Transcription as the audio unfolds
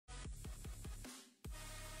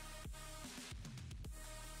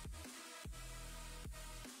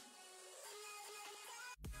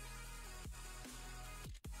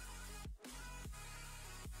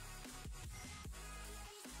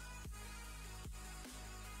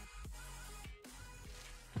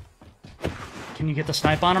Can you get the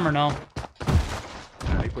snipe on him or no?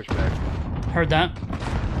 He pushed back. Heard that.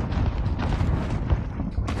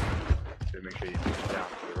 Make sure you push down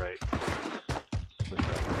to the right. Push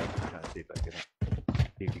back to the right. I'm trying to see if I can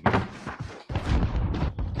get him.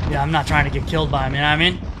 Yeah, I'm not trying to get killed by him, you know what I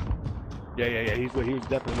mean? Yeah. He was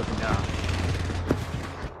definitely looking down.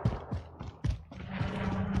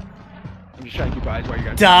 I'm just trying to keep eyes while you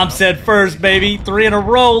guys. Dom said first, baby. 3 in a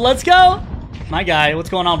row. Let's go. My guy, what's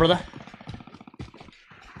going on, brother?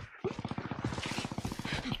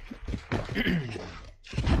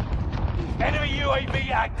 Enemy UAV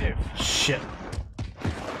active. Shit.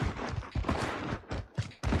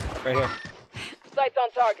 Right here. Sights on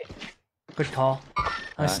target. Good call.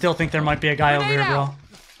 I still think there might be a guy over here, bro.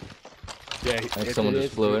 Yeah, someone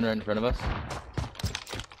just flew in right in front of us.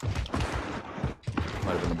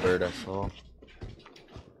 Might have been a bird I saw.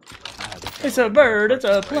 It's a bird, it's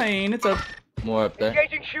a plane, it's a... More up there.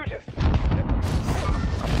 Engaging shooter.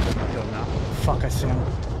 Fuck, I see him.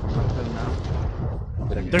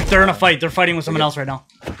 They're in a fight. They're fighting with someone else right now.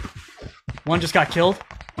 One just got killed.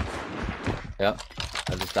 Yep.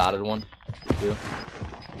 I just dotted one. Two.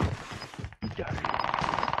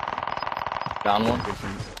 Down one.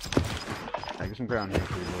 I get some ground here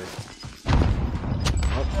for you, boys.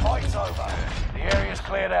 Fight's over. The area's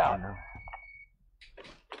cleared out.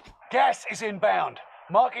 Gas is inbound.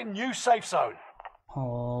 Marking new safe zone.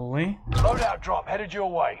 Holy. Loadout drop headed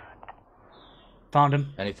your way. Found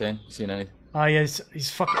him. Anything? Seen anything? Yeah,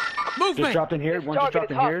 he's fucking... Just dropped in here. One just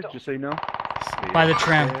dropped in here, just so you know. By the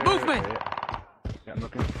tram. Movement! Yeah, I'm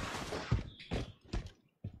looking.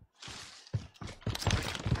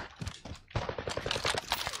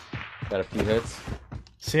 Got a few hits.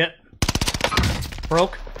 See it?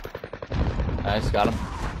 Broke. Nice, got him.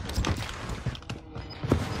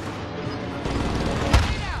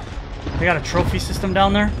 They got a trophy system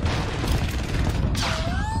down there.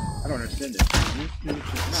 I don't understand it.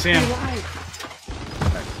 See him.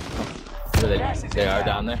 They are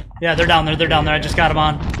down there? Yeah, they're down there. They're down there. I just got him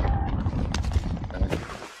on.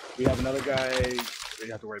 We have another guy. We don't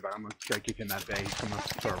have to worry about him. I'm going to try to keep him that bay. He's coming up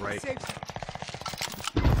to our right.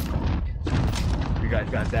 You guys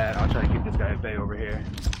got that. I'll try to keep this guy at bay over here.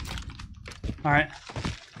 Alright.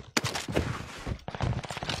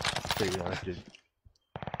 So you know, just...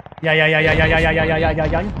 Yeah. In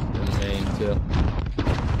the main, too.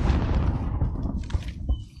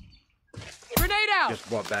 Just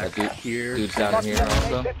brought back here. Dude's down here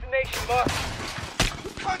also.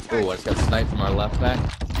 Oh, I just got sniped from our left back.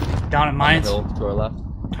 Down at mines. Hill to our left.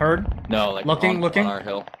 Heard? No, like looking. on our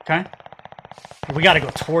hill. Okay. We gotta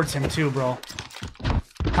go towards him too, bro.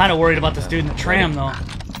 Kinda worried about this dude in the tram though.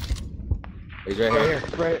 He's right here.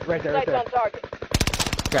 Right there.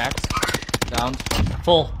 Cracks. Down.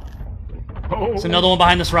 Full. There's another one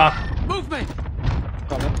behind this rock. Movement.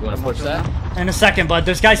 You wanna push that? In a second, bud.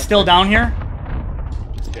 This guy's still down here.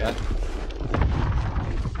 Yeah.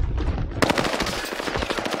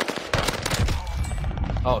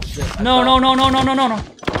 Oh shit. No.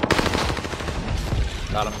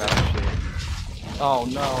 Got him. Oh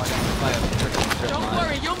no, I got to play a freaking trip. Don't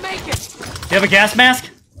worry, you'll make it. You have a gas mask?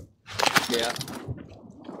 Yeah.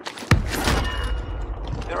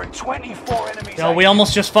 There are 24 enemies. Yo, we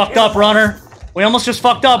almost just fucked up, runner. We almost just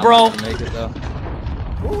fucked up, bro. Make it though.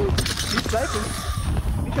 Ooh, he's sniping.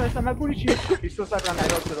 He's trying to snipe my booty shoot. He's still sniping on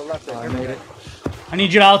that hill to the left. I made it. I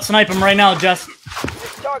need you to out snipe him right now, Jess.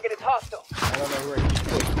 This target is hostile. I don't know where he's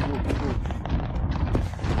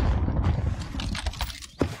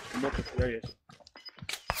Move. There he is.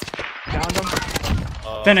 Downed him.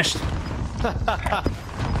 Finished.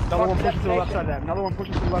 Another one pushing to the left side of that. Another one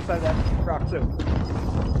pushing to the left side of that rock too.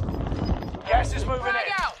 Gas is moving in.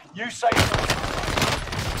 You safe zone.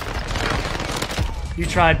 You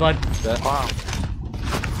tried, bud. Wow.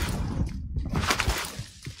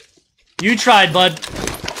 You tried, bud.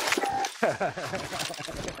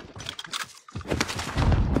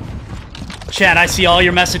 Chad, I see all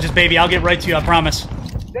your messages, baby. I'll get right to you, I promise.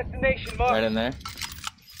 Destination mark. Right in there.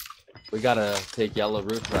 We gotta take yellow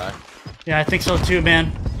roof right. Yeah, I think so too,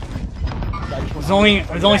 man. There's only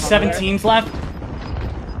 7 teams left.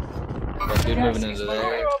 That dude moving into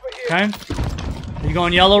there. Okay. Are you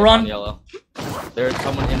going yellow run? Yellow. There's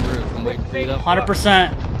someone in the roof. I'm waiting for you though.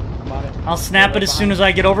 100%. I'll snap it as soon as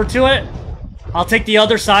I get over to it. I'll take the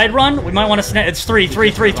other side run. We might want to snap. It's 3.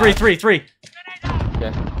 Okay.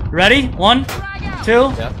 Ready? 1,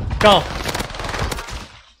 2, Yeah. go.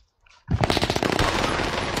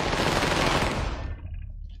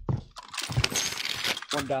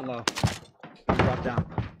 One down low. Drop down.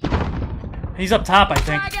 He's up top, I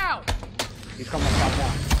think. He's coming up top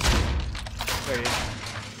now. There he is.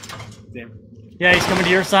 Damn. Yeah, he's coming to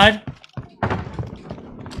your side.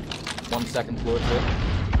 1 second floor too.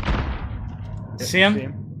 See him? I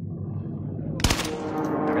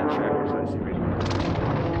got Trevor, so I see where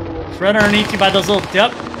he's It's right underneath you by those little...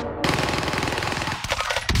 Yep.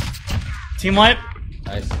 Team wipe.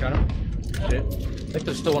 Nice. got him. Shit. I think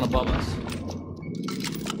there's still one above us. I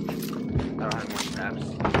don't have more snaps.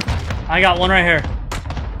 I got one right here.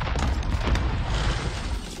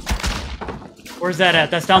 Where's that at?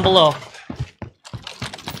 That's down below.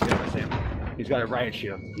 Yeah, I see him. He's got a riot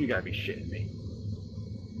shield. You gotta be shitting me.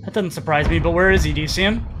 That doesn't surprise me, but where is he? Do you see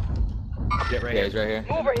him? Get right Yeah, here. he's right here.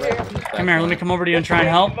 Over here. Come here, let me come over to you and try and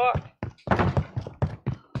help. Marked.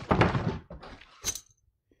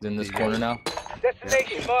 He's in this corner now.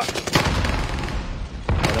 Destination marked.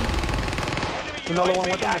 There's another one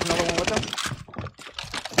with him. There's another one with him.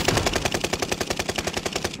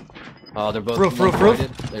 Oh, they're both Roof. lighted.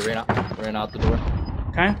 They ran out the door.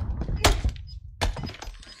 Okay.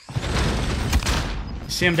 You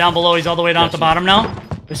see him down below. He's all the way down at the bottom now.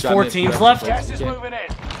 There's Got 4 me. teams left. Gas is moving in.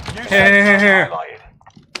 New Here. safe zone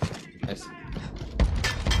highlighted. Nice.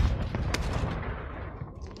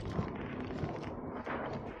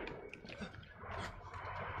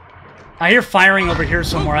 I hear firing over here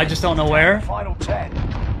somewhere. I just don't know where. Final 10.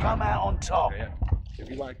 Come out on top. Yeah. If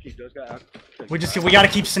you want to keep those guys out. We got to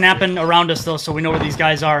keep snapping around us though, so we know where these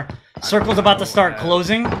guys are. Circle's about to start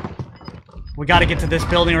closing. We got to get to this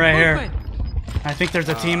building right here. I think there's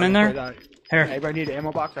a team in there. Here. Anybody need an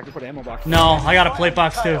ammo box? I can put an ammo box. No, I got a plate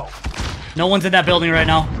box too. No one's in that building right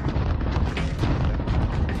now.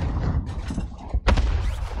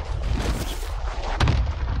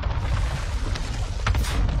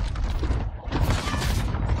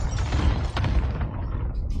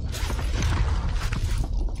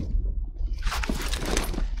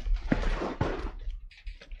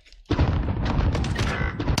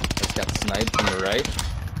 Just got sniped from the right.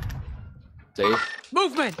 Safe.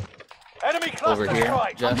 Movement. Enemy cluster Over here,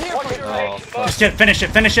 strike. Jeff. Watch your Oh, legs. fuck. Just get finish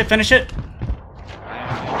it.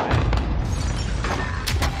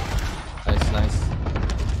 Nice.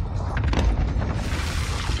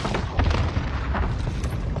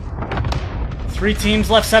 Three teams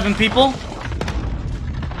left, 7 people.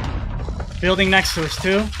 Building next to us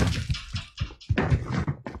too.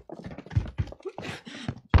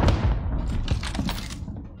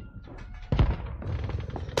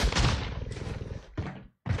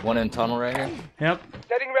 One in tunnel right here. Yep.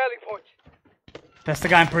 Setting rally point. That's the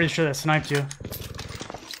guy I'm pretty sure that sniped you.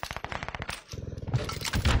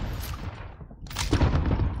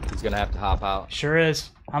 He's gonna have to hop out. Sure is.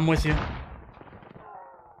 I'm with you.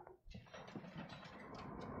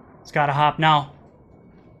 He's gotta hop now.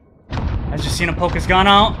 I just seen him poke his gun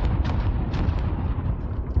out.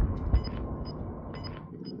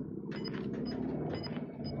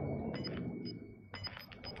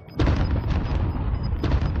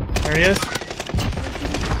 There he is.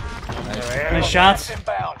 Nice shots.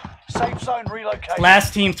 Inbound. Safe zone relocated.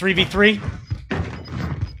 Last team 3v3.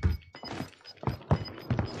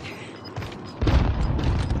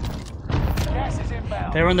 Gas is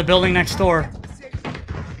inbound. They were in the building next door.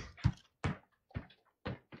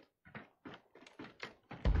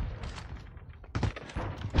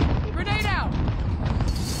 Grenade out.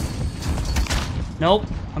 Nope.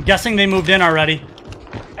 I'm guessing they moved in already.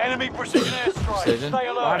 Enemy precision airstrike. Precision? Stay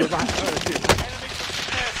alert. Behind us. Enemy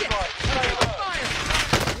precision airstrike. Stay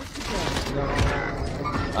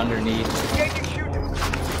alert. Underneath, Engaging shooter.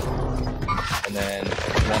 and then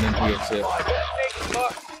one in here too. Destination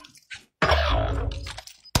marked.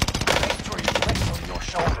 Victory rests on your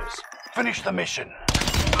shoulders. Finish the mission.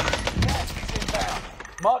 Gas is inbound.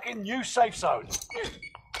 Marking new safe zone.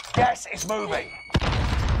 Gas is moving.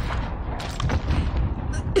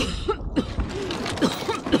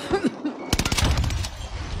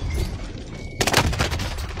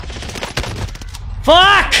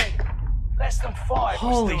 Fuck! Less than 5.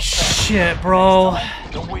 Holy Still shit, bro.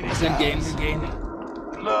 the win is Good ours. game, good game.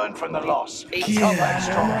 Learn from the loss. Come back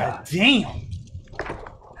stronger. Damn.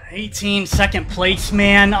 18 second place,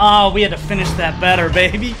 man. Oh, we had to finish that better,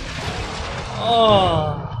 baby.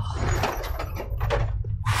 Oh.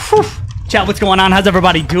 Whew. Chat, what's going on? How's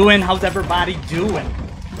everybody doing? How's everybody doing?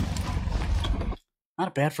 Not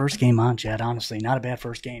a bad first game on, Chad, honestly. Not a bad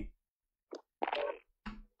first game.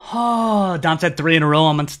 Oh, Dom said 3 in a row.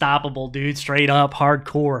 I'm unstoppable, dude. Straight up,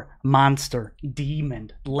 hardcore, monster,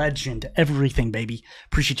 demon, legend, everything, baby.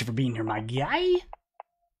 Appreciate you for being here, my guy.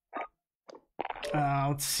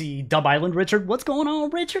 Let's see. Dub Island, Richard. What's going on,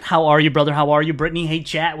 Richard? How are you, brother? How are you? Brittany, hey,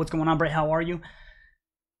 chat. What's going on, Brett? How are you?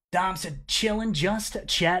 Dom said, chilling, just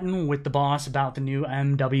chatting with the boss about the new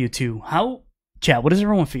MW2. How, chat, what does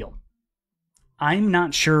everyone feel? I'm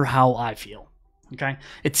not sure how I feel. Okay?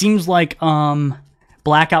 It seems like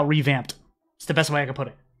Blackout revamped. It's the best way I can put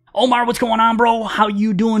it. Omar, what's going on, bro? How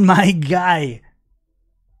you doing, my guy?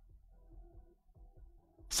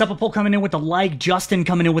 Sepapole coming in with the like. Justin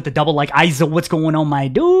coming in with the double like. Isa, what's going on, my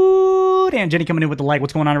dude? And Jenny coming in with the like.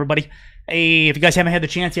 What's going on, everybody? Hey, if you guys haven't had the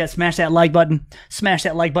chance yet, smash that like button. Smash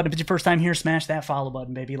that like button. If it's your first time here, smash that follow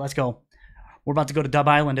button, baby. Let's go. We're about to go to Dub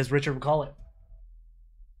Island, as Richard would call it.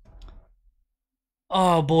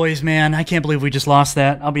 Oh, boys, man. I can't believe we just lost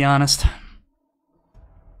that. I'll be honest.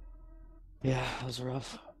 Yeah, it was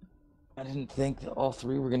rough. I didn't think that all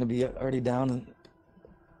three were going to be already down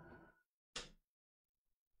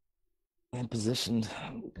and positioned.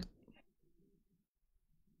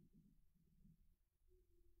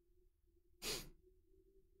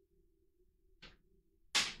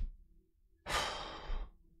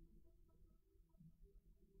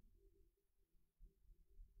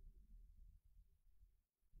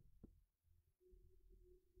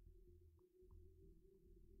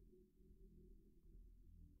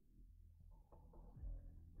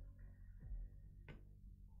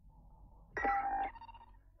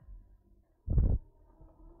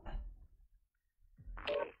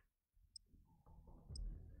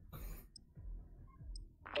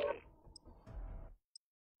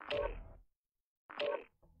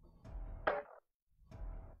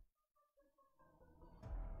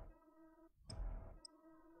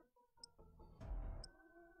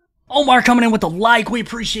 Omar coming in with the like. We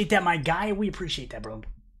appreciate that, my guy. We appreciate that, bro.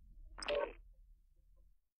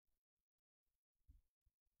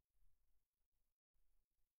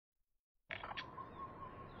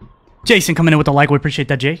 Jason coming in with the like. We appreciate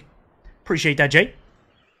that, Jay. Appreciate that, Jay.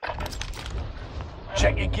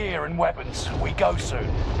 Check your gear and weapons. We go soon.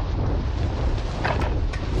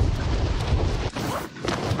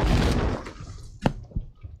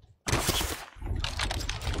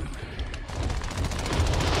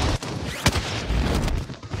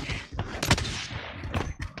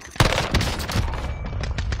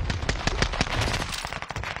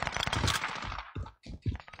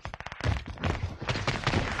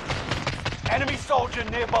 Enemy soldier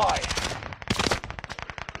nearby.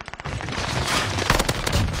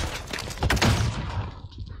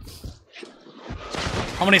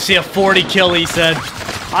 I'm gonna see a 40 kill, he said.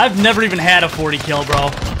 I've never even had a 40 kill, bro.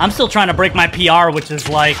 I'm still trying to break my PR, which is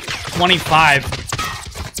like 25.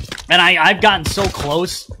 And I've gotten so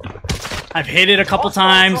close. I've hit it a couple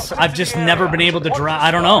times. I've just never been able to drop.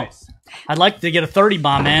 I don't know. I'd like to get a 30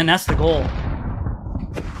 bomb, man. That's the goal.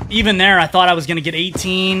 Even there, I thought I was gonna get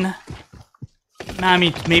 18. I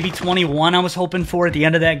mean, maybe 21 I was hoping for at the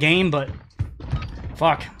end of that game, but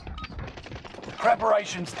fuck.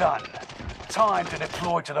 Preparation's done. Time to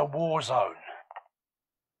deploy to the war zone.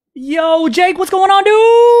 Yo, Jake, what's going on,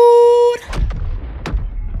 dude?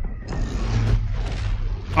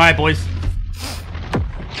 Alright, boys.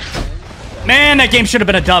 Man, that game should have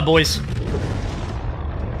been a dub, boys.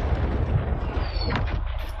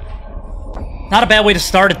 Not a bad way to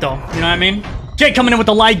start it, though. You know what I mean? Jake coming in with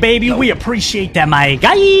the like, baby. We appreciate that, my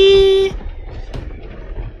guy.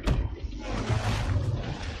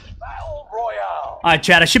 Battle Royale. Alright,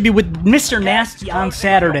 Chad. I should be with Mr. Nasty on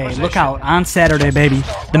Saturday. Look out. On Saturday, baby.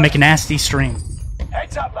 The McNasty stream.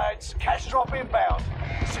 Heads up, lads. Cash drop inbound.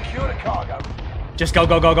 Secure the cargo. Just go,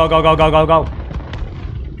 go, go, go, go, go, go, go, go.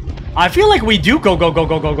 I feel like we do go, go, go,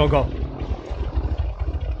 go, go, go, go.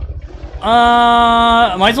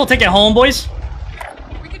 Might as well take it home, boys.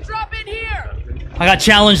 We can drop in here. I got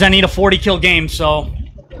challenged. I need a 40 kill game, so.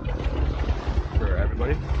 For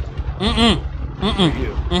everybody?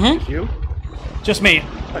 Mm-mm. You? Just me.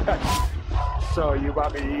 So you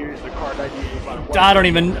want me to use the card I use? I don't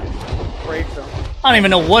even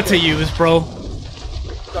know what to use, bro.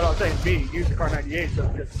 That's what I'm saying. Me, use the card 98 so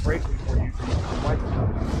it gets breaks before you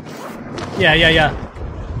Yeah.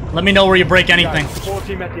 Let me know where you break anything. Full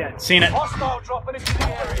team at the end. Seen it. Hostile dropping into the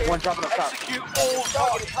area. One dropping up top. Execute all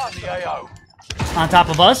targets in the AO. On top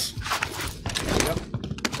of us.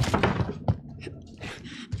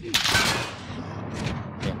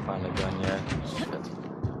 Can't find a gun yet.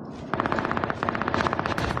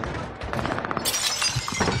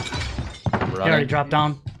 He already dropped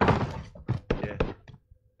down. Yeah.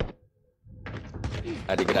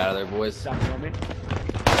 Had to get out of there, boys. Stop on me.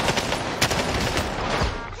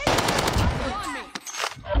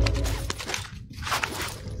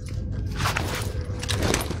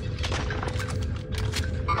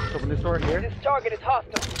 Open this door here. This target is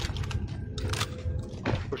hostile.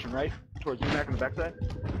 Pushing right towards you, Mac on the backside.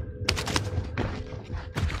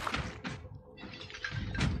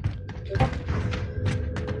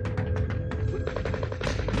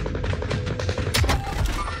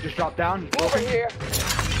 Drop down. Over here.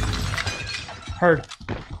 Heard.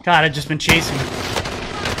 God, I've just been chasing.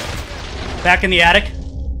 Back in the attic.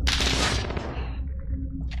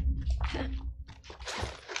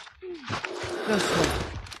 This one.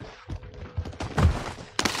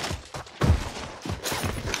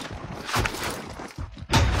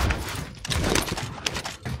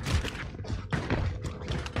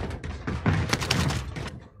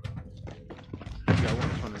 Yeah, I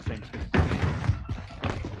want this one the same thing.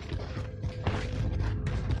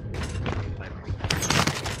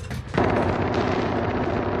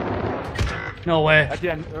 No way. At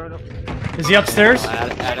the end. No. Is he upstairs?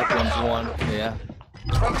 Attic one's one. Yeah.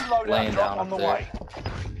 Friendly loadout Laying drop down on the up there. way.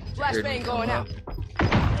 Flashbang going out.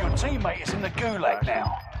 Your teammate is in the gulag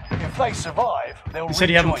now. If they survive, they'll You said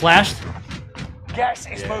you haven't rejoin. flashed? Gas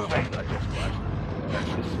is moving. I just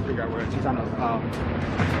flashed. Just figure out where it is. He's on the.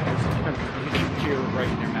 He's here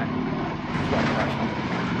right near Matt. He's walking past him.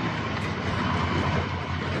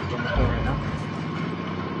 He's on the floor right now.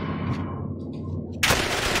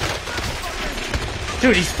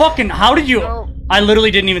 Dude, he's fucking. How did you? I literally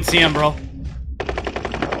didn't even see him, bro.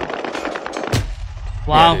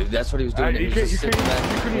 Wow. Yeah, dude, that's what he was doing. He was just sitting back in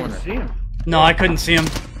the couldn't even corner. see him. No, I couldn't see him.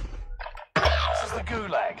 This is the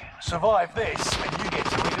gulag. Survive this, and you get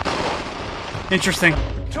to redeploy. Interesting.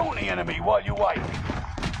 Taunt the enemy while you wait.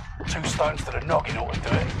 2 stones to the noggin ought to do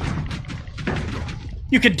it.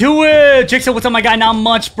 You could do it! Jigsaw, what's up, my guy? Not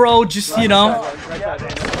much, bro. Just, you know.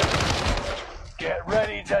 Get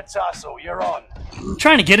ready to tussle. You're on. I'm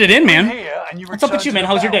trying to get it in, man. Here and you What's up with you, return man? to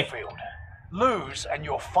How was the your day? battlefield. Lose and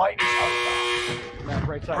your fight is over. Matt,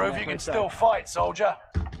 right side. Prove Matt, you can right side. still fight, soldier.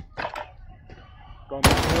 Going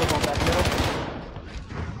back middle, going back middle.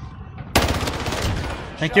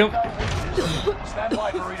 Thank you. Stand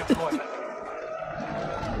by for redeployment.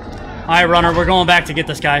 Alright, runner, we're going back to get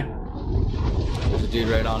this guy. There's a dude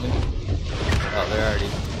right on him. Oh, they're already.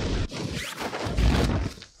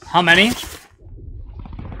 How many?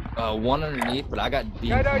 One underneath, but I got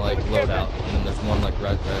beat from like loadout, and then there's one like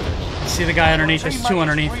right underneath. See the guy underneath? There's 2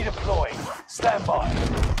 underneath. Redeploy. Stand by.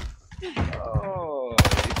 Oh,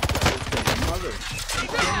 mother.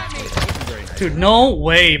 Dude, no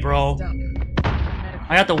way, bro.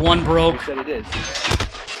 I got the one broke. He said it is.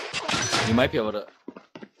 You might be able to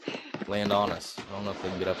land on us. I don't know if they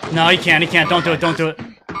can get up there. No, he can't. He can't. Don't do it. Don't do it.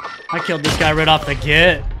 I killed this guy right off the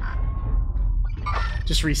get.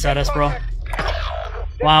 Just reset us, bro.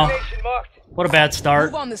 Wow. Destination marked. What a bad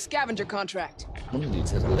start. Move on the scavenger contract. One of the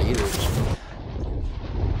dudes has lasers.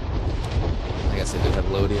 I guess they do have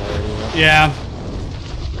loading already. Right? Yeah.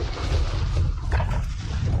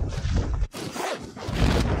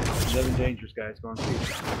 Seven dangerous guys going through.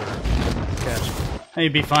 Catch. Hey,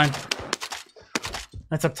 you'd be fine.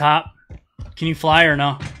 That's up top. Can you fly or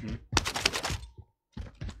no?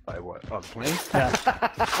 By what? Oh, the plane? Yeah.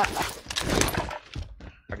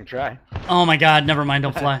 I can try. Oh my god, never mind,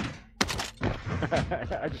 don't fly.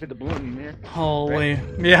 I just hit the balloon in here. Holy.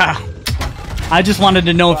 Yeah. I just wanted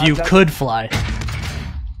to know if you could fly.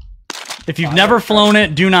 If you've never flown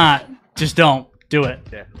it, do not. Just don't. Do it.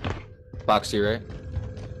 Yeah. Box you, right?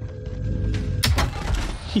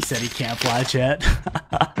 He said he can't fly, chat.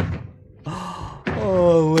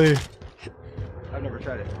 Holy. I've never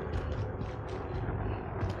tried it.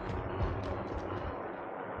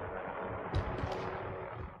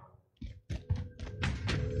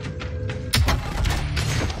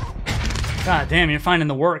 God damn, you're finding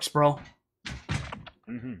the works, bro.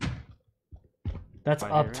 Mm-hmm. That's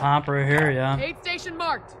Fine up here. top right here, yeah. Aid station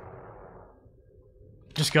marked.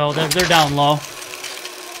 Just go. They're down low.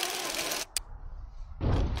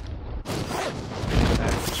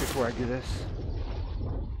 Before I do this.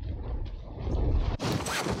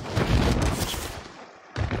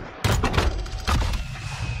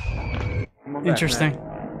 Come on back, Interesting.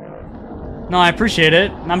 man. No, I appreciate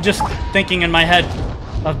it. I'm just thinking in my head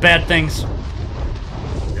of bad things.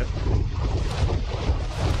 Yep.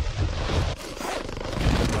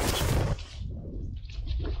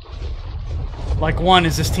 Like one,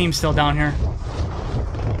 is this team still down here?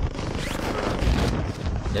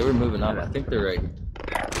 They were moving up. I think they're right.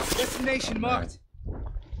 Destination marked.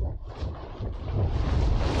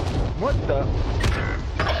 What the?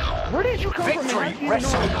 Where did you come from? Victory I didn't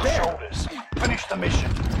rests know on it was your there. shoulders. Finish the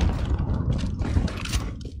mission.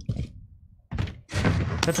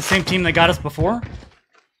 Is that the same team that got us before?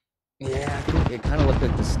 Yeah, I think it kind of looked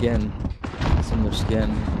like the skin. Similar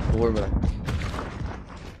skin before, but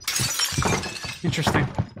Interesting.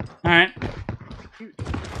 Alright.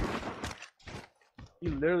 He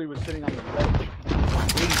literally was sitting on the ledge,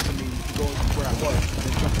 waiting for me to go where I was, and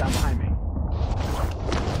then jumped down behind me.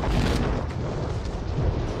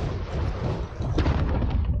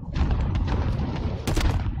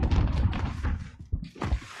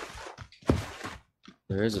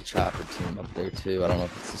 There is a chopper team up there too. I don't know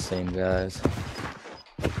if it's the same guys.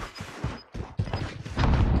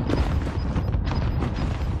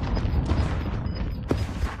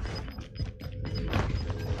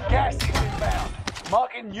 Gas is inbound.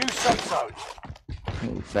 Marking new safe zone.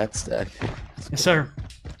 Ooh, fat stack. Yes, sir.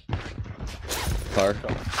 Car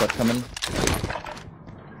coming.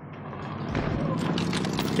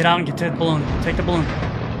 Get out and get to the balloon. Take the balloon.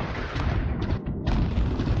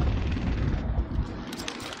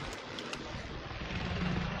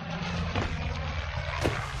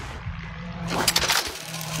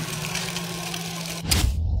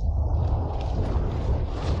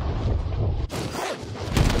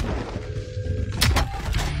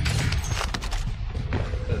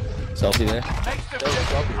 Selfie there. Next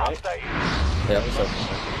objective updated. Yeah,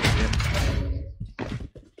 selfie.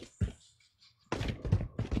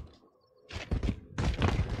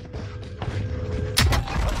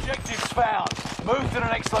 Objectives found. Move to the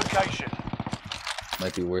next location.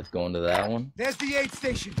 Might be worth going to that one. There's the aid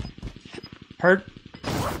station. Hurt.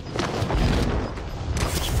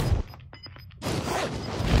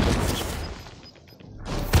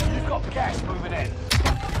 You've got gas moving in.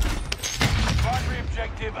 Primary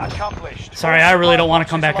objective accomplished. Sorry, I really don't want to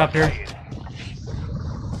come back up here. Located.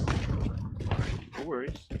 No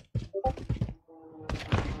worries.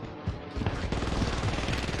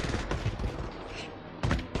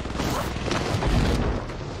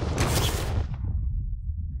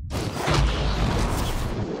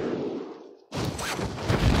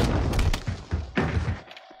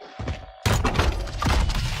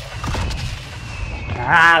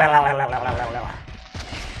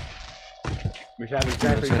 We should have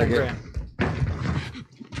exactly Trying to 10 get- grand.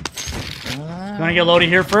 You want to get loaded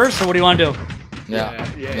here first, or what do you want to do?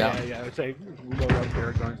 Yeah. Yeah. It's like we load up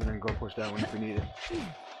air guns and then go push that one if we need it.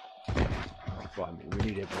 Well, I mean, we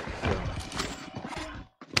need it, but still.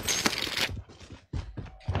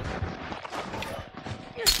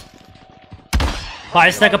 Buy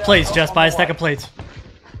a stack of plates, Jess. Buy a stack of plates.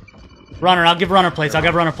 Runner, I'll give runner plates. I'll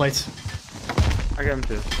give runner plates. I give him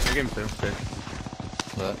 2. I give him 2. Okay.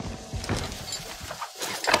 But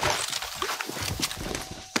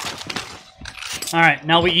All right,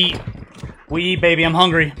 now we eat. We eat, baby. I'm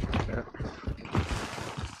hungry.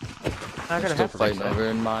 I gotta still have fighting over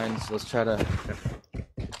in mine, so let's try to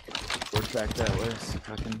work back that way. See if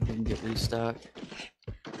I can get restocked.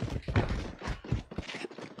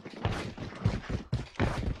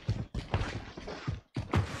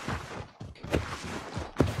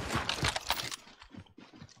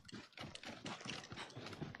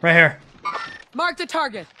 Right here. Mark the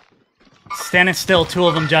target. Standing still, 2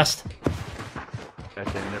 of them just. That's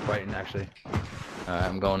it. They're fighting actually. Alright,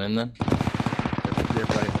 I'm going in then. They're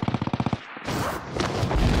fighting.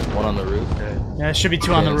 One on the roof. Yeah, it should be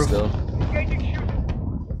 2 on the roof. Still.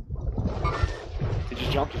 He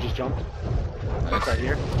just jumped. He just jumped. Nice. Right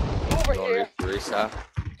here. Over Going here. to restock.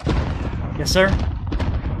 Yes, sir.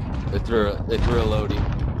 They threw a loadie.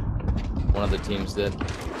 One of the teams did.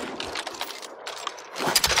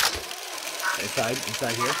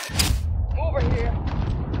 Inside here. Over here.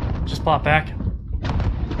 Just pop back.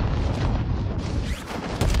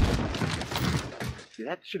 See,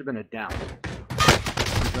 that should have been a down.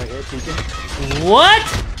 He's right here, peeking. What?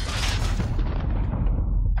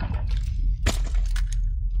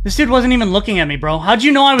 This dude wasn't even looking at me, bro. How'd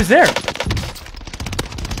you know I was there?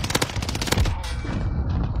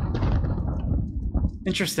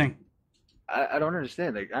 Interesting. I don't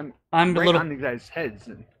understand. Like I'm I'm a right little. on these guys' heads,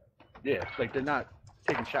 and yeah, like they're not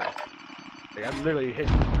taking shots. Like I'm literally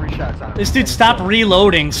hitting 3 shots on them. This dude stopped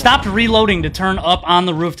reloading. Stopped reloading to turn up on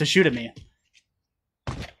the roof to shoot at me.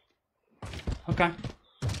 Okay.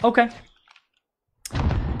 Okay.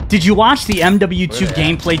 Did you watch the MW2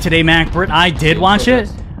 gameplay today, Mac? Britt, I did watch it.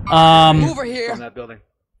 Over on here. that building.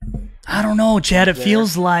 I don't know, Chad. It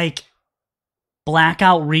feels like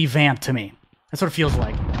Blackout revamped to me. That's what it feels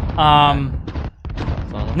like.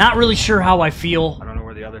 Not really sure how I feel. I don't know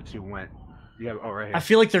where the other 2 went. You have right here. I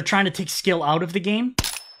feel like they're trying to take skill out of the game.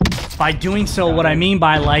 By doing so, what I mean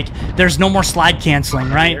by like, there's no more slide canceling,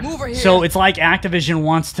 right? Move over here. So it's like Activision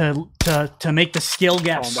wants to make the skill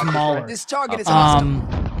gap smaller. This target is awesome.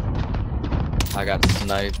 I got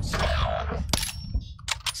sniped.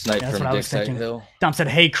 Sniped That's from what I was Dixie thinking. Hill. Dom said,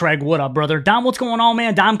 "Hey Craig, what up, brother?" Dom, what's going on,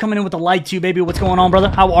 man? Dom coming in with the light too, baby. What's going on, brother?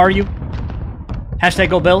 How are you? Hashtag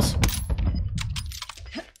go Bills.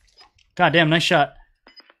 Goddamn, nice shot.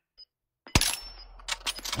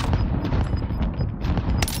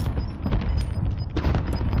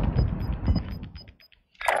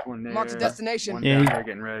 One there, Mark's a destination. One Yeah, down you- there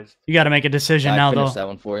getting raised. You got to make a decision I now, though. finished that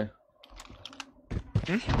one for you.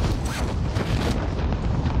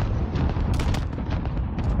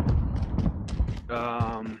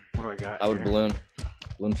 What do I got? I would here?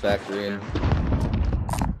 balloon factory, and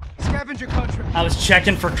Scavenger contract. I was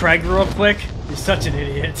checking for Craig real quick. You're such an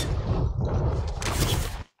idiot.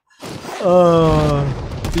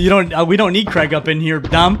 You don't. We don't need Craig up in here,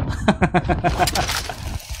 dumb.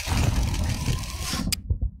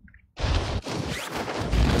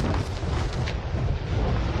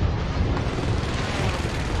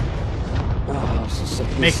 oh, so sick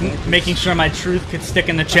of these snipers. Making sure my truth could stick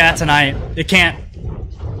in the chat tonight. It can't.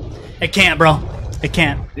 It can't, bro. It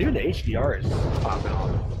can't. Even the HDR is popping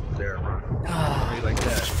off there, bro. Really like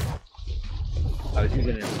that. I was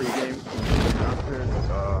using it in pregame.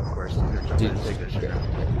 Of course, they're trying to take this shit.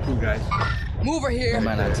 Cool guys. Move over here. I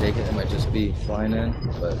might not take it. It might just be flying in,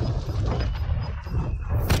 but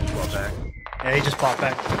Fall back. Yeah, he just popped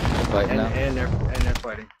back. fighting now. And they're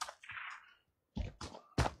fighting.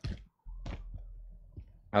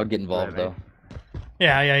 I would get involved Right, though.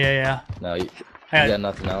 Yeah. No, you I got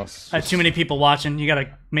nothing else. I have too many people watching. You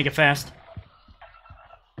gotta make it fast.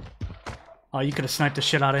 Oh, you could have sniped the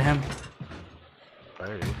shit out of him. I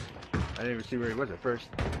didn't even see where he was at first.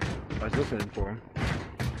 I was listening for him.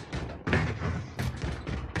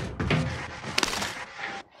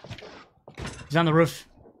 He's on the roof.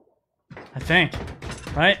 I think.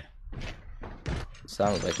 Right?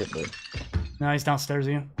 Sounded like it, but No, he's downstairs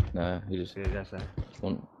again. no, he just Yeah, that's that.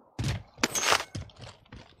 one.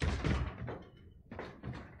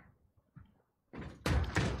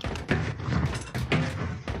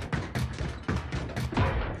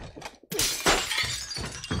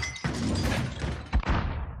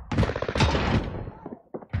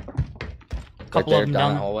 Couple right of them there, down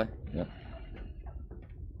down. the hallway. Yep.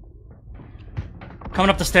 Coming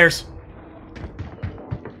up the stairs.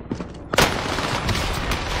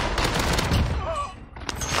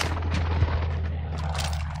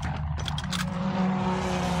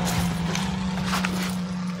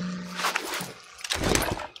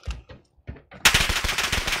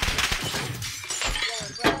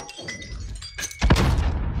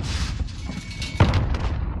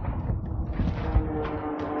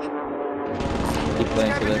 Keep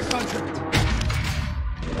playing for Scavenger this. contract.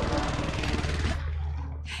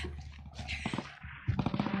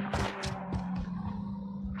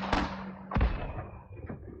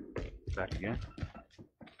 Back again.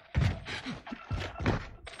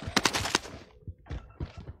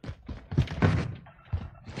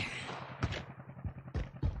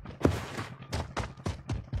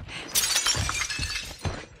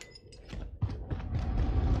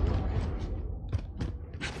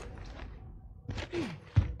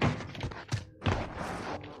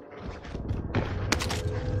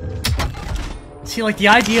 See, like, the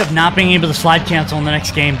idea of not being able to slide cancel in the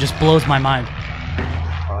next game just blows my mind.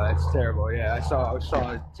 Oh, that's terrible. Yeah, I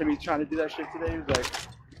saw Timmy trying to do that shit today. He was like,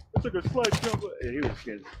 "It's like a slide jump." Yeah, he was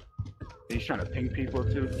getting. He's trying to ping people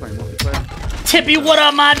too, playing multiplayer. Tippy, what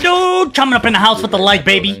up, my dude? Coming up in the house with the light,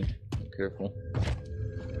 baby. Careful.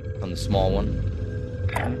 On the small one.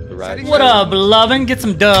 The right What up, lovin'? Get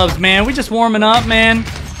some dubs, man. We just warming up, man.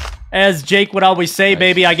 As Jake would always say,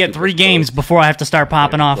 baby, I get 3 games before I have to start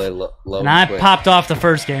popping off. Play low And I quick. popped off the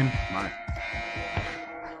first game. Mine.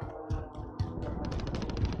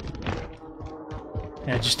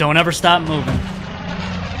 Yeah, just don't ever stop moving.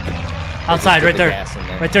 Outside, Put right the there. gas in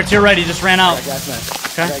there. Right there to your right, he just ran out. I got gas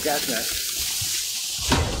mask. Okay. I got gas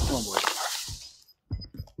mask. Come on, boy.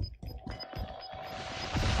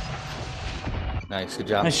 Nice, good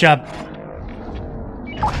job. Nice job.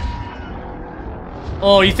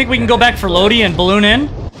 Oh, you think we can go back for Lodi and balloon in?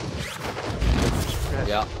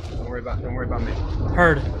 Yeah. Don't worry about me.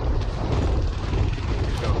 Heard.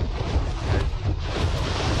 Let's go.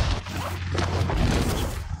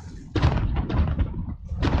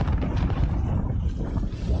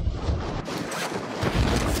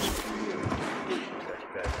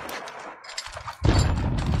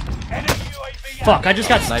 Enemy UAV Fuck, I just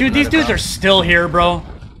got... Dude, these dudes are still here, bro.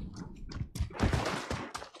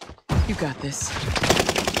 You got this.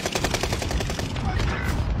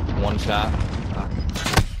 One shot.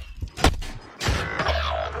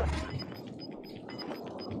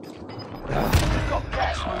 got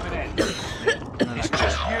gas moving in. It's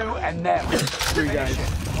just you and them. 3 guys.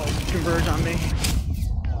 Converge on me.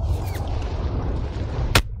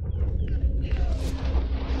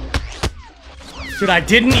 Dude, I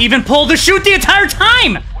didn't even pull the shoot the entire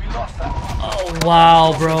time! We lost that one. Oh,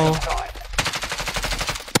 wow, bro.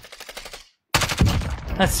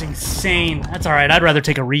 That's insane. That's alright, I'd rather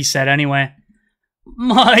take a reset anyway.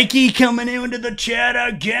 Mikey coming into the chat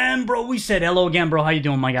again, bro. We said hello again, bro. How you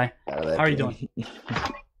doing, my guy? How are you doing?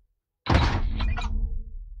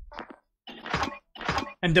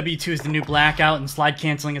 MW2 is the new Blackout, and slide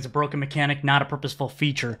canceling is a broken mechanic, not a purposeful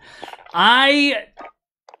feature.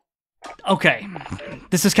 Okay.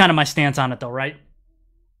 This is kind of my stance on it, though, right?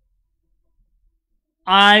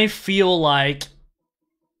 I feel like,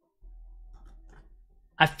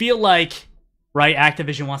 right,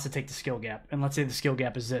 Activision wants to take the skill gap, and let's say the skill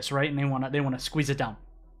gap is this, right? And they want to squeeze it down.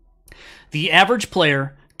 The average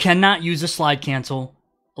player cannot use a slide cancel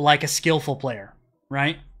like a skillful player,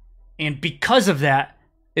 right? And because of that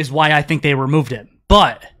is why I think they removed it.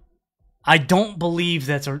 But I don't believe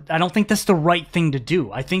I don't think that's the right thing to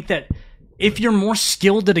do. I think that if you're more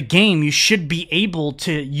skilled at a game, you should be able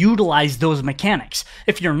to utilize those mechanics.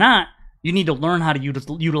 If you're not, you need to learn how to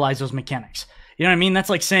utilize those mechanics. You know what I mean? That's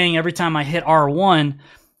like saying every time I hit R1,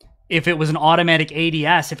 if it was an automatic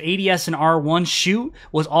ADS, if ADS and R1 shoot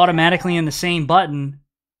was automatically in the same button,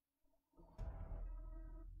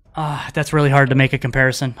 that's really hard to make a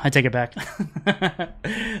comparison. I take it back.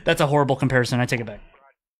 That's a horrible comparison. I take it back.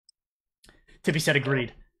 Tippy said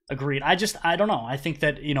agreed. Agreed. I don't know. I think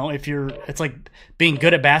that, you know, it's like being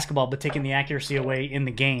good at basketball, but taking the accuracy away in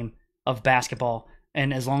the game of basketball.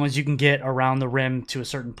 And as long as you can get around the rim to a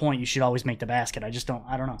certain point, you should always make the basket. I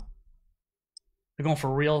don't know. They're going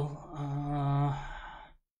for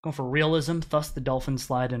realism, thus the dolphin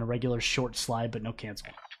slide and a regular short slide, but no cancel.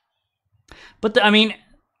 But I mean,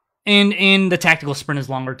 in the tactical sprint is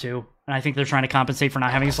longer too. And I think they're trying to compensate for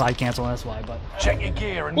not having a slide cancel, and that's why. But check your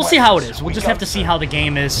gear and we'll see how it is. We'll just have to see how the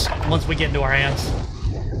game is once we get into our hands.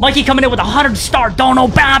 Mikey coming in with 100-star dono.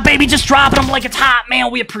 Bam, baby, just dropping them like it's hot, man.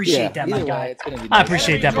 We appreciate that, my guy. I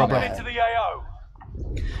appreciate that, bro. Into the AO.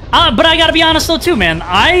 But I gotta be honest though too, man.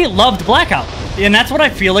 I loved Blackout, and that's what I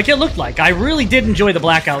feel like it looked like. I really did enjoy the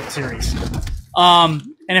Blackout series. And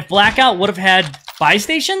if Blackout would have had buy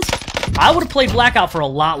stations, I would have played Blackout for a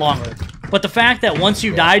lot longer. But the fact that once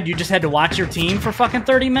you died, you just had to watch your team for fucking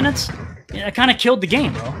 30 minutes, yeah, it kind of killed the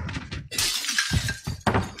game, bro.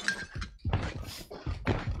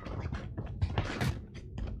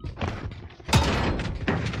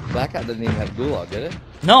 Blackout didn't even have Gulag, did it?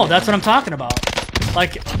 No, that's what I'm talking about.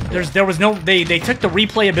 Like, there was no... They took the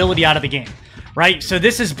replayability out of the game, right? So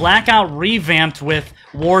this is Blackout revamped with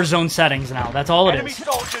Warzone settings now. That's all it Enemy is.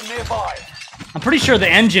 soldier nearby. I'm pretty sure the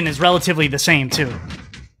engine is relatively the same, too.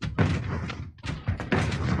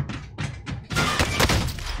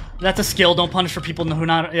 That's a skill. Don't punish for people who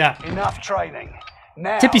not... Yeah. Enough training.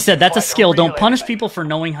 Now, Tippy said that's a fight skill. real Don't punish enemy. people for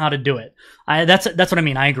knowing how to do it. That's what I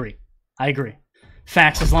mean. I agree.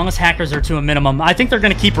 Facts. As long as hackers are to a minimum. I think they're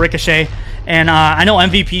going to keep Ricochet. And I know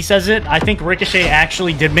MVP says it. I think Ricochet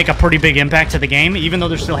actually did make a pretty big impact to the game. Even though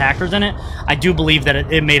there's still hackers in it, I do believe that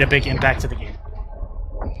it made a big impact to the game.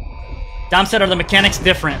 Dom said, are the mechanics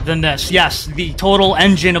different than this? Yes, the total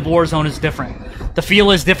engine of Warzone is different. The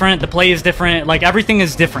feel is different, the play is different, like everything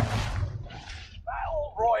is different.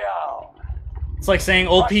 Battle Royale. It's like saying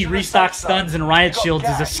OP restock stuns and riot shields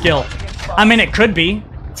is a skill. I mean, it could be.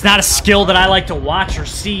 It's not a skill that I like to watch or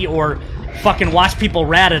see or fucking watch people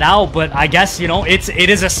rat it out, but I guess, you know, it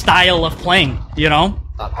is a style of playing, you know?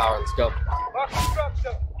 Top power, let's go.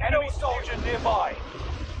 Enemy soldier nearby.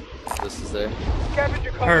 This is there.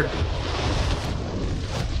 Heard.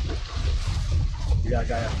 You got a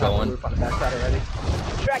guy up top of Going. the roof on the backside already?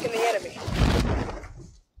 Tracking the enemy.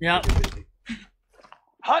 Yep.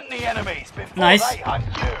 Hunt the enemies before Nice. they hunt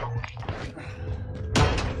you.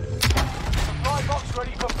 Supply box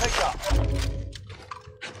ready for pickup.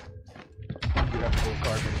 You have full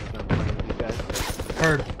carbon with them playing with you guys.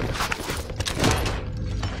 Heard.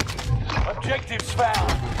 Objectives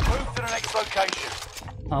found. Move to the next location.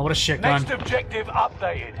 Oh, what a shit gun. Next objective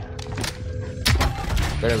updated.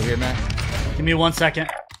 Right over here, man. Give me 1 second.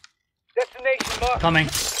 Destination mark. Coming.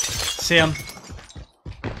 See him.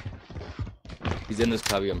 He's in this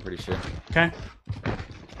cubby, I'm pretty sure. Okay.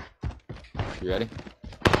 You ready?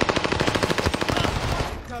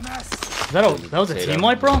 That was a team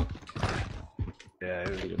wipe, bro? Yeah,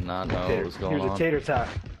 He did not know what was he going was a on. tater tot.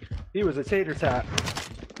 He was a tater tot.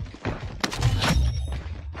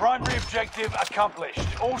 Primary objective accomplished.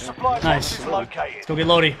 All supply Nice. boxes located. Let's go get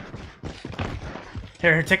Lodi.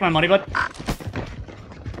 Here, take my money, bud.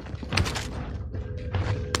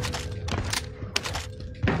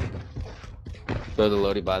 Throw the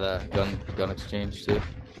loadie by the gun exchange too.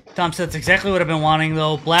 Tom said that's exactly what I've been wanting,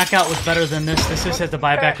 though. Blackout was better than this. This just has the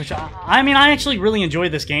buyback, which I mean, I actually really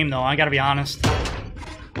enjoyed this game, though. I gotta be honest.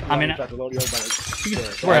 I mean, Got the loadie over by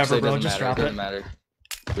the- wherever, Actually, it bro. doesn't Just matter. drop It it. doesn't matter.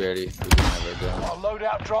 We didn't have it done. A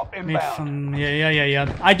loadout drop inbound.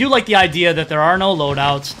 Yeah. I do like the idea that there are no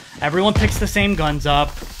loadouts. Everyone picks the same guns up,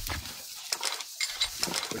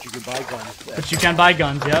 But you can buy guns. but you can buy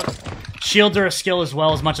guns. Yep. Shields are a skill as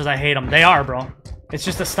well, as much as I hate them. They are, bro. It's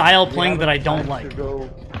just a style of playing that I don't like. To go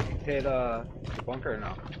hit the bunker or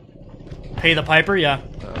no? Pay the piper, yeah.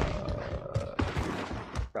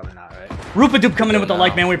 Probably not, right? Rupadoop coming in with the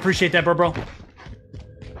like, man. We appreciate that, bro. Okay.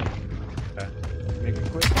 Make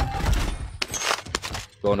it quick.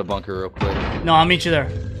 Go in the bunker real quick. No, I'll meet you there.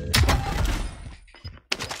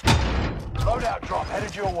 Loadout drop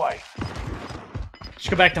headed your way. Just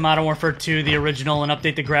go back to Modern Warfare 2, the original, and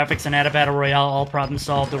update the graphics and add a battle royale. All problem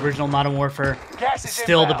solved. The original Modern Warfare Gas is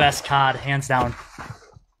still the inbound. best COD, hands down.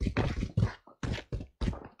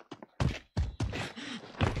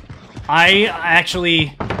 I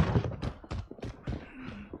actually...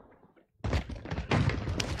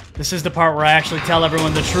 This is the part where I actually tell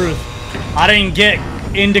everyone the truth. I didn't get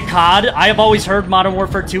into COD. I have always heard Modern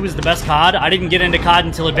Warfare 2 is the best COD. I didn't get into COD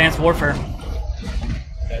until Advanced Warfare.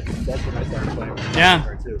 That's when I started playing.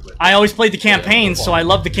 Yeah. Too, but I always played the campaigns, so I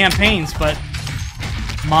love the campaigns, but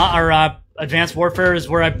Advanced Warfare is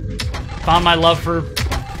where I found my love for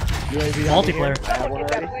multiplayer. I have one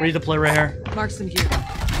already. Read the play right here. Marks them here. Got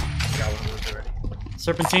one of those already.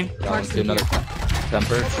 Serpentine. Got one, do another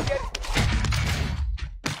temper.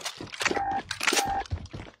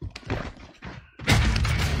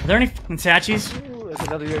 Are there any fucking Satchis? Ooh, that's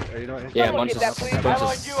another. You know what? Yeah, a bunch of Get that, please.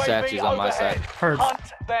 Allied statues on my overhead. side. Heard. Hunt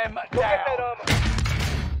them Go get that down. armor.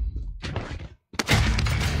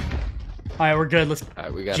 Alright, we're good. Let's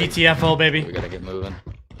Alright, we gotta GTFO, baby. we gotta get moving.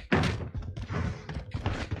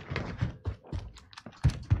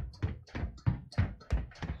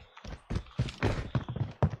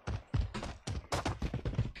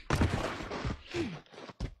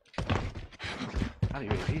 How do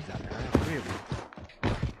you UAVs down there? I have 3 of them.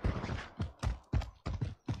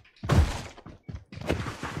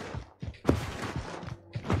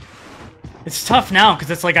 It's tough now, because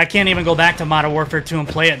it's like I can't even go back to Modern Warfare 2 and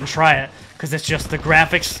play it and try it. Because it's just the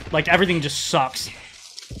graphics, like everything just sucks.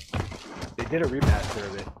 They did a remaster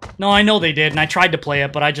of it. No, I know they did, and I tried to play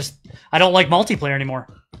it, but I don't like multiplayer anymore.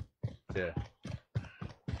 Yeah.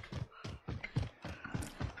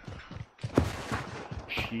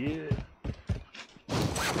 Shit.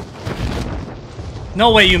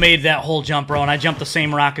 No way you made that whole jump, bro, and I jumped the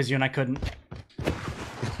same rock as you and I couldn't.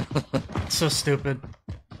 It's so stupid.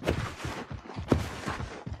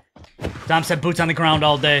 Dom said boots on the ground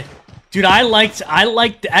all day. Dude, I liked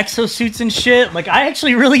the exosuits and shit. Like, I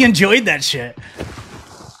actually really enjoyed that shit.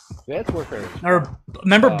 That's Warfare. Or,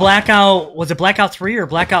 remember Blackout, was it Blackout 3 or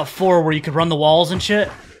Blackout 4 where you could run the walls and shit?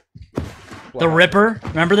 The Ripper,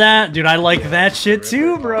 remember that? Dude, I like that shit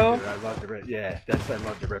too, bro. Dude, I love the Ripper. Yeah, I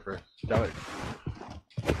love the Ripper. That was...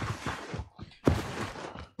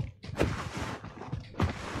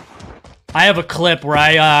 I have a clip where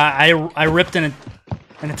I ripped an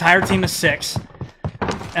entire team of 6,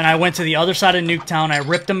 and I went to the other side of Nuketown. I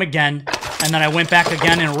ripped them again, and then I went back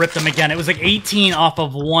again and ripped them again. It was like 18 off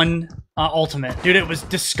of one ultimate, dude. It was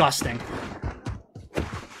disgusting.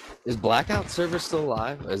 Is Blackout server still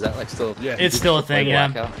alive? Is that like still? Yeah. It's still a thing, yeah.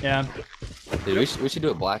 Blackout? Yeah. Dude, we should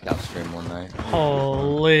do a Blackout stream one night.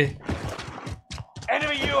 Holy.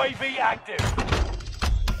 Enemy UAV active.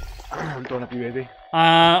 I'm throwing up UAV.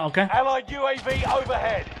 Okay. Allied UAV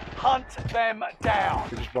overhead. Hunt them down.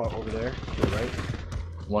 We just bought over there. To the right.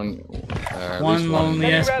 One. At One least lonely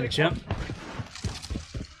Any ass rally bitch, yep.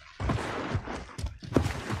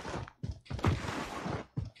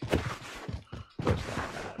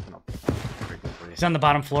 He's on the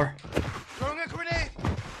bottom floor. Throwing a grenade.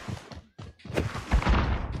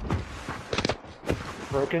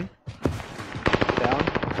 Broken. Down.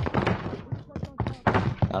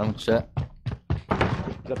 Got him. Shit.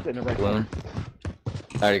 He's up in the right Balloon.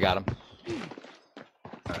 I already got him.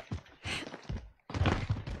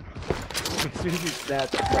 As soon as you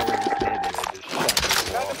snap, that's where you're standing. They just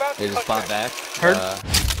shot Round about They just fought back. Heard.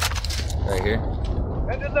 Right here.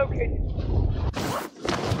 Vendor located.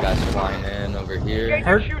 Guys flying in over here. Engage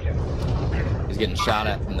Hurt. and shoot him. He's getting shot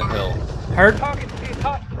at from the hill. Hurt. Target is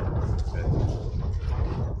hot.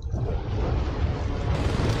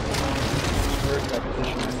 First, that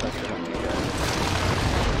position is stuck in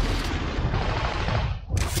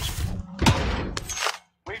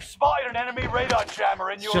We've spotted an enemy radar jammer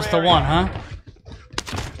in It's your just the area. one, huh?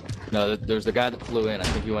 No, there's the guy that flew in. I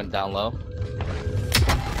think he went down low.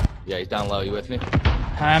 Yeah, he's down low. You with me?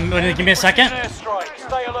 Give me a second. Precision airstrike.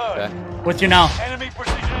 Stay alert. Okay. With you now. Enemy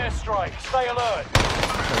precision airstrike. Stay alert.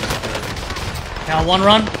 Now one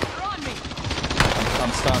run.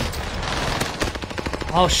 I'm stunned.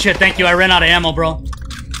 Oh shit, thank you. I ran out of ammo, bro. I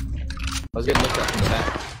was getting looked at from the back.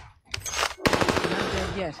 Not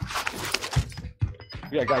dead yet.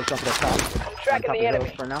 We got guys jumping up top. Tracking On top the of enemy.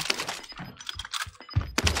 hills for now.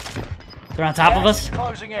 They're on top of us?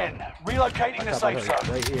 Closing in. Relocating the safe zone.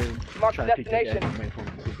 Right here. Mark Trying to kick their destination.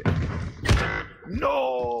 ass.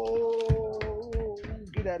 No!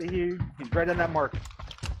 Get out of here. He's right on that mark.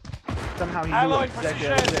 Somehow he knew Allied exactly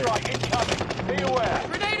precision I was there. airstrike incoming. Be aware.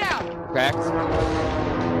 Grenade out! Cracked.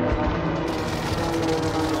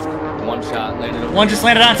 One shot landed over. One just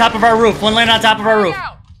landed on top of our roof. One landed on top of our roof.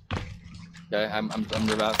 Out! Okay, I'm about.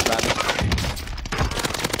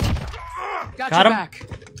 Got Got your him. back.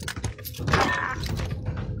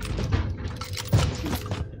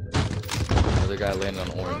 Another guy landed on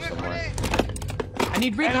orange somewhere. I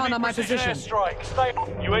need recon Enemy on my precision position. airstrike. Stay.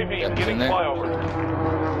 UAV Yep, getting in there.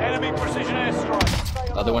 flyover. Enemy precision airstrike.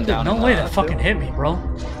 Stay Other one Dude, down. no in, way that fucking hit me, bro.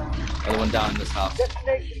 Other one down in this house.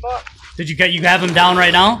 Destination mark. Did you have him down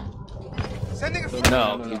right now? Sending a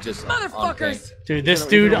No, he just on ping. motherfuckers. Dude, this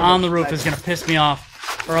dude on the roof is gonna piss me off.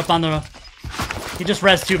 Or up on the... He just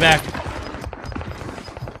res 2 back.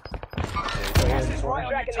 Gas is right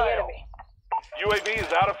on your tail. UAV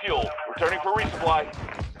is out of fuel. Returning for resupply.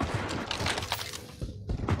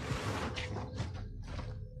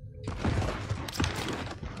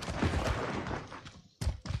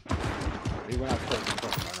 He went out first. I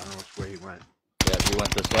don't know which way he went. Yeah, he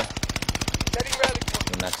went this way. Setting rally point.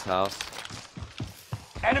 The next house.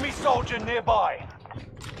 Enemy soldier nearby.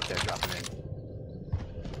 They're dropping in.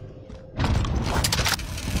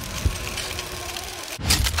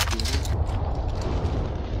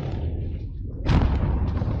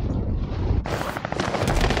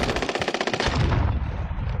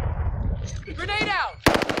 Grenade out!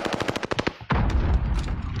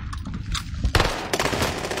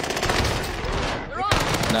 They're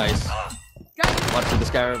on! Nice. Got it! Watch for this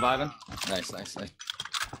guy reviving. Nice. I'm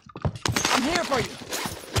here for you!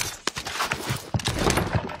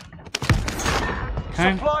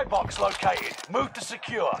 Okay. Supply box located. Move to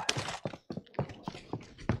secure.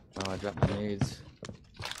 Oh, I dropped my nades.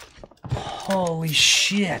 Holy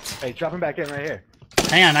shit. Hey, drop him back in right here.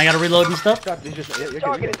 Hang on, I gotta reload and stuff. Drop. He's just. You're good.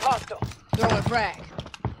 Target is hostile. Throwing a frag.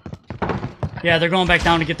 Yeah, they're going back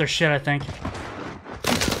down to get their shit, I think.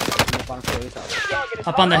 Target is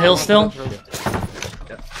Up on the hill still?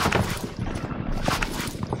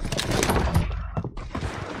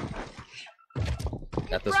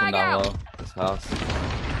 Got this one down low. This house.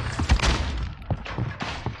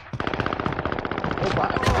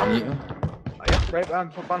 On you. Yep, right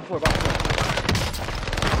on floor. Bottom floor.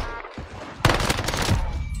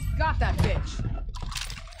 Got that bitch.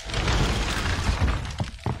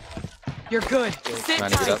 You're good. Sit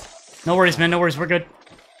Trying to get tight. up. No worries, man, no worries, we're good.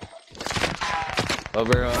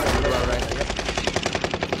 Over right.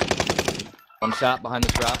 One shot behind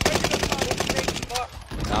this rock.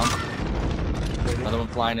 Down. Another one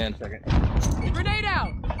flying in. Grenade out!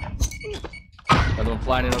 Another one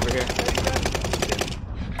flying in over here.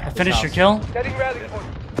 I finished your kill. Setting rally point.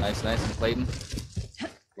 Nice. Clayton.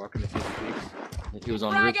 Walking to see the peaks. He was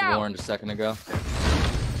on Frag roof of out. orange a second ago.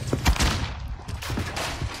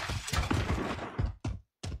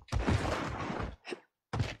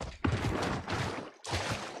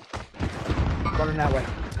 Running that way.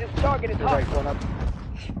 This target is You're right, hostile. going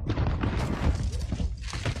up.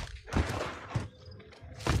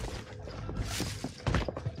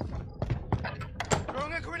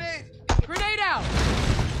 Throwing a grenade. Grenade out!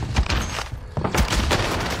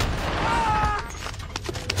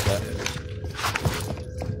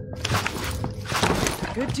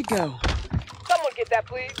 Good to go. Someone get that,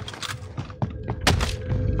 please.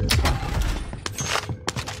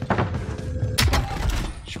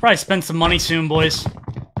 Should probably spend some money soon, boys.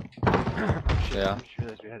 Yeah. Sure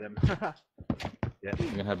that you had him. Yeah. I'm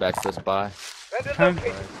gonna head back to this buy.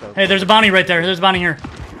 Okay. So Hey, there's a bounty right there. There's a bounty here.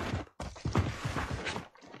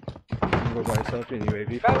 go by yourself to the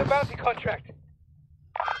UAV. Found a bounty contract.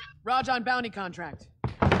 Raj on bounty contract.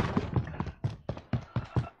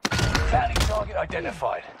 Bounty target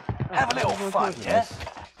identified. Have a little fun, yeah?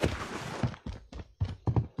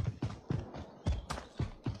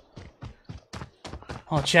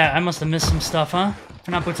 Oh, chat, I must have missed some stuff, huh? If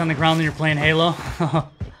you're not boots on the ground, then you're playing Halo.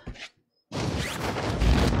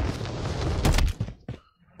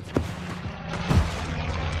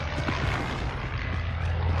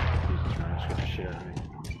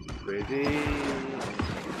 Crazy.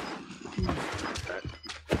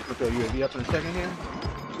 Put the UAV up in a second here.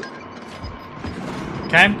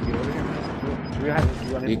 Okay? Get over here. Do we have,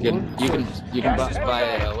 you want You can buy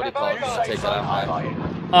what do you call it? Just take that out.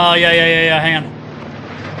 Oh, yeah. Hang on.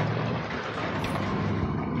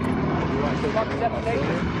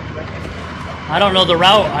 I don't know the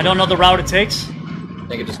route. I don't know the route it takes. I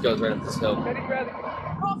think it just goes right up this hill.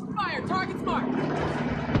 Call for fire. Target's marked.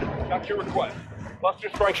 Got your request. Buster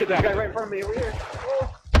strike Shit, is this guy active. right in front of me over here.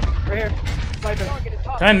 Oh, right here. Sniping. Did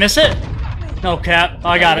I miss it? No cap. Oh,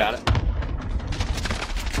 I got it.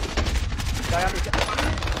 Guy on me.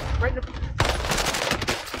 Right in the...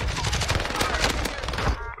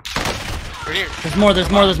 There's more, there's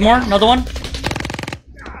more, there's more. Another one.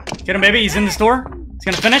 Get him, baby. He's in the store. He's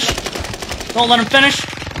gonna finish. Don't let him finish.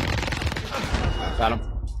 Got him.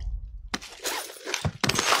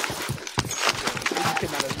 He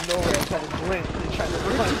came out of nowhere and tried to blink. He tried to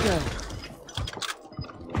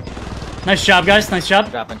run. Nice job, guys. Nice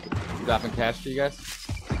job. Dropping cash for you guys.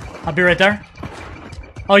 I'll be right there.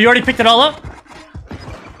 Oh, you already picked it all up?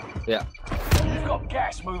 Yeah. You've got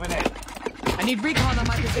gas moving in. I need recon on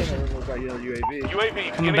my position. UAV.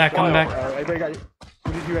 UAV Coming back, coming back. Everybody got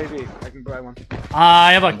who did UAV? I can buy one.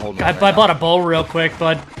 I have a. holding it I right bought a bow real quick,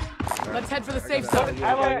 bud. Let's head for the safe zone.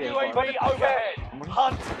 Allied UAV overhead.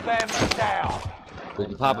 Hunt them down. We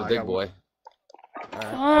can pop a big boy. Okay.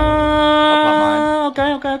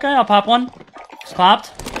 I'll pop one. It's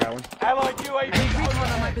popped. Got one. Allied UAV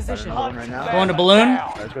Recon on my position. Hunt right now. them Going to balloon.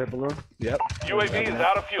 down. That's right, balloon. Yep. UAV is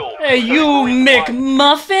out of fuel. Hey, you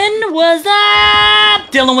McMuffin, what's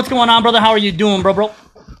up? Dylan, what's going on, brother? How are you doing, bro?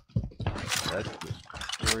 That's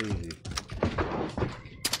just crazy.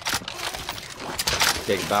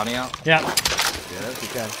 Take a bounty out. Yeah. Yeah, that's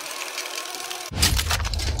okay.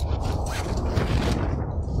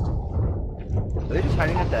 Are they just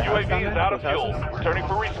hiding at the house down UAV is there? out of Those fuel. houses? Returning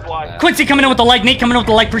for resupply. Quincy coming in with the like. Nate coming in with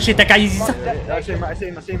the like. Appreciate that, guys. I see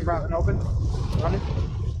him out and open. Running.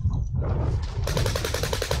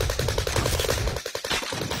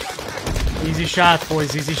 Easy shots,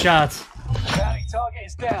 boys. Easy shots. Bounty target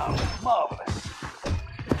is down. Marvelous.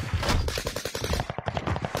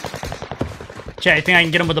 Chat, you think I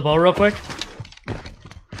can get him with the bow real quick?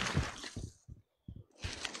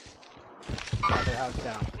 Got their house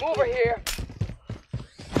down. Over here.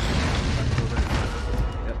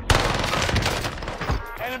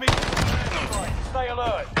 Enemy precision airstrike. Stay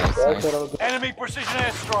alert. Nice. Enemy precision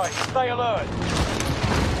airstrike. Stay alert.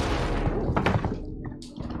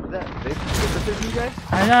 Is that they precision you guys?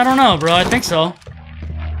 I don't know, bro. I think so.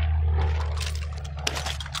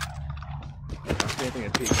 I don't see anything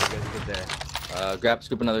at peak. You guys are good there.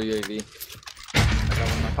 Scoop another UAV. I got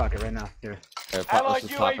one in my pocket right now. Here. Here, let's Allied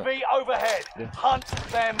just pop it. UAV overhead. Hunt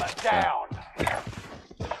them down.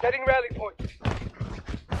 Setting rally point.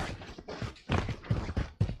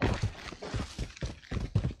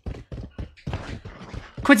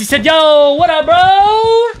 Quincy said, "Yo, what up, bro?"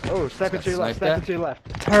 Oh, step into your left. Snipe Step into your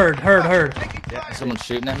left. Heard. Yeah, someone's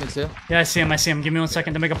shooting at me too. Yeah, I see him. Give me 1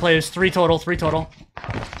 second to make a play. There's three total.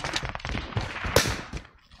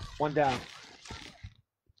 One down.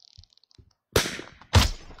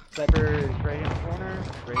 Sniper is right here in the corner.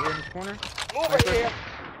 Right here in this corner. Over here.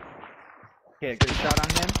 Okay, good shot on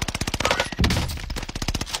him.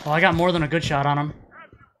 Well, I got more than a good shot on him.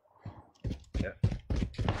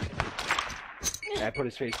 Yeah, I put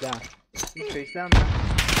his face down. He's face down now.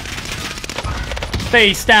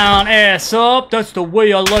 Face down, ass up. That's the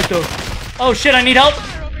way I like to. Oh shit! I need help.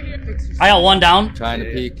 I got one down. Trying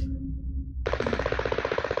to peek.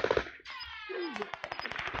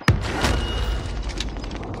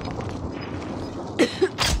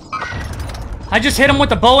 I just hit him with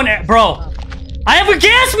the bow and bro. I have a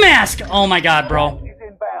gas mask. Oh my god, bro. Is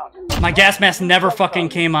inbound. My gas mask never fucking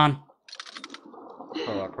came on.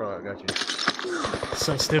 Crawl out, got you.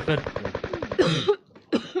 So stupid.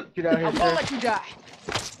 Get out I here, won't sir. let you die.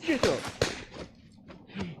 Get up.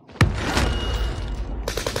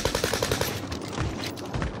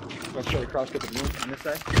 Let's try to cross get the balloon on this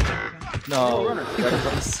side. No. Runner.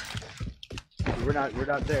 We're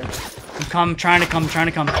not there. I'm trying to come.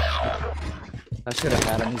 I should have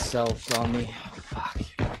had him himself on me. Fuck.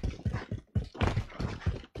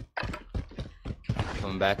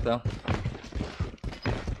 Coming back though.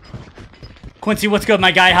 Quincy, what's good,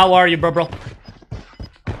 my guy? How are you, bro?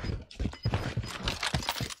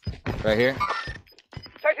 Right here.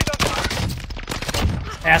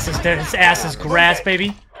 Ass is dead. His ass is grass,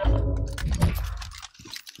 baby.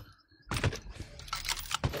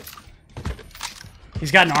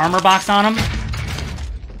 He's got an armor box on him.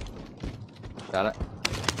 Got it.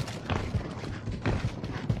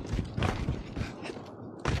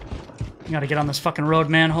 You gotta get on this fucking road,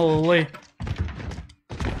 man. Holy.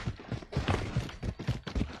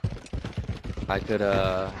 I could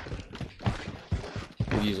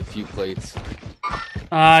use a few plates.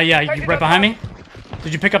 Yeah, you right behind me.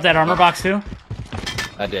 Did you pick up that armor box too?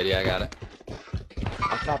 I did, yeah, I got it.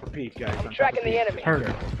 On top of peak, guys. I'm tracking the enemy.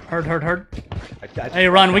 Heard. I Hey,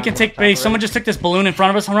 run. We can take base. Someone just took this balloon in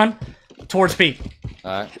front of us. Run towards Pete.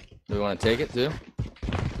 Alright. Do we want to take it too?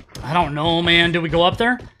 I don't know, man. Do we go up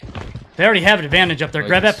there? They already have an advantage up there.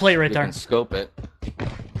 Grab that plate right we there. Can scope it.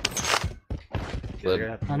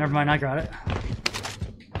 Yeah, Oh, never mind. I got it.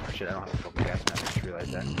 oh, shit, I don't have a fucking gas mask. I just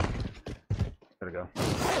realized that. Gotta go.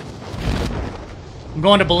 I'm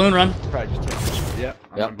going to balloon run. Probably just take it. Yep.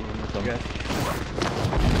 Yep.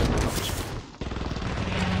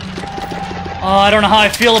 Oh, I don't know how I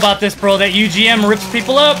feel about this, bro. That UGM rips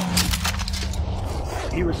people up.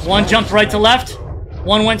 One jumped right to left.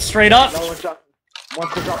 One went straight up. One's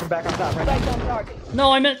dropping back on top right now.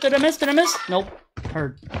 No, I missed. Did I miss? Did I miss? Nope.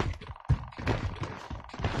 Heard.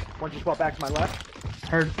 One just brought back to my left.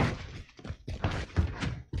 Heard.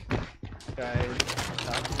 Guys.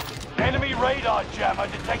 Enemy radar jammer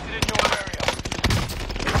detected in your area.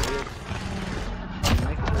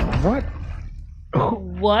 What?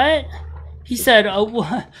 What? He said,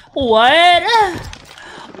 what? What?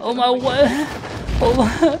 Oh my, what? Oh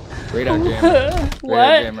my. Radar jammer. What?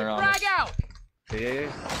 Radar jammer on Frag us. out!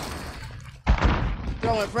 Yeah.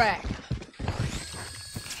 Throwing frag.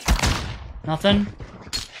 Nothing?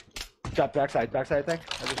 Drop backside, I think.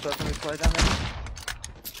 I just saw somebody slide down there.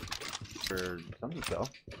 Or something so.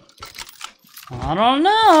 I don't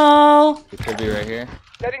know. It could be right here.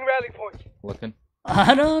 Setting rally point. Looking.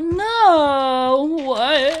 I don't know.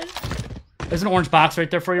 What? There's an orange box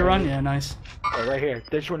right there for you, Run. Yeah, nice. Oh, right here.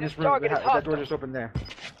 This one, this room, that door just opened there.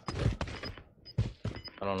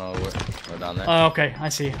 I don't know where down there. Oh, okay. I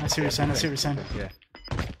see. I see what you're saying. I see what you're saying. Yeah.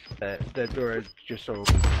 That door is just so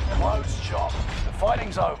open. Close shop. The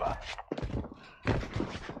fighting's over.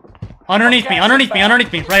 Underneath me. Underneath me.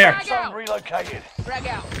 Underneath me. Right here. Frag out! Zone relocated. Frag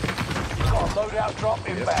out! You've got a loadout drop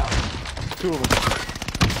inbound. Two of them.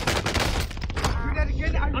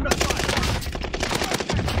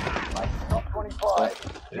 Top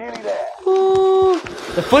 25. Nearly there. Ooh.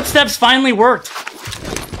 The footsteps finally worked.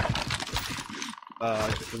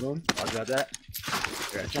 Just balloon. I'll grab that.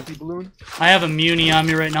 I got a jumpy balloon. I have a muni on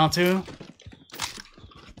me right now, too.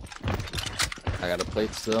 I got a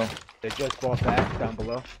plate still. They just bought back down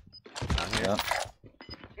below. Down here. Yep.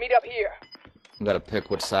 Meet up here. We gotta pick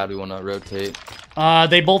which side we want to rotate.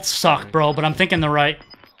 They both suck, bro, but I'm thinking they're right.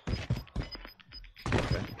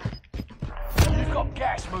 You've got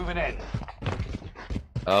gas moving in.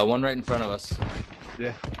 One right in front of us.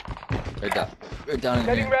 Yeah. Right down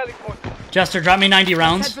in here. rally point. Jester, drop me 90 Head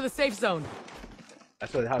rounds. for the safe zone.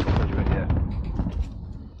 That's what the house told you right, yeah.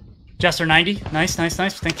 Jester, 90. Nice, nice,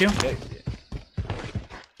 nice. Thank you.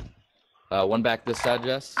 One back this side,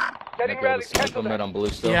 Jess. Setting Might be able rally to snipe him right on blue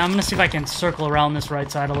still. Yeah, I'm gonna see if I can circle around this right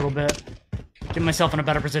side a little bit. Get myself in a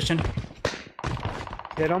better position.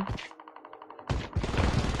 Hit him.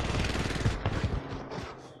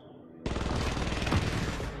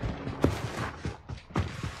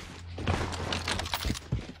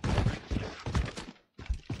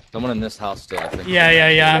 Someone in this house still, I think.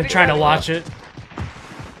 Yeah. I'm trying to watch it.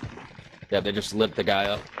 Yeah, they just lit the guy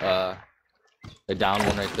up. They downed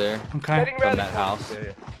one right there Okay. from that house. Yeah, he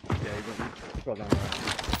fell down there.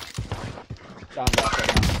 Down left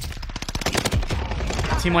right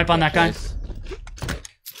now. Team wipe on that guy. Nice. They're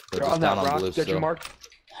They're just on down that on rock blue that you still. marked.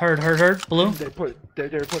 Heard. Blue. They're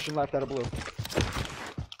pushing left out of blue.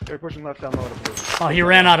 They're pushing left down low out of blue. Oh, he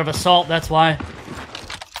ran out of assault, that's why.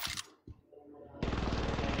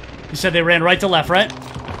 You said they ran right to left, right?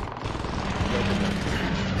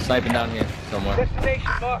 Sniping down here somewhere. Destination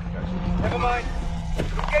marked. Never mind.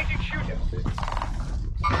 Engaging shooter.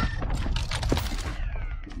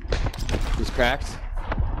 He's cracked.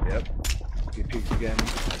 Yep. He peeks again.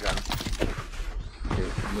 I got him. He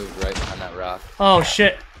moved right behind that rock. Oh,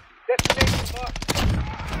 shit. Destination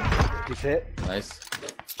marked. He's hit. Nice.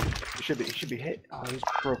 He should be hit. Oh, he's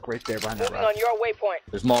broke right there behind that Moving rock. on your waypoint.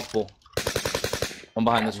 There's multiple. One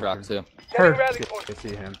behind this rock too. Heard. Rally point. I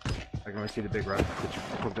see him. I can only see the big rock.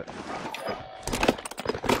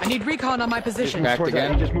 I need recon on my position. Cracked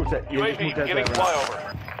again. He just moved that. He just UAV moved that beginning right rock.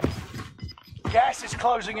 flyover. Gas is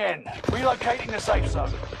closing in. Relocating the safe zone.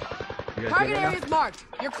 You guys Target good right area is marked.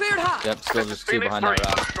 You're cleared hot. Yep, still just two Phoenix behind that 3,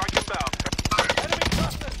 rock. strike inbound. Enemy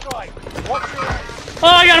cluster strike. Watch your head. Oh,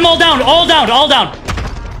 I got them all down. All down.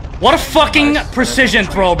 What a fucking precision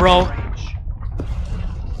throw, bro.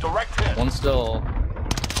 Direct hit. One's still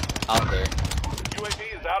out there. UAV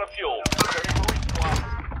is out of fuel. Returning for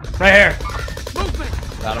resupply. Right here. Movement.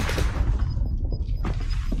 Got him.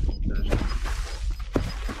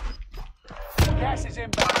 Gas is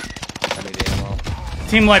inbound. I need ammo.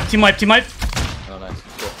 Team wipe. Oh, nice.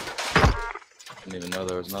 Cool. Didn't even know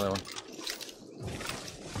there was another one.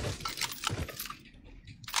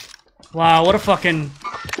 Wow, what a fucking...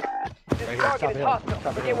 Right here, top of hill. Top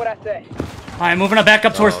of hill. I say. Alright, moving back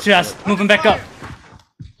up towards chest. Moving back up.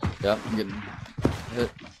 Yep, I'm getting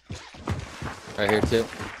hit. Right here too.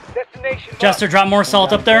 Destination. Jester, drop more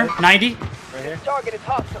salt up there. 90. Right here. Target is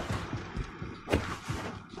hostile.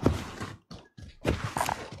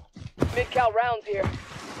 Mid-cal rounds here.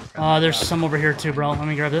 There's some over here too, bro. Let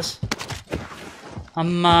me grab this.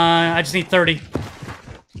 I just need 30.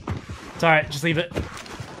 It's alright, just leave it.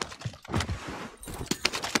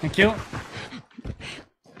 Thank you.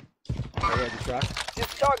 Right here, just rock. This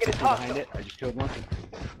target is Behind hostile. it. I just killed one.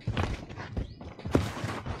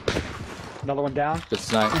 Another one down. Good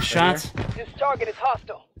snipe. Nice shots. This target is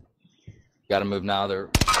hostile. Gotta move now. They're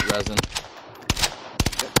resin.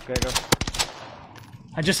 Okay, go.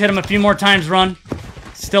 I just hit him a few more times, run.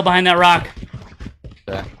 Still behind that rock.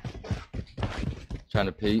 Okay. Trying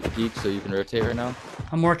to peek so you can rotate right now.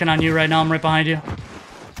 I'm working on you right now. I'm right behind you. Yeah,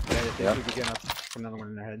 they Yep. should be getting up from another one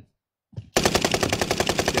in their head.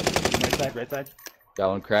 Yep. Right side. Got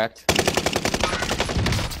one cracked.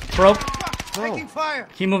 Broke. Taking fire.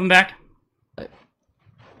 Keep moving back.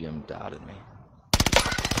 You dotted me.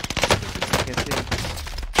 Can't see him.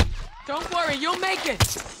 Don't worry, you'll make it.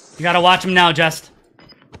 You gotta watch him now, Jest.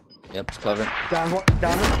 Yep, it's covered. Down one.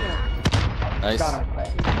 Down one. Nice. Got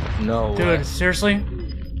him. No Dude, way. seriously?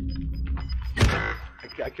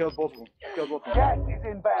 I killed both of them. Killed both of them. Gas is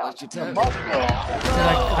inbound. Got you, Ted. Dude,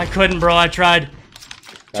 I couldn't, bro. I tried.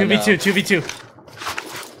 I know. 2v2, 2v2.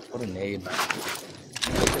 What a nade.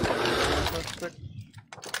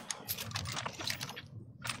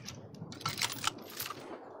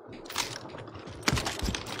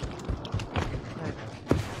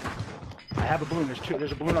 I have a balloon.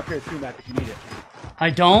 There's a balloon up here too, Matt, if you need it. I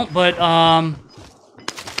don't, but, I'm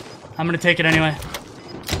gonna take it anyway.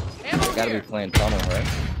 Ammo You gotta here. be playing tunnel, right?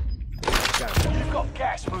 You've got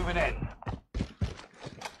gas moving in.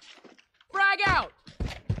 Frag out.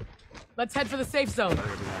 Let's head for the safe zone. They're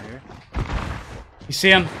gonna be down here. You see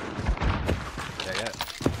him? Yeah.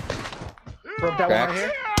 Broke that one Cracked. right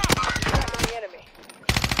here. Tracking the enemy.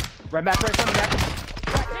 Right back, right front of that.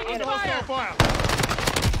 Tracking the enemy.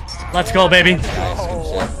 Let's go, baby.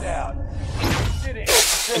 Nice. Down. Did it.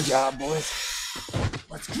 Good job, boys.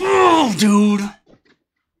 Oh, dude.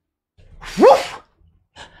 Woo!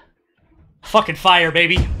 Fucking fire,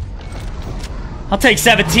 baby. I'll take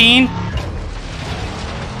 17.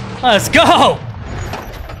 Let's go.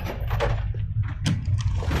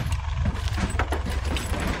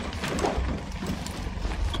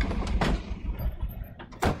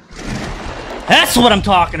 That's what I'm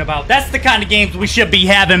talking about. That's the kind of games we should be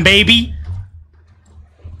having, baby.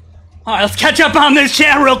 All right, let's catch up on this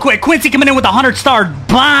chat real quick. Quincy coming in with a 100-star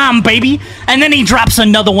bomb, baby. And then he drops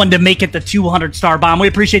another one to make it the 200-star bomb. We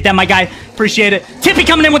appreciate that, my guy. Appreciate it. Tippy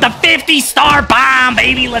coming in with a 50-star bomb,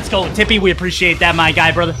 baby. Let's go, Tippy. We appreciate that, my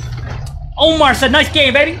guy, brother. Omar said, nice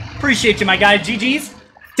game, baby. Appreciate you, my guy. GG's.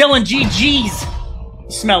 Dylan, GG's.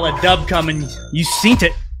 You smell a dub coming. You synced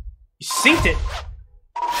it. You synced it.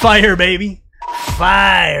 Fire, baby.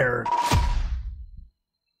 Fire.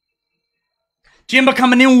 Jimba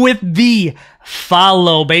coming in with the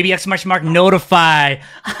follow, baby. Exclamation mark notify.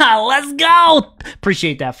 Let's go.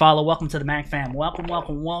 Appreciate that follow. Welcome to the Mac fam. Welcome,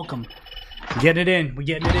 welcome, welcome. Getting it in. We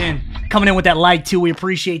getting it in. Coming in with that like, too. We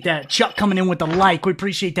appreciate that. Chuck coming in with the like. We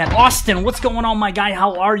appreciate that. Austin, what's going on, my guy?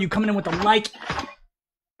 How are you? Coming in with the like. All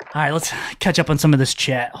right, let's catch up on some of this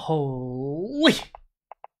chat. Holy.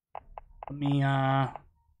 Let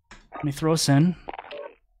me throw us in.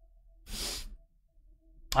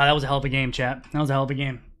 Oh, that was a hell of a game, chat. That was a hell of a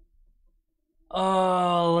game.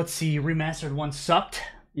 Let's see. Remastered one sucked.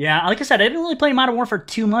 Yeah, like I said, I didn't really play Modern Warfare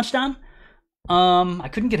too much, Don. I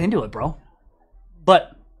couldn't get into it, bro.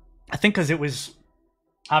 But I think because it was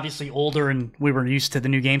obviously older and we were used to the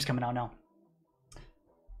new games coming out now.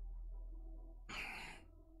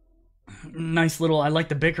 Nice little. I like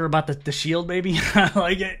the bicker about the shield, baby. I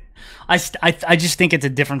like it. I just think it's a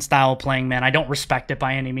different style of playing, man. I don't respect it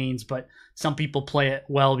by any means, but some people play it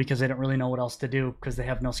well because they don't really know what else to do because they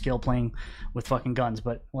have no skill playing with fucking guns.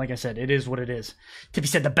 But like I said, it is what it is. Tippy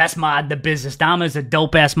said the best mod in the business. Dama is a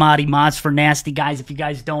dope ass mod. He mods for nasty guys. If you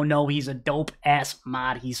guys don't know, he's a dope ass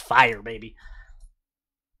mod. He's fire, baby.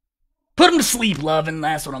 Put him to sleep, loving.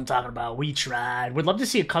 That's what I'm talking about. We tried. Would love to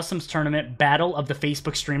see a customs tournament battle of the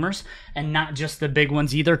Facebook streamers and not just the big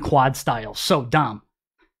ones either, quad style. So, Dom,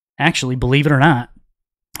 actually, believe it or not,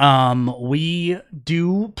 we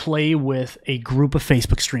do play with a group of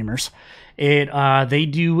Facebook streamers. They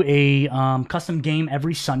do a custom game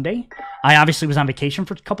every Sunday, I obviously was on vacation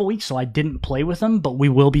for a couple weeks, so I didn't play with them, but we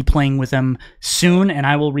will be playing with them soon, and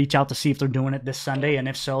I will reach out to see if they're doing it this Sunday, and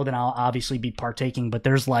if so, then I'll obviously be partaking. But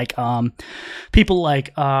there's like people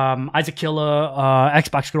like Isaac Killa,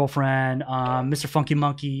 Xbox Girlfriend, Mr. Funky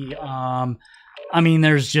Monkey. I mean,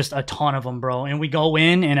 there's just a ton of them, bro. And we go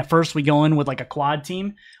in, and at first we go in with like a quad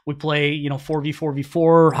team. We play,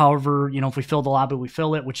 4v4v4. However, if we fill the lobby, we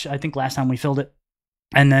fill it, which I think last time we filled it.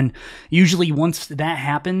 And then usually once that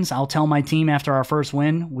happens, I'll tell my team after our first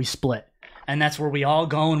win, we split. And that's where we all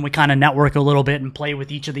go and we kind of network a little bit and play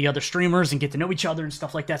with each of the other streamers and get to know each other and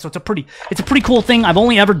stuff like that. So it's a pretty cool thing. I've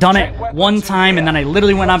only ever done it one time, and then I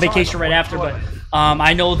literally went on vacation right after. But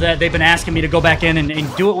I know that they've been asking me to go back in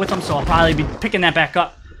and do it with them, so I'll probably be picking that back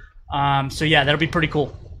up. So yeah, that'll be pretty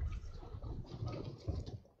cool.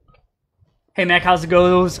 Hey Mac, how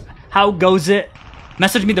goes it?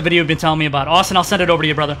 Message me the video you've been telling me about. Austin, I'll send it over to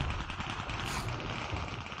you, brother.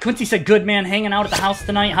 Quincy said, good, man, hanging out at the house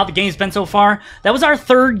tonight. How the game's been so far. That was our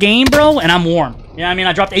third game, bro, and I'm warm. Yeah, I mean,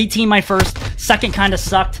 I dropped 18 my first. Second kind of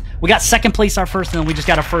sucked. We got second place our first, and then we just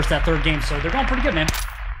got our first that third game. So they're going pretty good, man.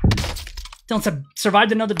 Dylan said,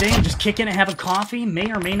 survived another day and just kicking and having coffee.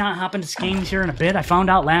 May or may not hop into games here in a bit. I found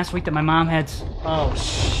out last week that my mom had... Oh,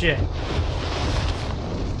 shit.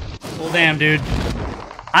 Well, damn, dude.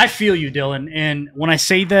 I feel you, Dylan, and when I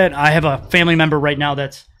say that, I have a family member right now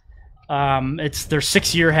that's, it's their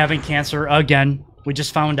 6th year having cancer again. We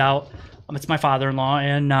just found out. It's my father-in-law,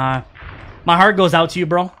 and my heart goes out to you,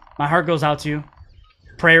 bro. My heart goes out to you.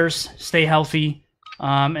 Prayers, stay healthy,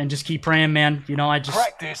 and just keep praying, man.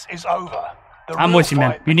 Practice is over. I'm with you,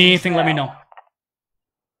 man. If you need anything, let me know.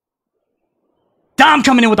 Dom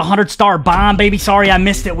coming in with a 100-star bomb, baby. Sorry I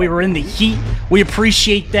missed it. We were in the heat. We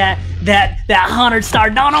appreciate that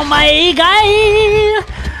 100-star down on my guy.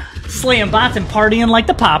 Slaying bots and partying like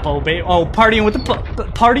the popo, baby. Oh, partying with the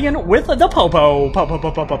popo.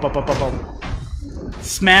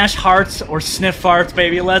 Smash hearts or sniff farts,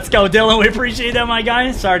 baby. Let's go, Dylan. We appreciate that, my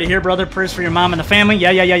guy. Sorry to hear, brother. Prayers for your mom and the family.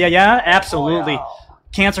 Yeah. Absolutely.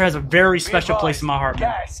 Cancer has a very special place in my heart,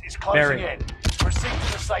 man. Gas is closing in. Proceed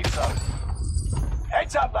to the safe zone.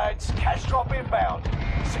 Heads up, lads. Cash drop inbound.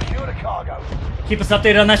 Secure the cargo. Keep us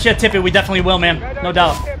updated on that shit, Tippy. We definitely will, man. No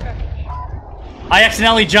doubt. I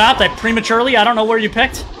accidentally dropped. I prematurely. I don't know where you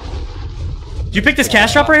picked. Did you pick this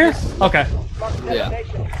cash drop right here? Okay. Yeah.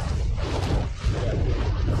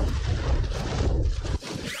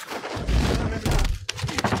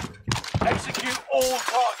 Execute all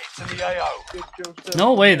targets in the AO.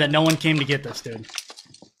 No way that no one came to get this, dude.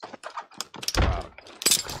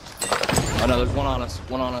 Oh no, there's one on us.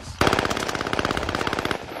 One on us.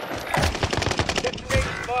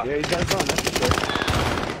 Yeah, he's got a gun, that's for sure.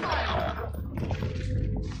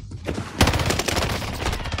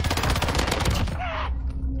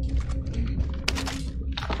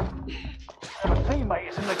 A teammate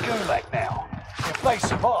is in the gulag now. If they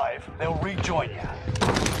survive, they'll rejoin you.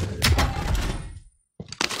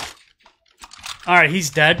 Alright, he's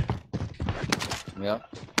dead. Yep.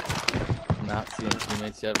 Not seeing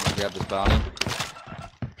teammates yet. We'll grab this bounty.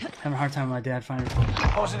 Having a hard time with my dad finding.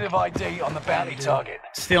 Positive ID on the bounty target.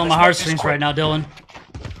 Stealing my heartstrings right now, Dylan.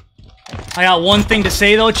 I got one thing to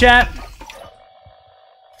say though, chat.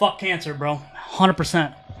 Fuck cancer, bro.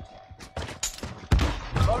 100%.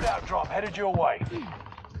 Loadout drop headed your way.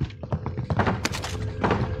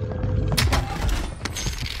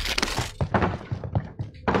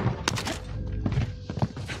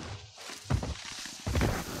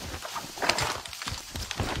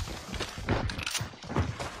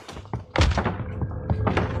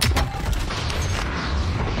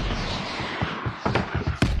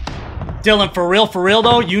 Dylan, for real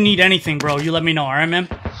though, you need anything, bro. You let me know, alright, man?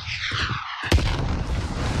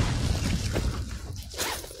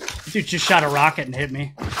 Dude just shot a rocket and hit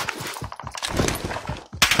me.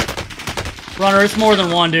 Runner, it's more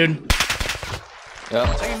than one, dude. Yep.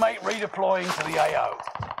 Teammate redeploying to the AO.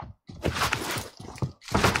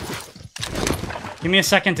 Give me a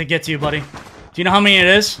second to get to you, buddy. Do you know how many it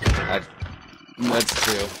is? That's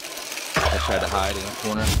 2. I tried to hide in the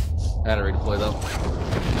corner. I had to redeploy though.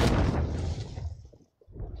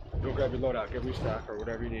 Go grab your loadout, get restock or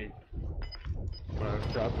whatever you need. When I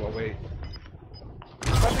drop, I'll wait.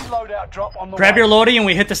 Friendly loadout drop on the Grab way. your loadie and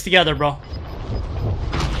we hit this together, bro.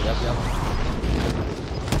 Yep.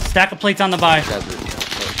 Stack of plates on the buy.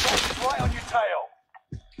 Right on your tail.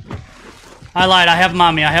 I lied. I have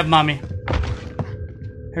mommy.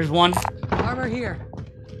 Here's one. Armor here.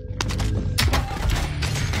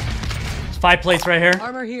 There's 5 plates right here.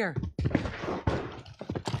 Armor here.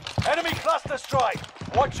 Enemy cluster strike.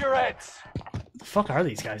 Watch your heads. The fuck are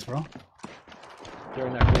these guys, bro? They're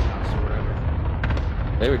in that greenhouse or whatever.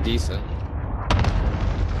 They were decent.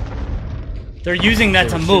 They're using that They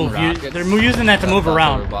to were move. shooting rockets. They're using that to move Thought they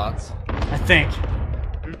around. were bots. I think.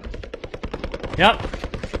 Yep.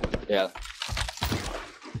 Yeah.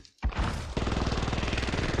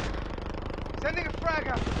 Sending a frag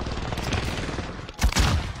out.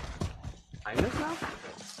 I miss now?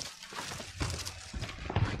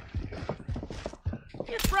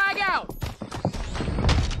 Get frag out!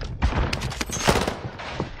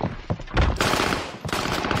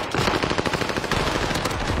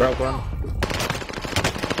 Broke one.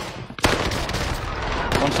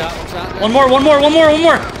 One shot. One more.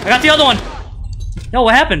 I got the other one. Yo,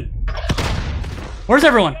 what happened? Where's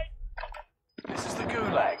everyone? This is the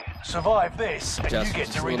Gulag. Survive this, and Just you get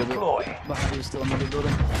to a little bit redeploy. behind you, still in another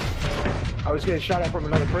building. I was getting shot at from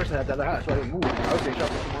another person at the other house, so I didn't move. I was getting shot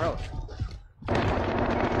from somewhere else.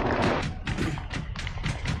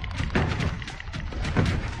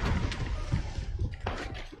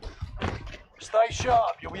 Stay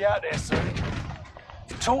sharp, you'll be out there soon.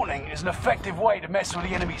 Taunting is an effective way to mess with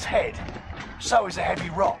the enemy's head. So is a heavy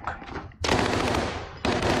rock.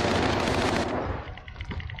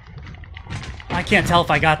 I can't tell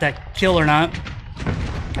if I got that kill or not.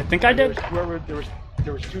 I think I did.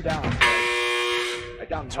 There was two down. I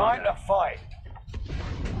downed Time one. to fight.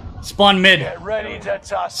 Spawn mid. Get ready to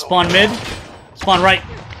tussle. Spawn mid. Spawn right.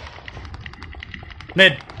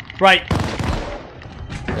 Mid. Right.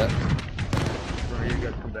 Yeah. You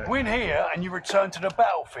guys come back. Win here and you return to the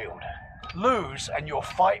battlefield. Lose and your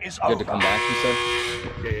fight is Good over. to come back, you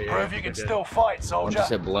said? Yeah. Prove you can still fight, Once soldier. you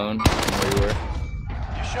said blown from where you were.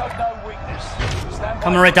 You showed no weakness. Stand by.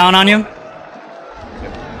 Coming right down on you.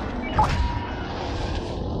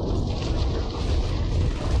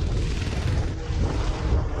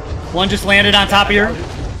 One just landed on top of here.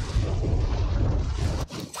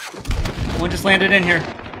 One just landed in here.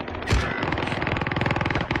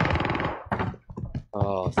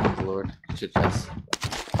 Oh, thank the Lord. Shit, yes.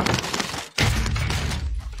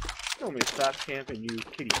 Tell me to stop camping, you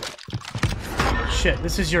kitty cat. Shit,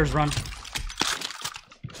 this is yours, run.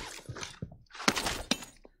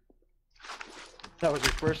 That was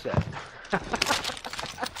your first set. That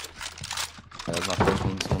was my first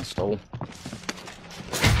one someone stole.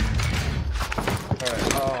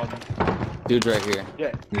 Alright, Dude's right here.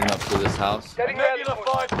 yeah. Moving up to this house. A nebula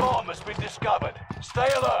 5 bomb has been discovered. Stay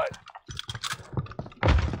alert.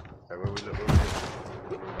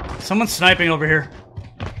 Someone's sniping over here.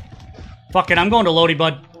 Fuck it, I'm going to Lodi,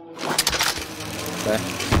 bud. Okay.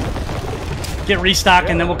 Get restock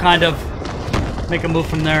and then we'll kind of make a move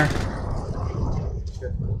from there.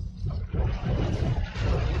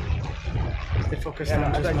 Stay focused on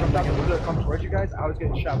As I just jumped out the window to come towards you guys, I was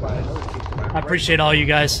getting shot by another team. I appreciate all you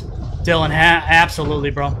guys. Dylan,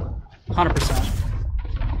 absolutely, bro. 100%.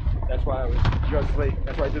 That's why I was just late.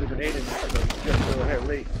 That's why I threw the grenade in there. I was just a little ahead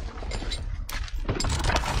late.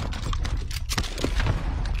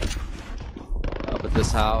 Up at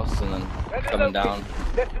this house and then coming down.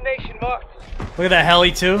 Destination marked. Look at that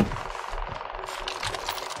heli, too.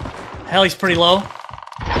 Heli's pretty low.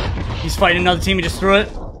 He's fighting another team, he just threw it.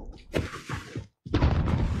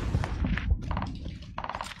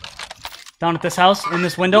 Down at this house, in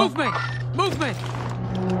this window. Movement! Movement!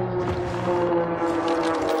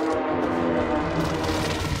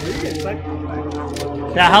 Where are you getting sniped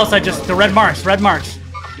from? That house I just, the red marks.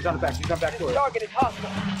 He's on the back. He's on back door. Target is hostile.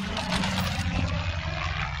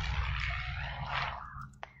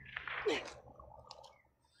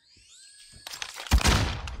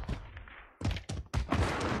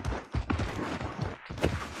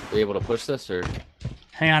 Are you able to push this or?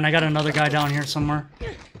 Hang on, I got another guy down here somewhere.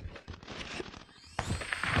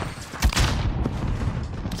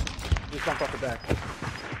 Just jump off the back.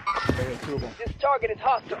 There are two of them. This target is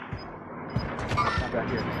hostile. Not back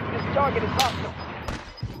here. This target is hostile.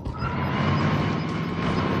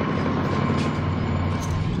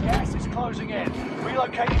 Gas is closing in.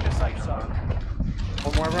 Relocating the safe zone.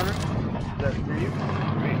 One more runner. Is that for you?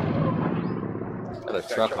 Me. Got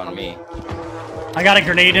a truck on me. I got a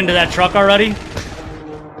grenade into that truck already.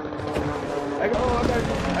 I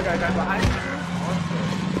got a guy behind me.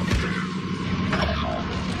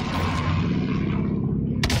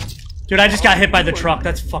 Dude, I just got hit by the truck.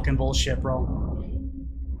 That's fucking bullshit, bro.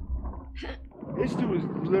 This dude was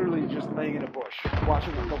literally just laying in a bush,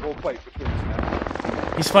 watching the whole fight between us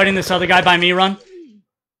now. He's fighting this other guy by me, run.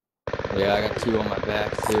 Yeah, I got two on my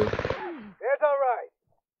back too. That's all right.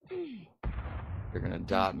 They're gonna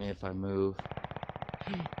dot me if I move.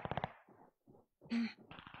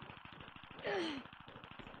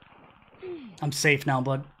 I'm safe now,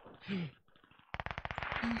 bud.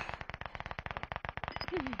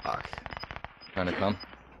 Fuck. Trying to come.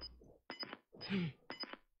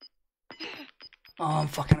 Oh, I'm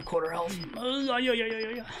fucking a quarter health.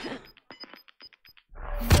 Losing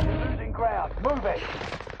ground. Move it.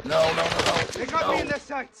 No. They got me in their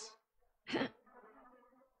sights.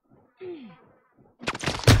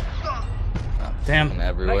 Damn. I'm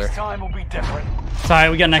everywhere. Next time will be different. Sorry,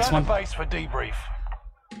 we got next Turn one. to base for debrief.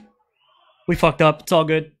 We fucked up. It's all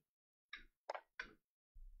good.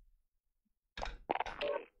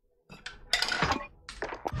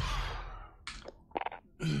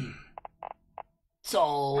 It's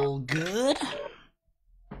all good.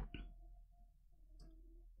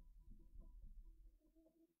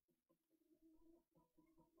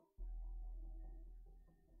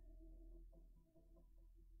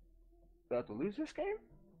 About to lose this game?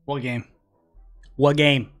 What game? What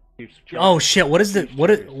game? Chiefs, Oh Chargers. shit! What is the Chiefs, what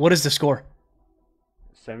is Chargers. the score?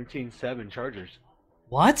 17-7 Chargers.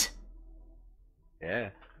 What? Yeah.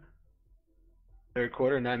 Third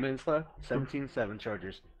quarter, 9 minutes left. 17-7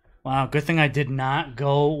 Chargers. Wow, good thing I did not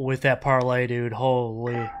go with that parlay, dude.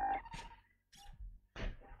 Holy.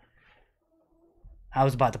 I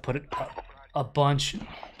was about to put a bunch.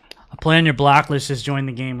 A player on your blacklist has joined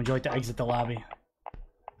the game. Would you like to exit the lobby?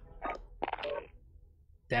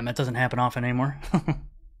 Damn, that doesn't happen often anymore.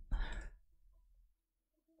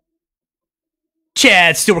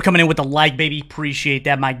 Chad Stewart coming in with the like, baby. Appreciate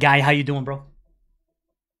that, my guy. How you doing, bro?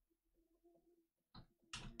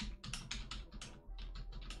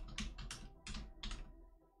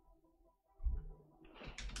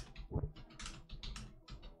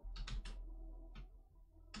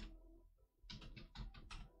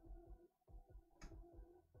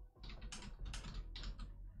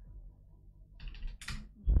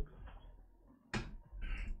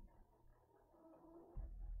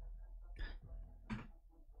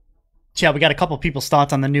 Yeah, we got a couple people's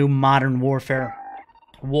thoughts on the new Modern Warfare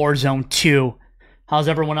Warzone 2. How's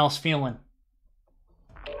everyone else feeling?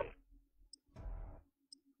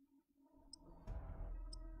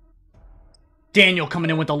 Daniel coming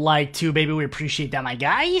in with a like too, baby. We appreciate that, my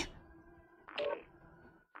guy.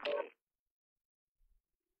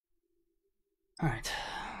 All right.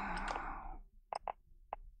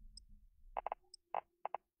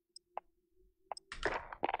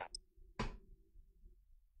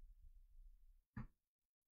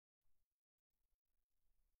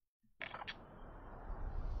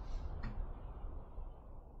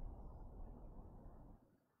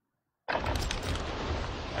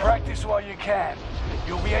 Practice while you can.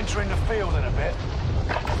 You'll be entering the field in a bit.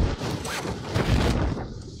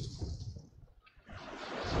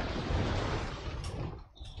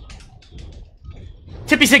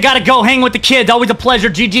 Tippy said, gotta go hang with the kids. Always a pleasure.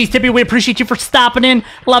 GG's, Tippy. We appreciate you for stopping in.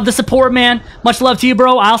 Love the support, man. Much love to you,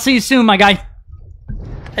 bro. I'll see you soon, my guy.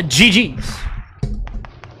 GG's.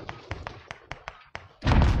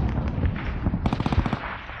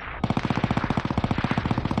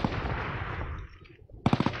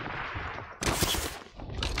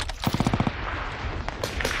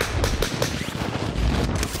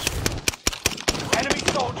 Enemy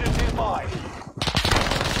soldiers nearby.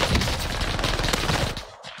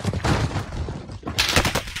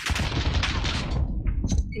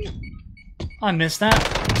 I missed that.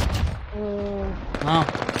 Wow.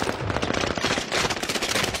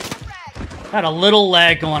 Got a little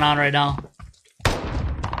lag going on right now.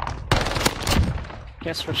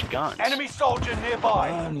 Can't switch guns. Enemy soldier I nearby.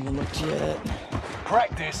 haven't even looked yet.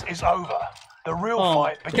 Practice is over. The real Oh,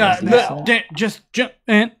 fight begins God. now. Just jump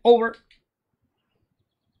in over.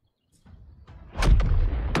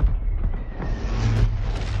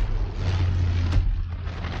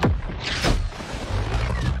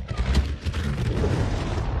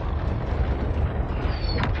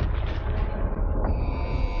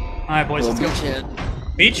 Alright, boys, let's go.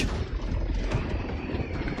 Beach?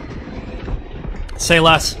 Say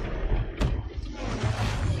less.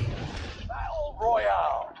 Battle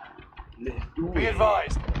Royale. Be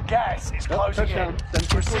advised, gas is closing in. touchdown.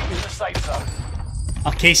 Proceed to the safe zone.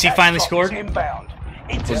 Casey Gas finally drop scored. is inbound.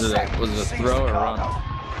 Was it a Seize throw the or a cargo. run?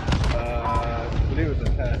 I believe it was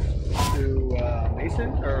a pass to Mason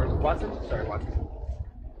or Watson. Sorry, Watson.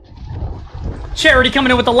 Charity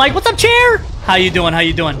coming in with the like. What's up, Chair? How you doing? How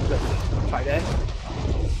you doing? Tight end.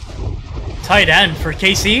 Tight end for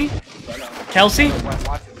KC? Kelsey?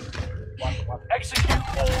 Watson. Execute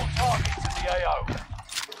all targets in the AO.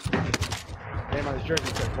 Name on his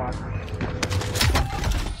jersey says Watson.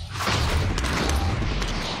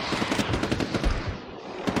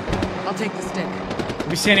 I'll take the stick. Did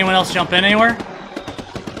we see anyone else jump in anywhere?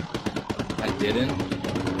 I didn't.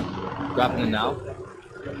 Dropping it now.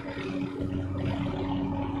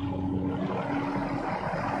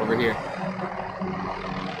 Over here.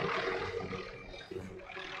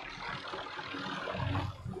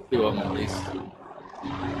 Two of them at least.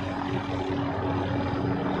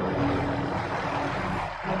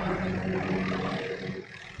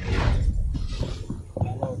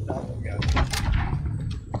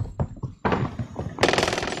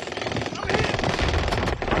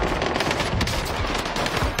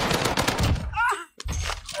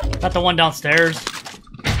 Got the one downstairs.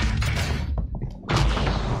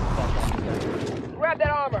 Grab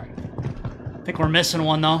that armor. I think we're missing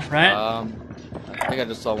one though, right? I think I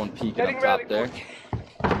just saw one peeking up top there.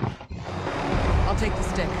 I'll take the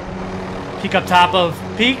stick. Peek up top of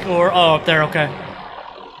peak or oh up there, okay.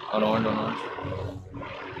 On orange, on orange.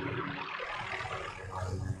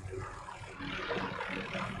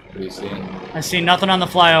 What are you seeing? I see nothing on the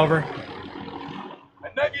flyover.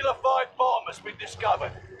 A Nebula 5 bomb has been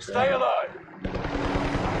discovered. Stay alert.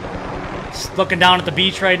 Just looking down at the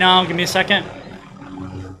beach right now. Give me a second.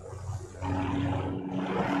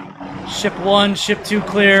 Ship 1, ship 2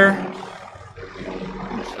 clear.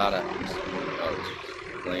 Shot at. Oh,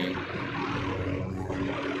 it's plane.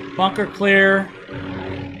 Bunker clear.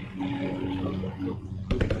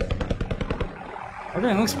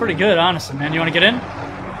 Everything looks pretty good, honestly, man. You want to get in?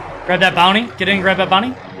 Grab that bounty. Get in, grab that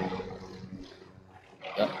bounty.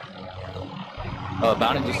 Yep. Oh,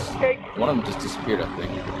 bounty just. One of them just disappeared, I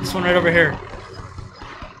think. This one right over here.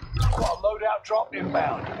 Got a loadout drop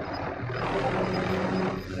inbound.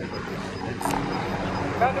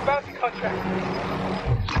 Found a bounty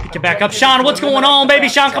contract. Get back up. Sean, what's going on, baby?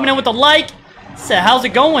 Sean coming in with the like. So, how's it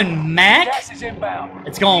going, Mac? Gas is inbound.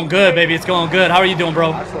 It's going good, baby. It's going good. How are you doing,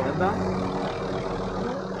 bro? I saw inbound.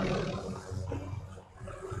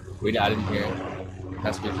 I didn't hear it.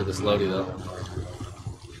 Has to be for this loadie, though.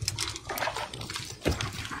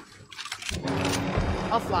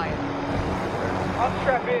 I'll fly it. I'll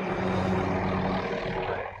strap in.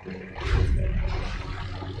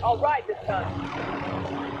 All right this time.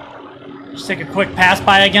 Just take a quick pass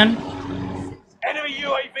by again. Enemy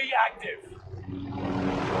UAV active.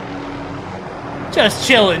 Just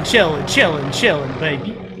chilling, chilling, chilling, chilling,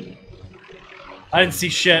 baby. I didn't see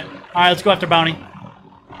shit. Alright, let's go after bounty.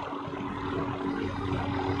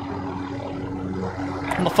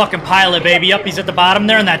 I'm a fucking pilot, baby. Yep, he's at the bottom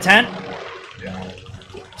there in that tent.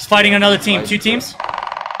 He's fighting another team. 2 teams.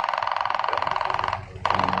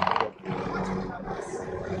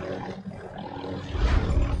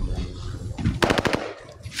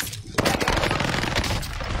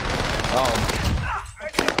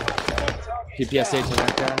 PPSH in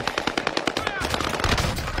that guy.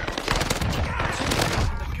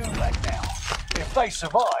 The gulag now. If they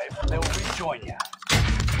survive, they'll rejoin you.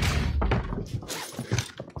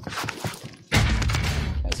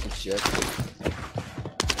 That's some shit.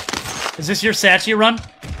 Is this your Sachi run?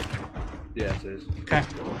 Yeah, it is. Okay.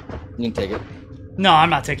 You can take it. No,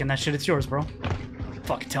 I'm not taking that shit. It's yours, bro.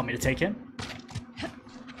 Fucking tell me to take it.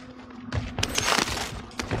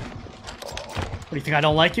 What do you think? I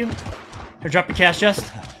don't like you? Here, drop your cash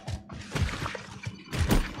chest.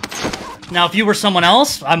 Now, if you were someone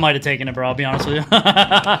else, I might have taken it, bro. I'll be honest with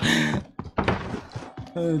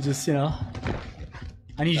you. Just, you know.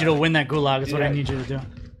 I need you to win that gulag is what I need you to do.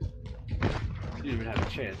 You didn't even have a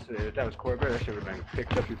chance. If that was Corbett, that should have been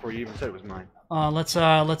picked up before you even said it was mine. Let's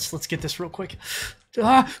get this real quick.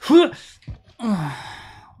 Ooh,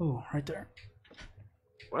 right there.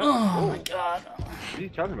 What? Oh my god. What are you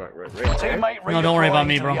talking about? Right Teammate No, don't worry about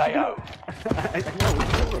me, bro. I know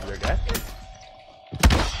what's over there, guys.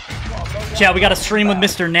 Chat, we got a stream with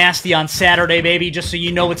Mr. Nasty on Saturday, baby, just so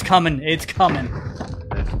you know it's coming. It's coming.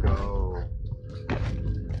 Let's go.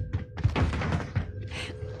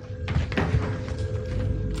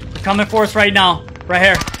 Coming for us right now. Right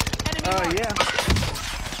here. Oh, yeah.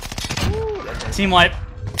 Team wipe.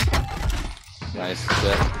 Nice.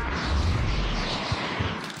 Set.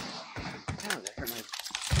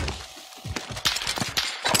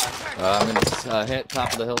 I'm gonna hit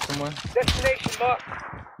top of the hill somewhere. Destination marked.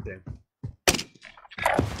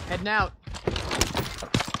 Heading out.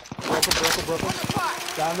 Broken.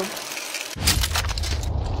 Found him.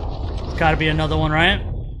 Gotta be another one, right?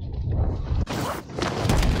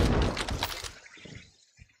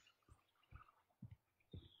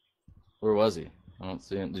 Where was he? I don't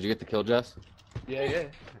see him. Did you get the kill, Jess? Yeah, I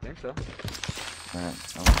think so. Alright.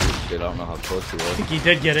 I don't see shit. I don't know how close he I was. think he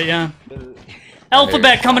did get it, yeah.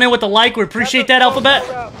 Alphabet coming in with the like. We appreciate that, Alphabet.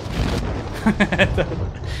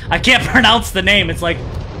 I can't pronounce the name. It's like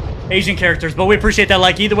Asian characters, but we appreciate that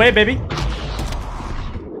like either way, baby.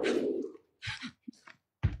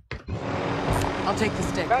 I'll take the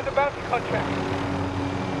stick. Found a bounty contract.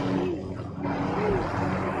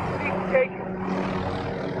 Need to take.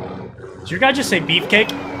 Did your guy just say beefcake?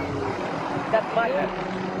 That's my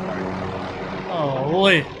Oh,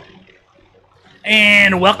 boy.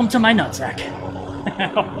 And welcome to my nutsack.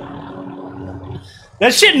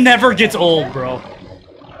 That shit never gets old, bro.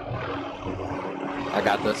 I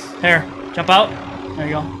got this. Here, jump out. There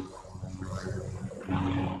you go.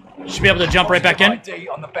 Should be able to jump right back in. ID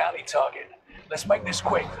on the bounty target. Let's make this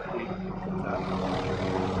quick.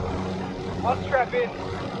 I'll strap in.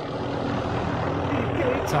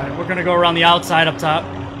 Sorry, we're gonna go around the outside up top.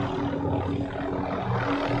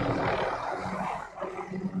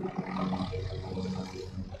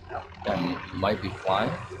 That might be flying.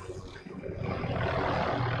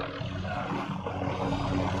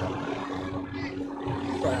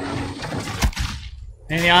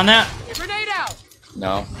 Anything on that? Grenade out!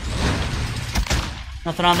 No.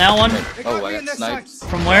 Nothing on that one? Oh, I got sniped.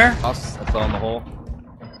 From where? I fell in the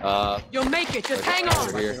hole. You'll make it, just hang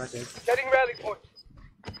over on! here. Setting rally point.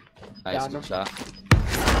 Nice, good shot.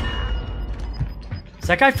 Is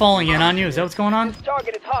that guy falling in on you? Is that what's going on?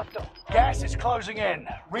 Target is hostile. Gas is closing in.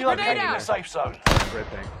 Relocating the out. safe zone. Red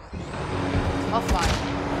thing. I'll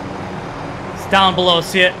fly. It's down below,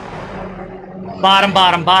 see it? Bottom,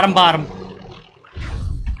 bottom, bottom, bottom.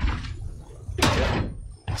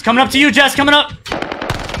 It's coming up to you, Jess, coming up!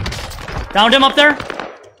 Downed him up there?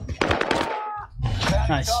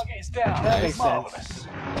 Nice. Target is down. That makes Marvelous.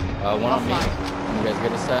 One on me. Can you guys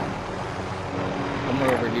get a set?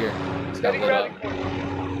 Somewhere over here. It's got Setting lit rally up. point.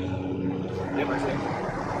 Yep, I see.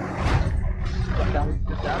 Jump down,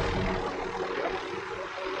 jump down.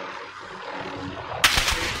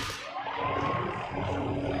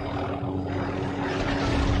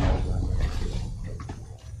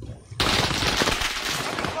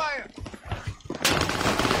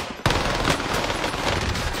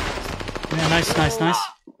 Yeah, nice, nice, nice.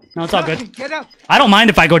 No, it's all good. Get up! I don't mind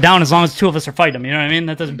if I go down as long as two of us are fighting them, you know what I mean?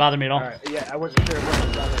 That doesn't bother me at all. Alright, yeah, I wasn't sure what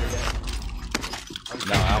was down there yet.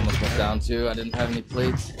 No, I almost went down too. I didn't have any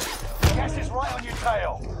plates. Gas is right on your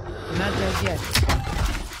tail. I'm not dead yet.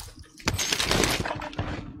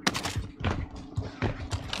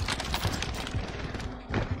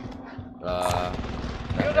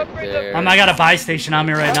 Right there. I got a buy station on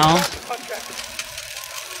me right now. Contract.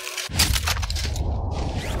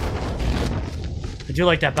 I do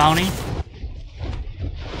like that bounty.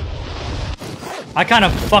 I kind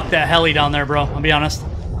of fucked that heli down there, bro. I'll be honest.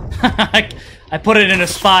 I put it in a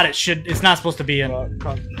spot it's not supposed to be in.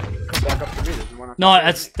 Come back up to me. There's one on No, top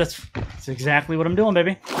of that's exactly what I'm doing,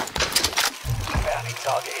 baby. Bounty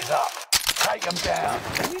target is up. Take them down.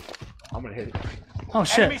 me. I'm gonna hit it. Oh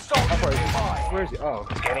shit. Enemy soldiers nearby. Where is he? Oh,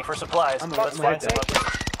 Scanning for supplies. I'm gonna hit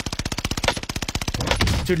that.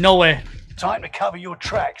 Dude, no way. Time to cover your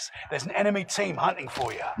tracks. There's an enemy team hunting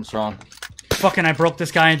for you. I'm strong. Fucking I broke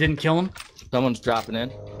this guy and didn't kill him. Someone's dropping in.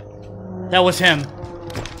 That was him.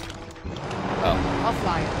 Oh, I'll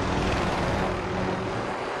fly it.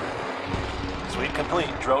 Sweep complete.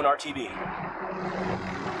 Drone RTB.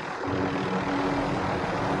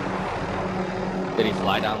 did he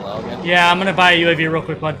fly down low again? Yeah, I'm gonna buy a UAV real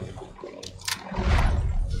quick, bud.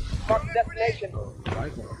 Mark the destination.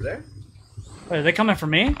 Right over there. Wait, are they coming for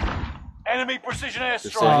me? Enemy precision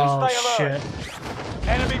airstrike. Oh Stay alert. shit.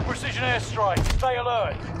 Enemy precision airstrike. Stay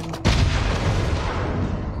alert.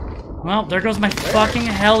 Well, there goes my fucking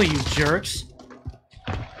hell, you jerks.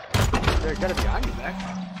 They're gonna be on you, Mac.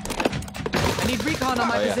 I need recon on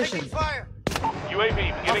my Oh, yeah. position. UAV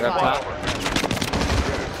beginning Grab top. flyover.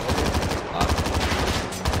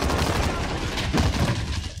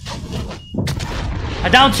 I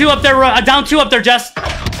down two up there. I down two up there, Jess.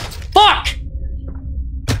 Fuck!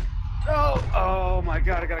 Oh my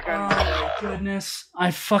god, I got a guy in my way. Goodness, I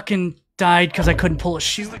fucking died because I couldn't pull a It's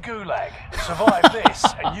shoot. the gulag. Survive this,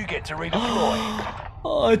 and you get to redeploy.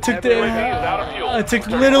 Oh, I took UAV is out of fuel.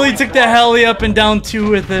 I literally took the heli up and down two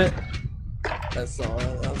with it. That's all.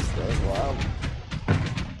 That was wild.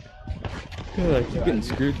 Good, you're getting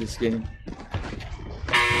screwed this game.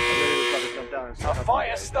 A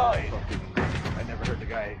fighter started. I never heard the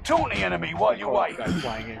guy. Taunt the enemy while you wait. Guy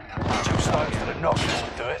flying in. Two stones to the nostrils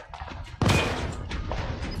will do it.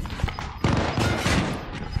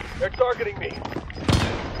 They're targeting me.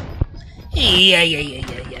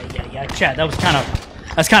 Yeah. Chat,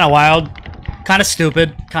 that's kind of wild. Kind of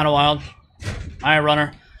stupid. Kind of wild. Alright,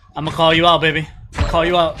 runner. I'm gonna call you out, baby. I'll call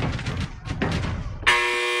you out.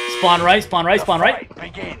 Spawn right, spawn right, spawn right.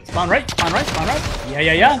 Fight begins. Spawn right, spawn right, spawn right.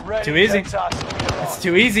 Yeah. Ready Too easy. to touch the It's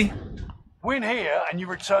too easy. Win here and you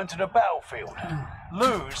return to the battlefield.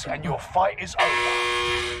 Lose and your fight is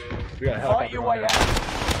over. We got a Fight your way out.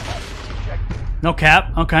 No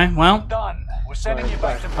cap. Okay, well. Done. We're sending you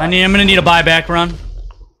back to base. I'm gonna need a buyback run.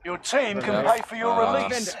 Your team can pay for your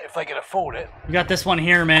release if they can afford it. You got this one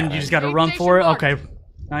here, man. You just got to run for it. Okay,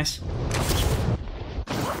 nice.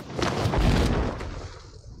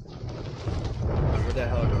 Where'd that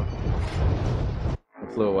hell go?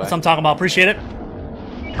 It flew away. That's what I'm talking about. Appreciate it.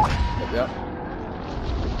 Yep.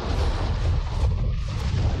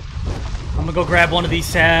 I'm gonna go grab one of these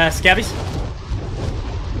scabbies.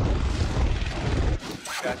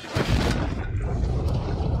 Gotcha.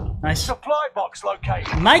 Nice. Supply box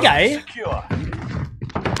located. My guy. Secure.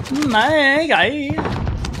 My guy.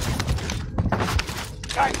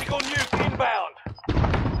 Tactical nuke inbound.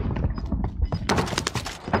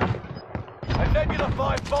 A Nebula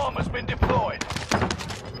 5 bomb has been deployed.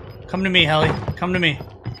 Come to me, Helly. Come to me.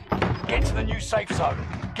 Get to the new safe zone.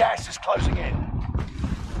 Gas is closing in.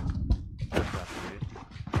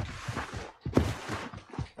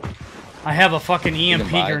 I have a fucking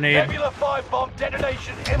EMP grenade. Nebula 5 bomb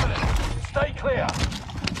detonation imminent. Stay clear.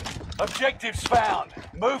 Objectives found.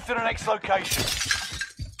 Move to the next location.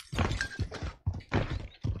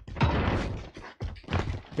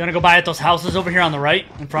 You wanna go by at those houses over here on the right,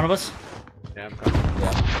 in front of us? Yeah, I'm coming.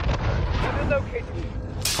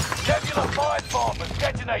 Nebula 5 bomb has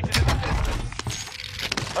detonated in the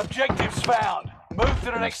distance. Objectives found. Move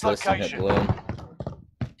to the next location.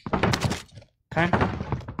 Okay.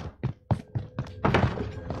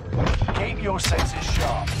 Keep your senses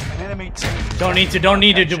sharp. An enemy team. Don't need to.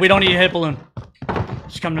 We don't need to hit balloon.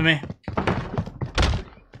 Just come to me.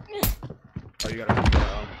 Oh, you gotta.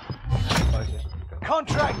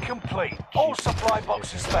 Contract complete. All supply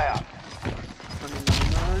boxes found.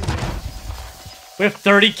 We have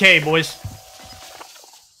 30K, boys.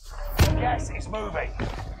 Gas is moving.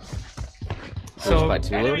 So, by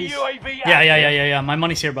two Enemy loads? UAV yeah. My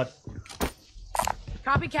money's here, bud.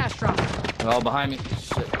 Copy cash drop. Oh, behind me.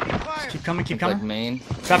 Shit. Keep coming, keep Like coming. main.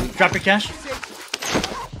 Drop your cash.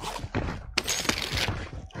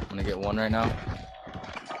 I'm gonna get one right now.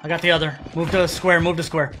 I got the other. Move to square, move to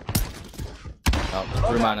square. Oh,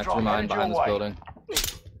 through mine, behind this building.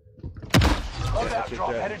 Loadout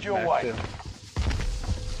drop headed your way.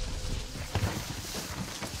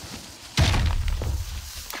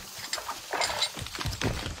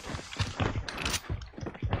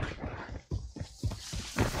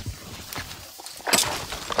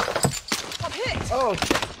 Oh,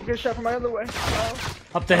 you get shot from my other way. Oh.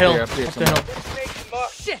 Up the hill. Up here Up the hill.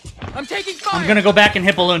 Shit! I'm taking fire! I'm gonna go back and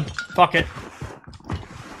hit balloon. Fuck it.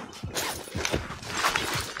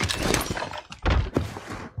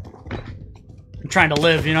 I'm trying to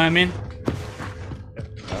live, you know what I mean?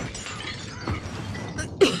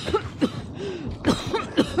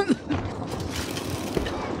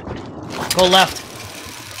 Go left.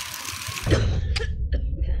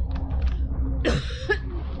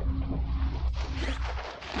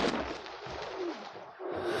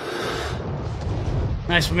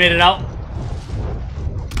 Nice, we made it out.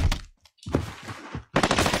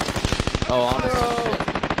 Oh, honestly.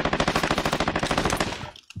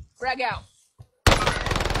 Frag out.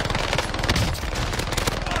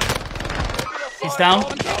 He's down.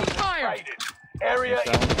 I'm taking fire! Area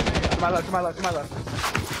is To my left, to my left, to my left.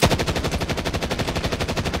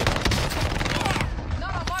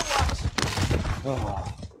 Not on my watch.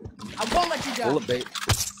 I won't let you go. Bullet bait.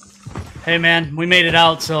 Hey man, we made it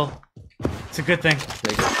out, so it's a good thing.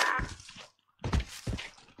 Take it.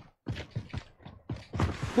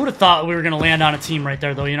 Who would have thought we were gonna land on a team right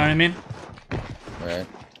there, though? You know what I mean? Right.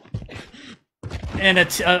 And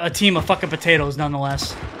a team of fucking potatoes,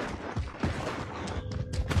 nonetheless.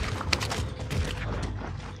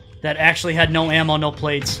 That actually had no ammo, no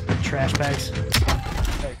plates. Trash bags.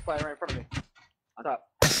 Hey, flying right in front of me. On top.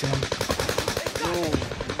 I see 'em.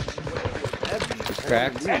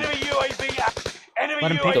 Cracked. enemy UAV enemy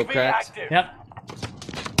Let him UAV peek. Cracked. active. Yep.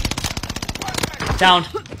 Down.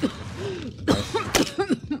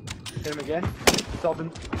 Hit him again.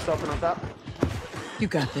 Selfing on top. You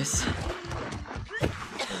got this.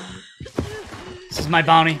 This is my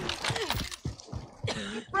bounty.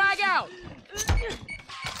 Frag out!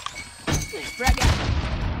 Frag out.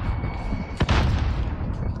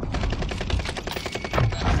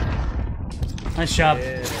 Nice job.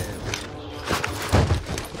 Yeah.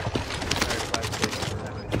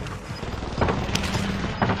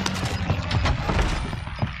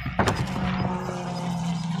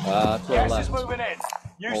 To the Gas left. is moving in.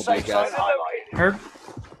 New Hold safe the zone gas. highlighted. Heard?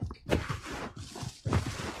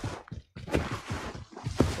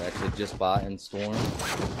 Actually, just bought and storm.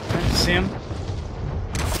 Okay, see him.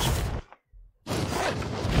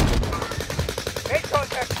 Make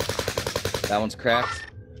contact. That one's cracked.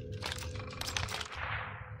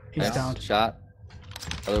 He's Nice down. Shot.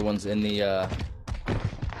 Other one's in the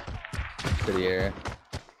to the area.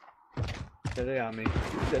 They're on me.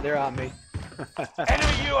 They're on me.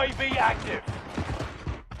 Enemy UAV active.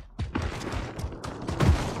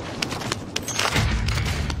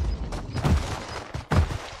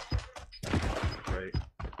 Great.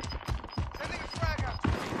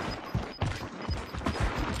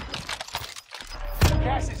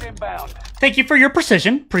 Gas is inbound. Thank you for your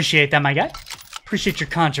precision. Appreciate that, my guy. Appreciate your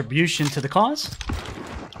contribution to the cause.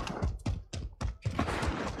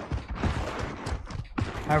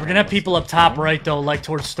 Alright, we're gonna have people up top right, though, like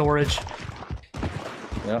towards storage.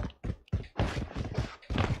 Yep.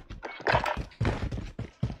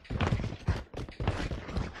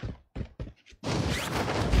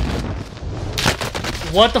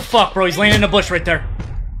 What the fuck, bro? He's laying in a bush right there.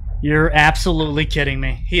 You're absolutely kidding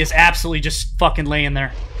me. He is absolutely just fucking laying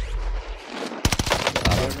there.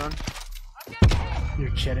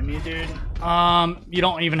 You're kidding me, dude. You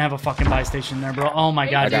don't even have a fucking buy station there, bro. Oh my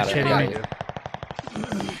god, you're kidding me.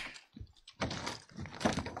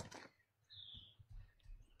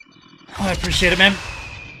 Oh, I appreciate it, man.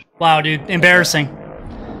 Wow, dude. Embarrassing.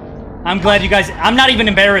 I'm glad you guys... I'm not even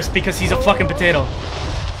embarrassed because he's a fucking potato.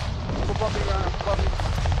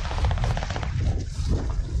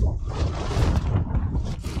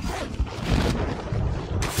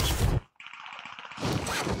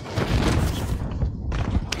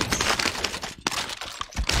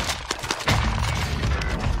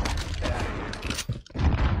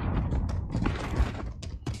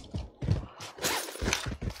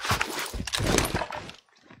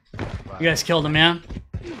 You guys killed him, yeah?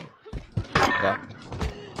 Yeah.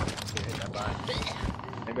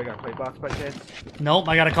 Anybody got a plate box by chance? Nope,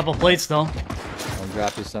 I got a couple plates, though. I'll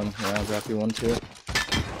drop you some. Yeah, I'll drop you one too.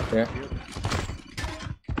 Here.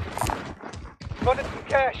 Spotted some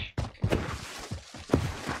cash.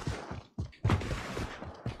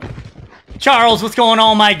 Charles, what's going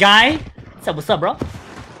on, my guy? What's up, bro?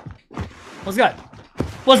 What's good?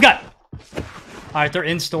 What's good? Alright, they're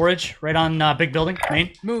in storage, right on big building,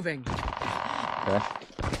 main. Moving. Okay.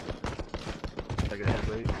 They're gonna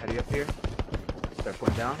heady up here. Start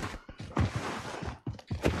putting down.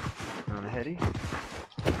 On the heady.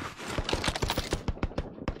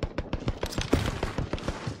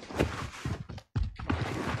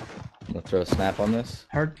 I'm gonna throw a snap on this.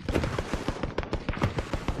 Heard.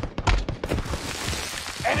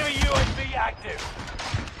 Enemy UAV active.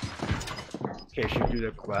 Okay, should we do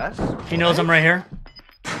the quest? He knows I'm right here.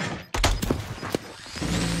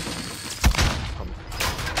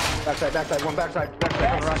 Backside, one backside on the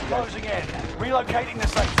Gas right, is guys. closing in. Relocating the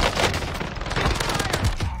safe zone.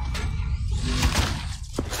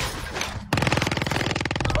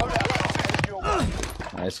 Loadout your way.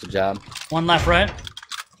 Nice, good job. One left, right?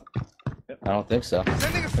 I don't think so.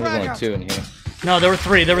 There's only two in here. No, there were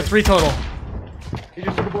three. There were three total. He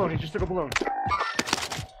just took a balloon,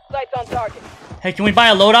 Sights on target. Hey, can we buy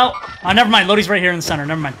a loadout? Oh, never mind. Lodi's right here in the center.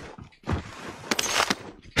 Never mind.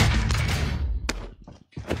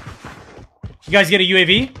 You guys get a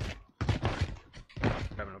UAV?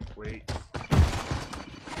 Having a plate.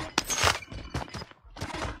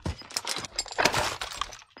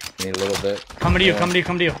 Need a little bit. Coming to you, coming to you,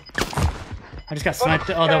 coming to you. I just got sniped.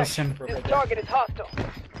 Oh, that was him. This target is hostile.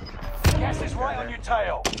 Gas is right on your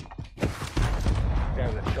tail. Guy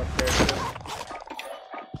with a truck there.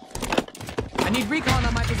 I need recon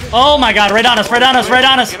on my position. Oh my god, right on us, right on us, right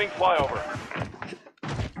on us. Beginning flyover.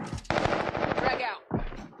 Drag out.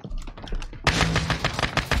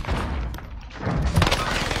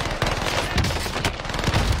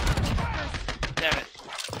 Damn it.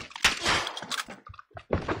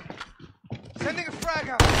 Sending a frag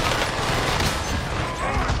out.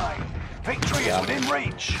 10 remain. Victory is within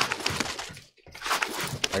reach.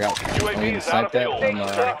 I got UAV I'm is out of snipe that fuel. from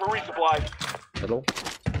Returning for resupply. middle.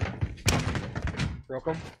 Broke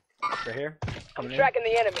him. Right here. Coming in. Tracking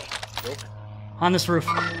the enemy. On this roof.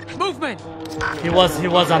 Movement. He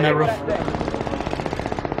was on that roof.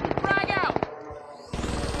 Drag out.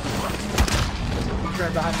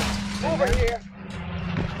 Right behind me. Over here.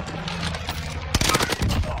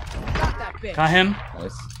 Got that bitch. Got him.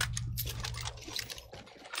 Nice.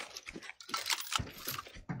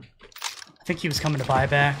 I think he was coming to buy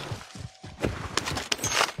back.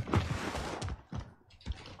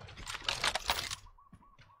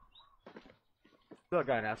 Still a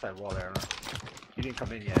guy on the outside wall there. I don't know. He didn't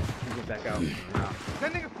come in yet. He went back out.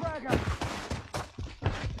 Sending a frag out.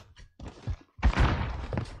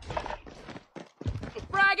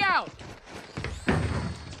 Frag out.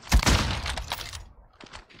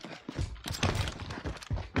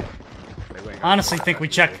 Honestly, think we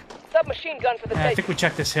check. Submachine gun for the I safe. think we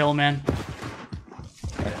check this hill, man.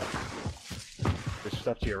 This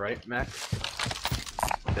stuff to your right, Mac.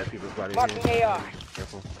 Dead people's body Marking here. AR.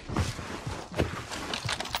 Careful.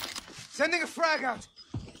 Sending a frag out.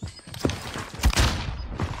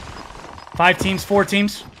 5 teams, 4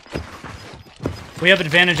 teams. We have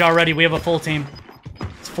advantage already. We have a full team.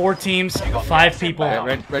 It's 4 teams, 5 people. Yeah,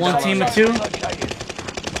 red 1 team of 2.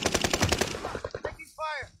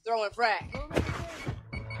 Throwing frag.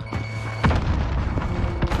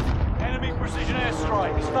 Enemy precision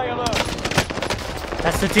airstrike. Stay alert.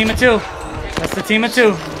 That's the team of 2. That's the team of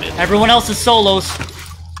 2. Everyone else is solos.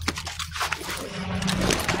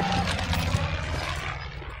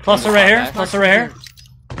 Cluster right here. Cluster right here.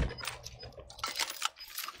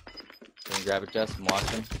 Can you grab it, Jess? I'm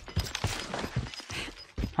watching.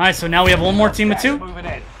 Alright, so now we have one more team of 2. Moving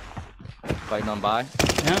in. Fighting on by.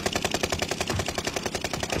 Yeah.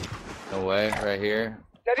 No way. Right here.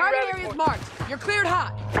 Target area is marked. You're cleared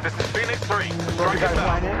hot. This is Phoenix 3. You Strike guys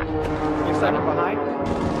inbound. flying in? You side from behind?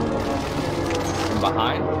 From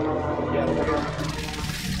behind? Yeah, look at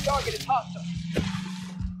Target is hostile.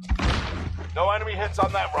 No enemy hits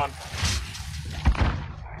on that run.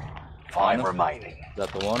 5 remaining. Is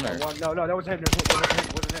that the one or? one. No, that was him.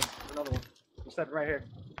 Wasn't him. Another one. He's stepping right here.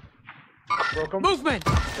 Broke him. Movement.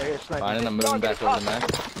 Right here, sniping. Fine, and I'm moving back over the map.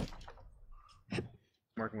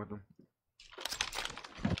 Working with him.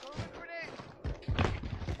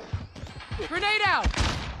 Grenade out.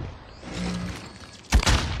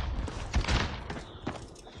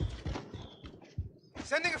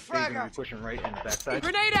 Sending a He's frag gonna be out. pushing right in the backside.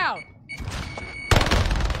 Grenade out.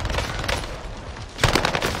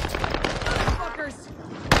 Fuckers.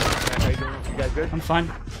 How you doing? You guys good? I'm fine.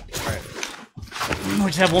 Alright. We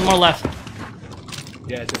just have one more left.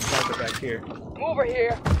 Yeah, it's a sniper back here. Mover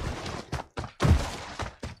here.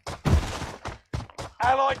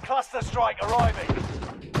 Allied cluster strike arriving.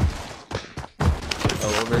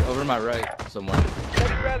 Oh, over to my right somewhere.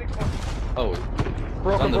 Ready rally point. Oh,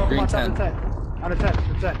 Broke on him, the broke him green on top of tent. the tent. On the tent,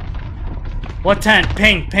 the tent. What tent?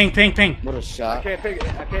 Ping, ping, ping, ping. What a I shot. can't pick it.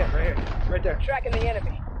 I can't. Right here. Right there. Tracking the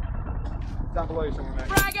enemy. Down below you somewhere, Mac.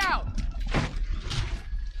 Frag out.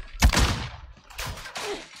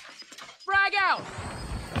 Frag out.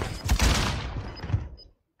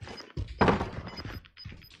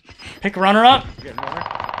 Pick runner up. Getting more.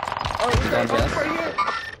 Down, Jess.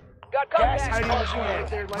 Got Gas contact. is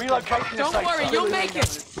closing in. Relocating the Don't safe worry, zone. you'll make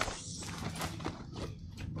it.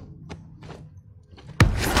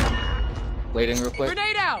 Waiting real quick.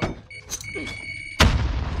 Grenade out. Still in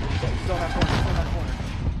that corner. Still in that corner.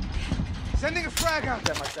 Sending a frag out.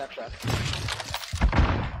 Set my snapshot.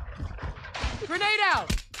 Grenade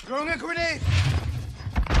out. Throwing a grenade.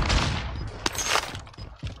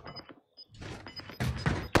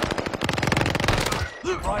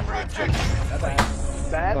 Primary objective.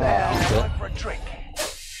 Bad. Time for a drink.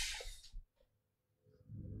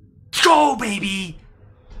 Go, baby.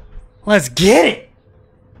 Let's get it.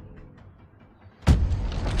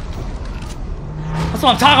 That's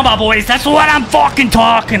what I'm talking about, boys. That's what I'm fucking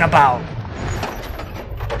talking about.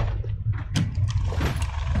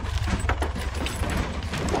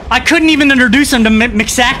 I couldn't even introduce him to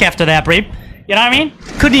McSack after that, Brave. You know what I mean?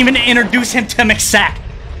 Couldn't even introduce him to McSack.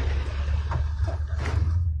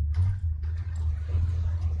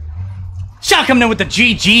 Shot coming in with the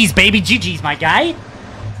GGs, baby. GGs, my guy.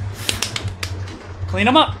 Clean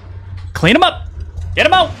him up. Clean him up. Get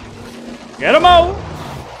him out. Get him out.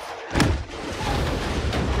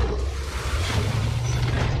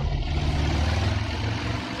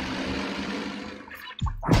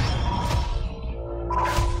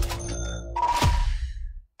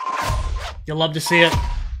 You'll love to see it.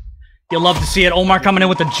 You'll love to see it. Omar coming in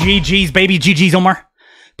with the GGs, baby. GGs, Omar.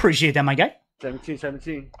 Appreciate that, my guy.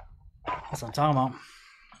 17. That's what I'm talking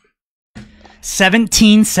about.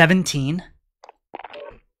 17-17.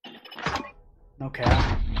 No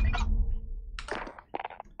cap.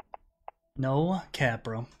 No cap,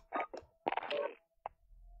 bro.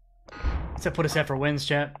 What's that put us at for wins,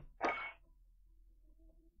 chat?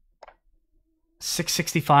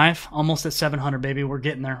 665. Almost at 700, baby. We're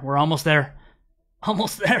getting there. We're almost there.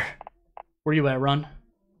 Almost there. Where you at, Run?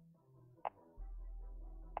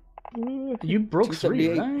 You broke 3,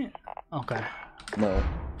 278. right? Okay. No.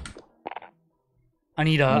 I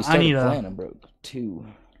need When we a started playing, I broke 2.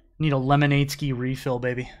 need a lemonade ski refill,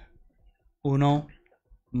 baby. Uno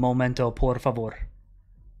momento, por favor.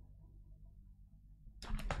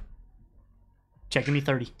 Check, give me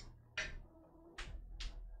 30.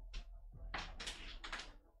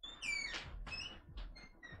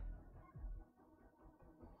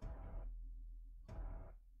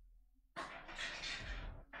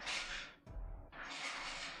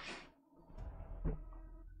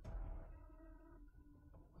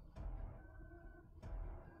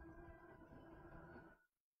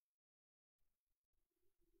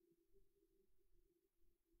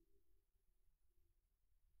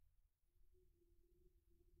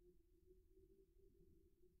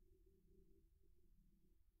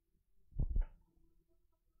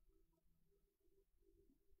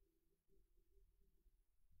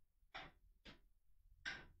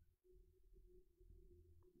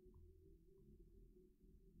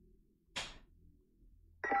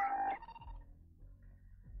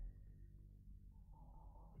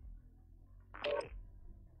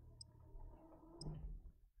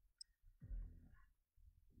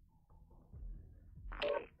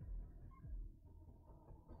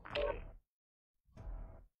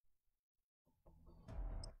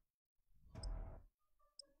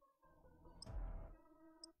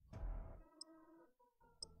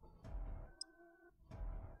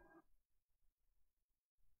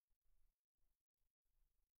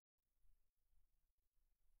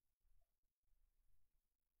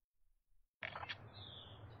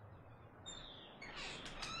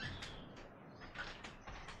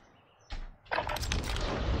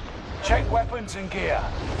 Weapons and gear.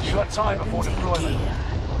 You got time before deployment.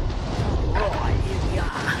 Right, here we are.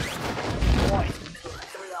 Right in the middle of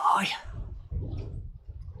the eye.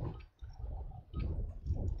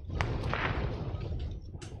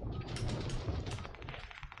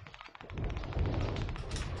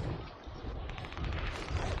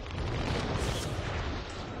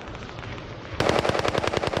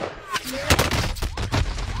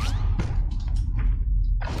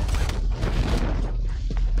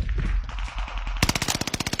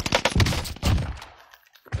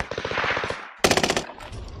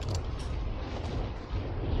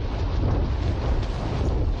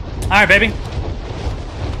 All right, baby.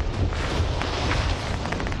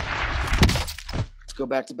 Let's go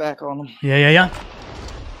back to back on them. Yeah.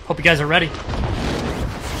 Hope you guys are ready.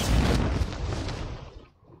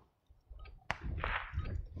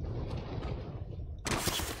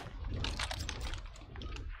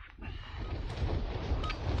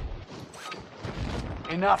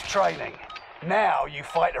 Enough training. Now you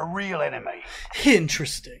fight a real enemy.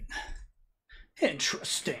 Interesting.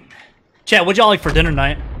 Chat, what'd y'all like for dinner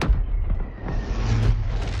tonight?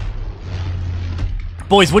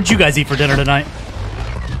 Boys, what'd you guys eat for dinner tonight?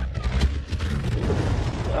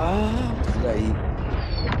 What did I eat?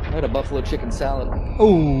 I had a buffalo chicken salad.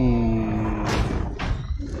 Ooh.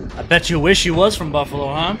 I bet you wish you was from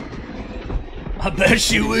Buffalo, huh? I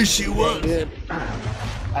bet you wish you was. Good.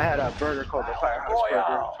 I had a burger called the Firehouse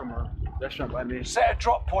Burger from a restaurant by me. Set a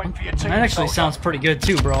drop point for your team. That actually soldier. sounds pretty good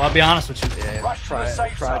too, bro. I'll be honest with you. Yeah, Rush to the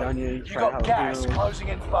safe fried zone. onion, You fried got gas jalapeno. closing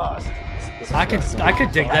in fast. I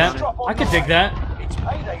could dig that. I could dig that. It's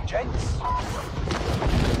payday, gents.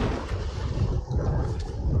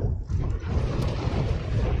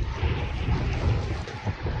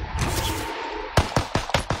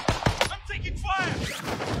 I'm taking fire!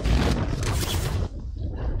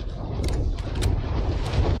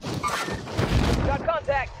 Got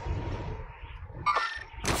contact.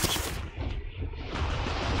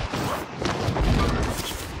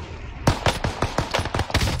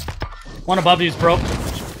 One above you's broke.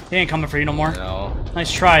 He ain't coming for you no more. No.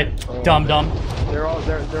 Nice try, dum. They're all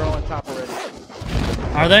on top already.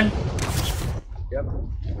 Are they? Yep.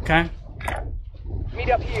 Okay.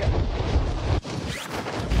 Meet up here.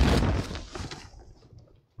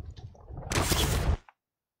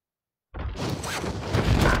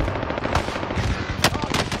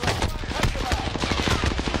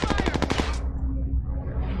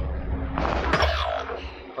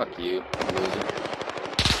 Fuck you, loser.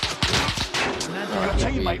 Your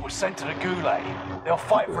teammate was sent to the gulag. They'll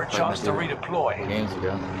fight for a chance to redeploy. Games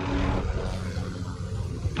ago.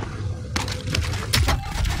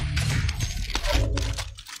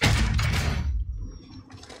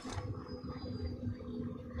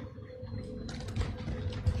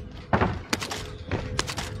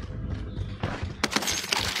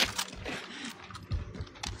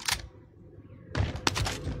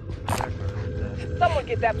 Someone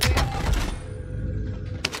get that, please.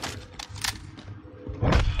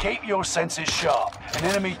 Keep your senses sharp. An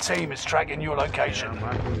enemy team is tracking your location.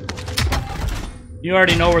 You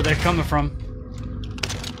already know where they're coming from.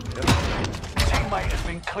 Teammate has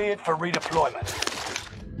been cleared for redeployment.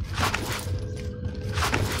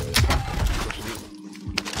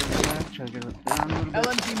 Try to get it down a little bit.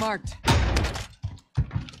 LMG marked.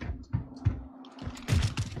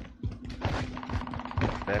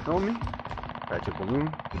 Back on me. Got your balloon.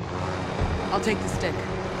 I'll take the stick.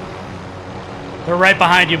 They're right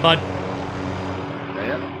behind you, bud.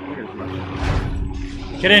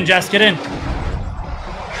 Get in, Jess. Get in.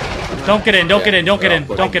 Don't get in. Don't get in. Don't get in.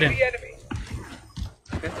 Don't get in. The enemy.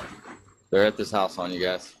 They're at this house on you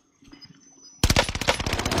guys.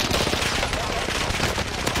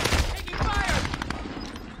 Taking fire!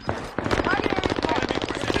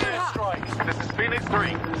 This is Phoenix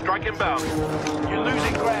 3. Strike inbound. You're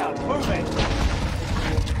losing ground. Move it.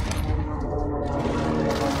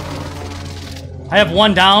 I have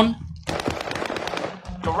one down.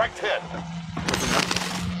 Direct hit.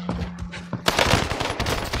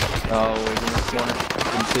 Oh, he's in this corner.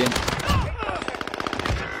 Didn't see him.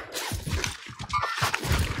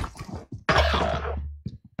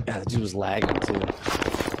 Yeah, the dude was lagging too.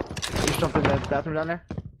 You jumped in the bathroom down there?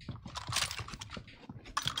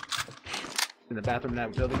 In the bathroom in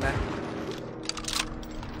that building there?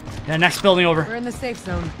 Yeah, next building over. We're in the safe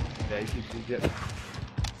zone. Yeah, you get.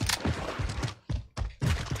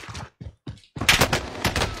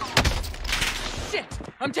 Shit!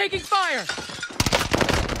 I'm taking fire!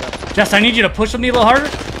 Jess, I need you to push him a little harder.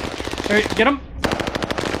 There, get him.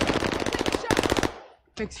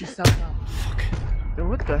 Fix yourself up. Dude,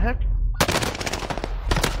 what the heck?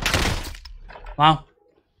 Wow.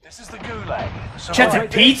 The This is the gulag. Chet's a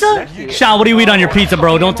pizza? Sean, what do you eat on your pizza,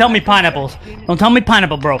 bro? Don't tell me pineapples. Don't tell me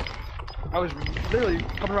pineapple, bro. I was literally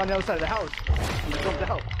coming around the other side of the house. He was going to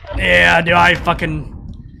help. Yeah, dude, I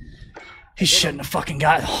fucking... He shouldn't have fucking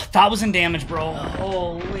got 1,000 damage, bro.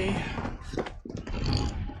 Holy...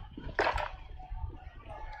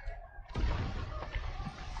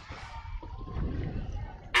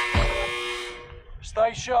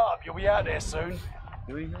 Stay sharp, you'll be out there soon.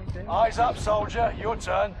 Eyes up, soldier. Your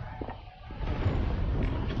turn.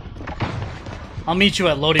 I'll meet you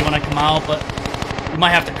at Lodi when I come out, but you might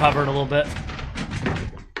have to cover it a little bit.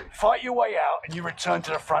 Fight your way out and you return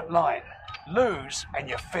to the front line. Lose and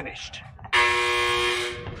you're finished.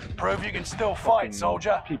 Prove you can still fight,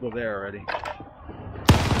 soldier. People there already.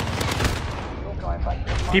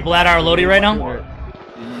 People at our Lodi right now? Yeah,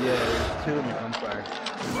 there's 2 in the gunfire.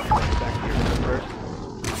 Back here first.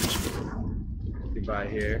 By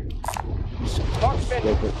here.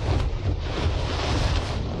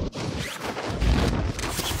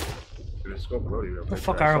 Where the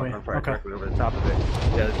fuck are we? Okay. Over the top of it.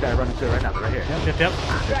 Yeah, this guy running to it right now, right here. Yep.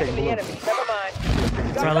 Tracking the enemy. Never mind.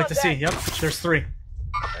 That's what I like to see. Yep, there's 3.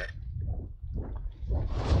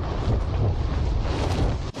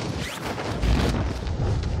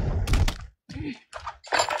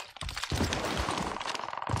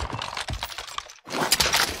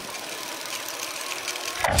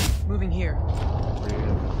 Moving here.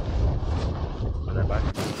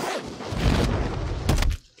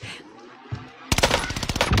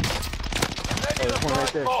 There's one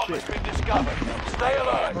right there. Shit. Been discovered. Stay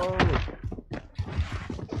alert.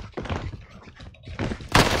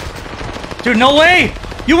 Dude, no way!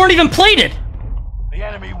 You weren't even plated! The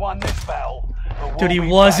enemy won this battle. Dude, he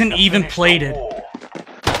wasn't even plated.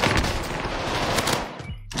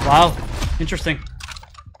 Wow. Interesting.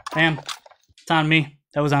 Damn. It's on me.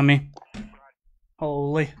 That was on me.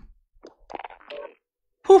 Holy.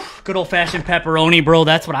 Whew. Good old-fashioned pepperoni, bro.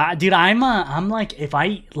 That's what I... Dude, I'm like, if I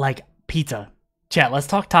eat, like, pizza. Chat, let's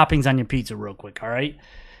talk toppings on your pizza real quick, alright?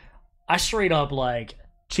 I straight up, like,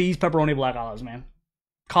 cheese, pepperoni, black olives, man.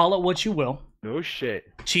 Call it what you will. No shit.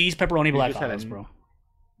 Cheese, pepperoni, black just olives, had a bro.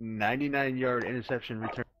 99-yard interception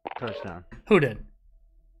return touchdown. Who did?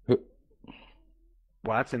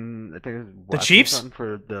 Watson, I think it was Watson The Chiefs? something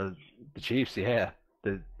for the Chiefs, yeah.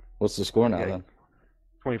 What's the score now then?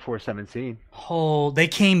 24-17. Oh, they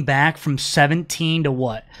came back from 17 to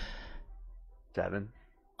what? 7.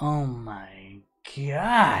 Oh my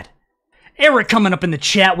god. Eric coming up in the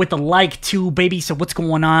chat with the like too, baby. So what's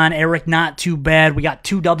going on, Eric? Not too bad. We got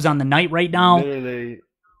 2 dubs on the night right now. Literally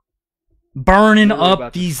burning about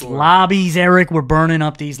up to these score. lobbies, Eric. We're burning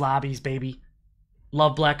up these lobbies, baby.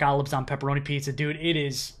 Love black olives on pepperoni pizza, dude. It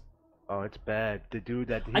is. Oh, it's bad. The dude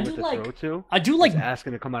that he I went do to like- throw to I do like. was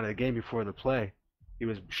asking to come out of the game before the play. He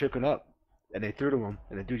was shooken up, and they threw to him,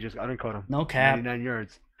 and the dude just undercut him. No cap. 99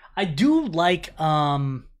 yards. I do like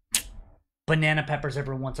banana peppers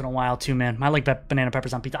every once in a while too, man. I like banana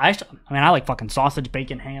peppers on pizza. I mean, I like fucking sausage,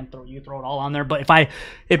 bacon, ham. You throw it all on there. But if my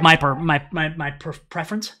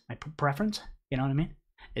preference, you know what I mean,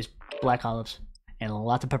 is black olives and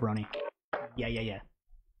lots of pepperoni. Yeah.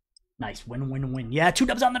 Nice, win. Yeah, 2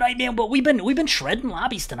 dubs on the night, man. But we've been shredding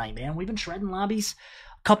lobbies tonight, man. We've been shredding lobbies.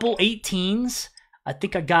 Couple 18s. I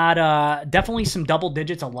think I got definitely some double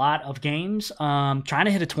digits. A lot of games. Trying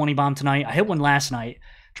to hit a 20 bomb tonight. I hit one last night.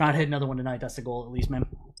 Trying to hit another one tonight. That's the goal, at least, man.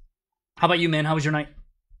 How about you, man? How was your night?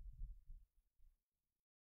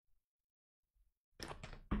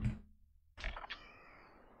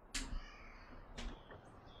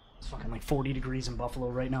 It's fucking like 40 degrees in Buffalo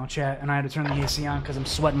right now, chat, and I had to turn the AC on because I'm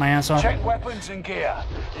sweating my ass off. Check weapons and gear.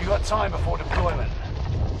 You got time before deployment.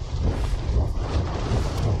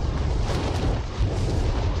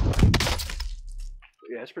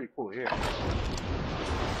 Yeah, it's pretty cool here. 50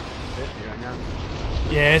 right now.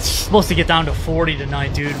 Yeah, it's supposed to get down to 40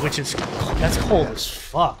 tonight, dude, which is... That's cold as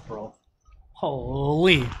fuck, bro.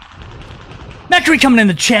 Holy. Mercury coming in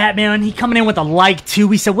the chat, man. He coming in with a like, too.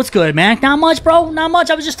 He said, what's good, man? Not much, bro. Not much.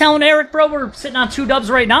 I was just telling Eric, bro, we're sitting on 2 dubs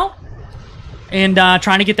right now. And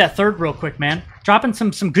trying to get that 3rd real quick, man. Dropping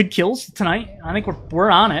some good kills tonight. I think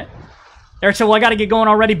we're on it. Eric said, well, I got to get going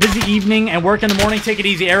already. Busy evening and work in the morning. Take it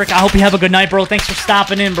easy, Eric. I hope you have a good night, bro. Thanks for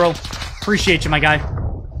stopping in, bro. Appreciate you, my guy.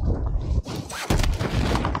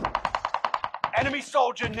 Enemy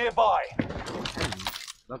soldier nearby.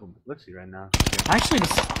 Love him. Looksy right now. I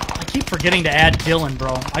keep forgetting to add Dylan,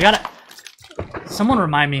 bro. I gotta... Someone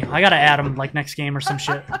remind me. I gotta add him, like, next game or some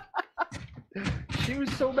shit. She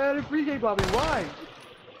was so mad at pregame, Bobby. Why?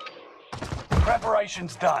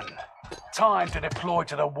 Preparation's done. Time to deploy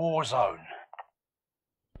to the war zone.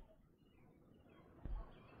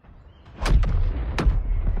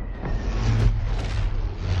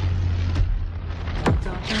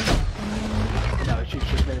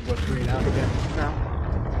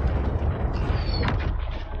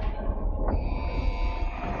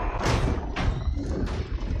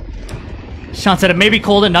 Sean said it may be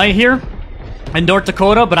cold at night here in North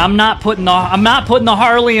Dakota, but I'm not putting the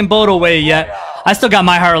Harley and boat away yet. I still got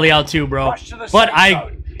my Harley out too, bro. But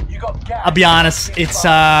I'll be honest,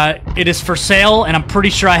 it is for sale, and I'm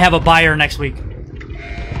pretty sure I have a buyer next week.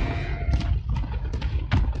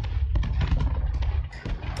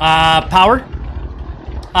 Power?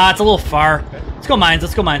 It's a little far. Let's go mines.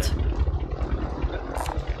 Let's go mines.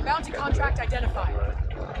 Bounty contract identified.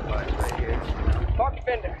 Mark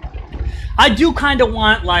Fender. I do kind of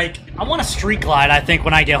want, like, I want a street glide, I think,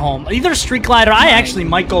 when I get home. Either a street glide or I actually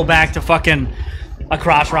might go back to fucking a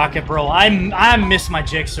cross rocket, bro. I miss my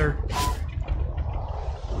Jixer.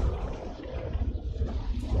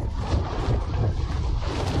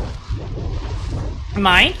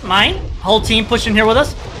 Mine. Whole team pushing here with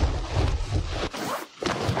us.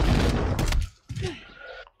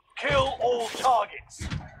 Kill all targets.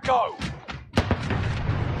 Go.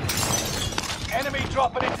 Enemy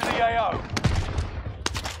dropping into the AO.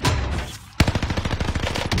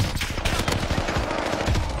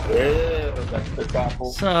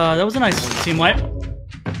 So, that was a nice team wipe.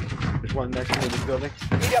 There's one next to me in this building.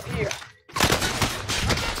 Meet up here.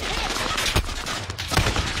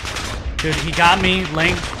 Dude, he got me.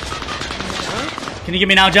 Lane. Can you get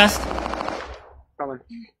me now, Jess? Coming.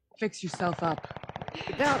 Fix yourself up.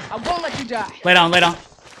 Get down. I won't let you die. Lay down, lay down.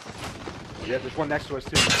 Yeah, there's one next to us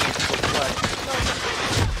too.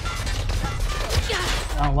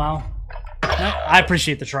 Oh, wow. I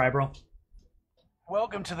appreciate the try, bro.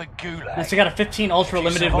 Welcome to the Gulag. Next, I got a 15 Ultra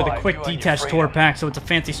Limited with a quick detached tour pack, so it's a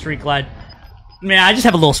fancy street glide. Man, I just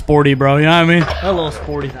have a little sporty, bro. You know what I mean? A little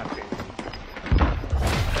sporty.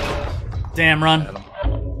 Damn, run.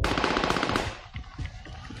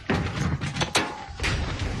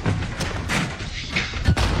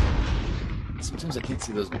 Sometimes I can't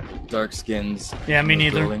see those dark skins. Yeah, me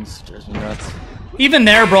neither. Buildings. Drives me nuts. Even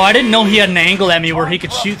there, bro, I didn't know he had an angle at me where he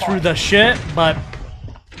could shoot through the shit, but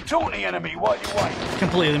Taunt the enemy while you wait.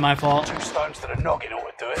 completely my fault. 2 stones to the noggin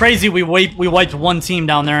ought to do it. Crazy, we wiped one team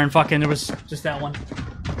down there and fucking there was just that one.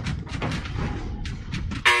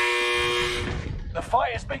 The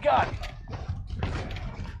fight has begun.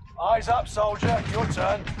 Eyes up, soldier. Your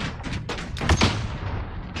turn.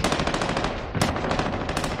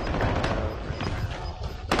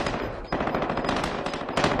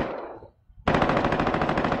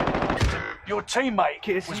 Your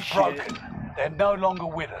teammate was broken. They're no longer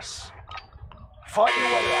with us. Fight your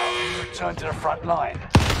way out and return to the front line.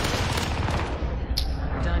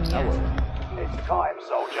 Done yet. It's time,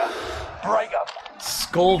 soldier. Break up.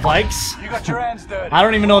 Skull Vikes? You got your hands dirty. I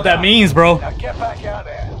don't even know what that means, bro. Now get back out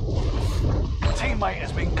there. Your teammate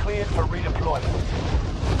has been cleared for redeployment.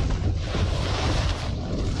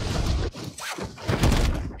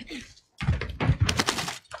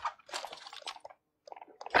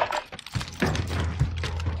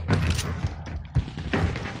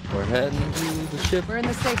 We're heading to the ship. We're in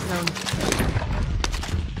the safe zone.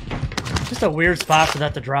 Just a weird spot for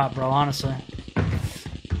that to drop, bro, honestly.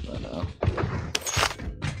 I know.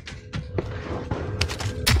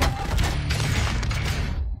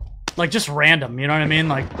 Like, just random, you know what I mean?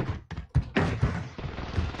 Like,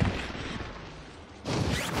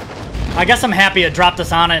 I guess I'm happy it dropped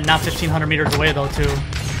us on it and not 1,500 meters away, though, too.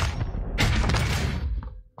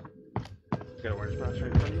 Got a orange box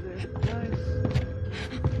right in front of you there. Nice.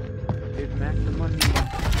 Give Mac the money.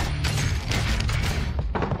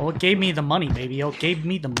 Oh, it gave me the money, baby. Oh, it gave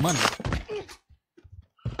me the money.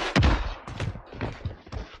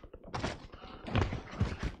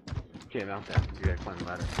 Can't mount that. You gotta climb the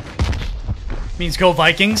ladder. Means go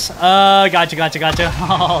Vikings. Gotcha.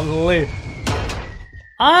 Holy.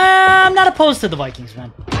 I'm not opposed to the Vikings,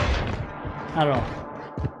 man. Not at all.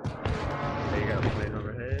 There you got a plane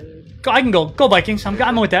overhead. I can go Vikings.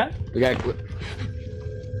 I'm with that. We got.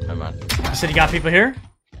 Never mind. You said you got people here?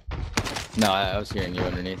 No, I was hearing you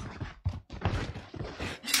underneath.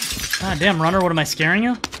 God damn, runner, what am I scaring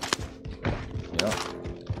you? Yeah.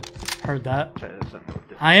 Heard that. Try this something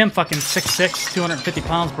different. I am fucking 6'6", 250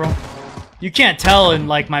 pounds, bro. You can't tell in,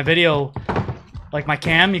 like, my video, like, my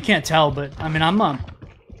cam, you can't tell, but, I mean, I'm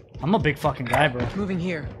a big fucking guy, bro. Moving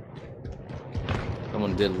here.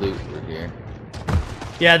 Someone did loot through here.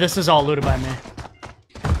 Yeah, this is all looted by me.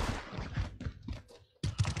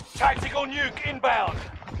 Tactical nuke inbound.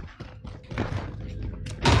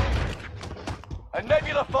 A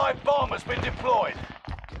Nebula 5 bomb has been deployed.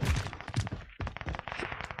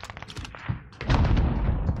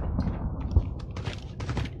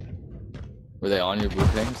 Were they on your blue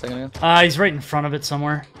thing a second ago? He's right in front of it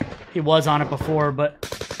somewhere. He was on it before, but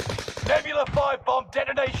Nebula 5 bomb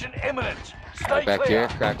detonation imminent. Stay Right back clear.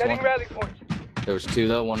 here, cracked Setting one. rally point. There was 2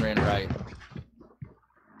 though, one ran right.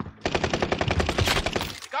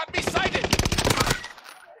 Got me sighted!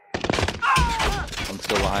 I'm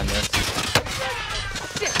still behind this.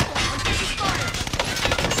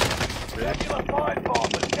 Regular fire bomb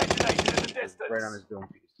has detonated in the distance. Right on his dome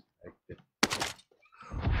piece.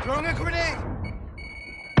 Throwing a grenade!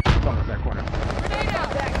 It's almost that corner. Grenade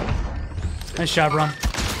out! Nice job, Ron.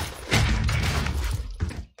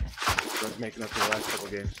 He's making up for the last couple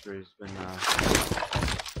games where he's been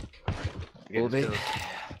Will be.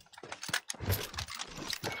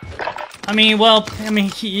 I mean, well,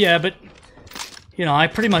 yeah, but you know, I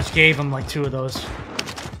pretty much gave him like 2 of those.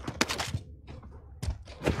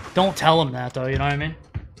 Don't tell him that though, you know what I mean?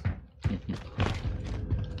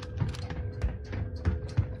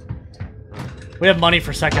 We have money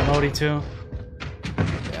for second Lodi too.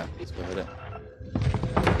 Yeah, let's go hit it.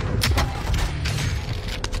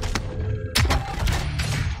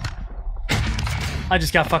 I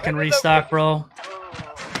just got fucking restock, bro.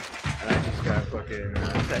 And I just got fucking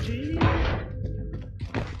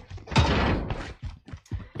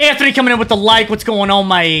Anthony coming in with the like. What's going on,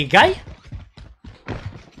 my guy?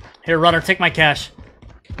 Here, Runner, take my cash.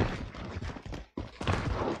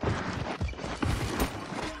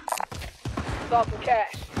 Saw some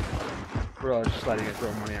cash. Bro, just letting it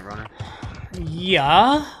throw money at Runner.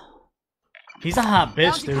 Yeah. He's a hot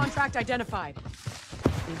bitch, Bounty dude. contract identified.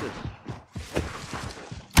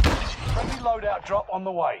 Friendly loadout drop on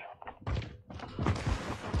the way.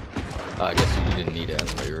 I guess you didn't need it.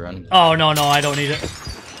 That's why you're running. Oh, no, no, I don't need it.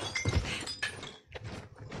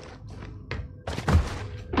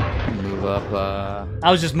 Move up.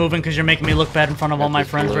 I was just moving because you're making me look bad in front of all my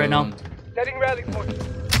friends right now. Setting rally point.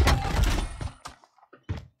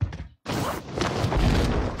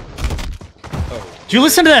 Did you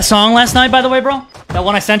listen to that song last night, by the way, bro? That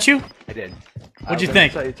one I sent you? I did. What'd you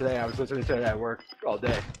think? I was gonna tell you today, I was listening to it at work all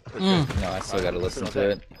day. No, I still gotta listen to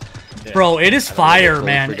it. Yeah. Bro, it is fire, totally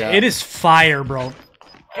man. forgot. It is fire, bro.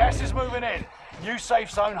 Gas is moving in. New safe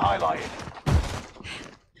zone highlighted.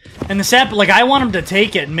 And the sap, like, I want him to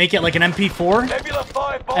take it and make it like an MP4 Nebula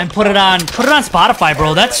fire bomb. and put it on Spotify,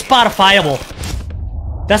 bro. That's Spotifyable.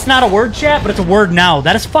 That's not a word, chat, but it's a word now.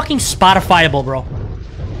 That is fucking Spotifyable, bro.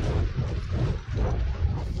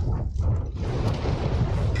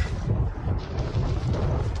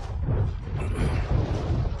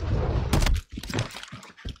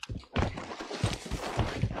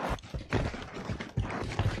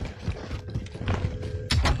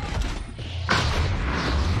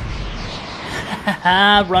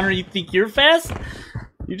 Haha, Runner, you think you're fast?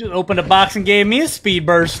 You just opened a box and gave me a speed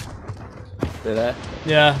burst. Did I?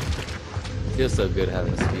 Yeah. Feels so good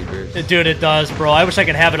having a speed burst. Dude, it does, bro. I wish I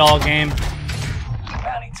could have it all game.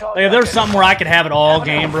 Bounty target Like, if there's something where I could have it all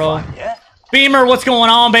game, bro. Beamer, what's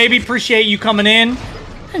going on, baby? Appreciate you coming in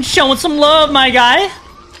and showing some love, my guy.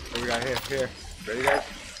 What we got here? Ready, guys?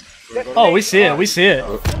 Oh, we see it. We see it.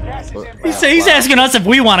 Gas is inbound. He's asking us if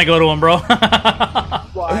we want to go to him, bro.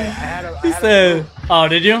 Well, I had a, He said, oh,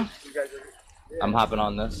 did you? I'm hopping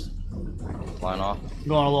on this. Flying off.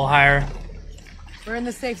 Going a little higher. We're in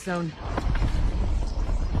the safe zone.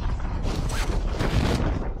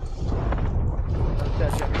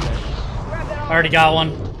 I already got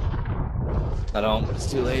one. I don't, but it's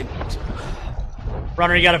too late.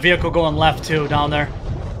 Runner, you got a vehicle going left, too, down there.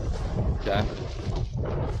 Okay.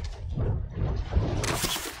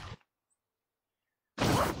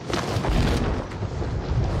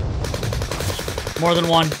 More than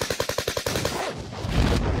one.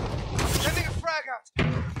 Sending a frag out.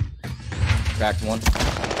 Cracked one.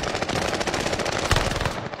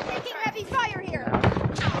 Taking heavy fire here.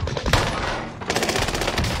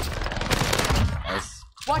 Nice.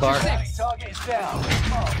 Watch Car. your six. Target is down.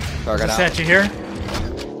 Car got out. Set you here.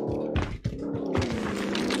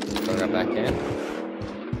 Car got back in.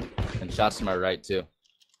 And shots to my right, too.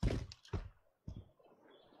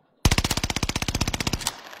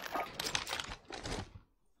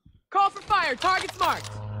 Call for fire. Target's marked.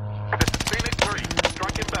 This is Phoenix 3.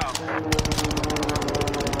 Strike inbound.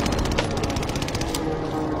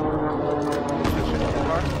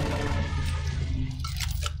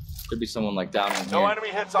 Could be someone like down in No here. enemy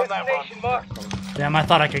hits on that run. Destination marked. Damn, I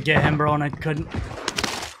thought I could get him, bro, and I couldn't.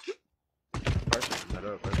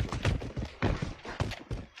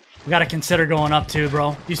 We gotta consider going up, too,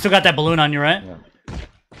 bro. You still got that balloon on you, right? Yeah.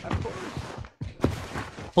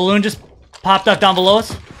 Balloon just popped up down below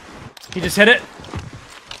us. He just hit it.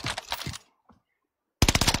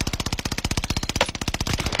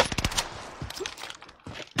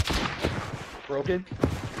 Broken.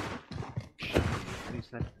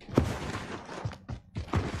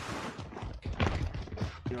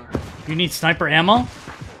 You need sniper ammo? Yeah,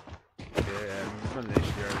 I'm running the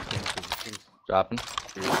HDR. Dropping.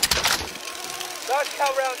 Last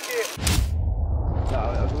count round here.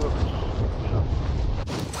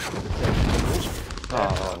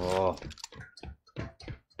 Oh.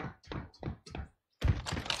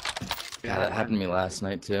 Yeah, that happened to me last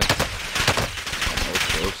night too. That was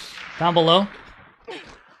close. Down below.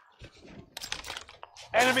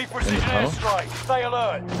 Enemy precision airstrike. Stay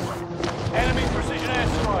alert. Enemy precision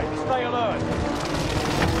airstrike. Stay alert.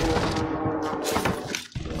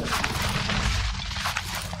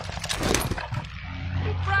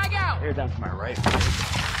 Frag out! Here down to my right.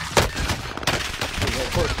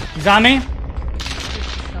 He's on me.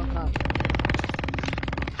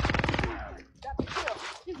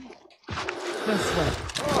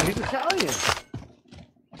 Oh, he's Italian.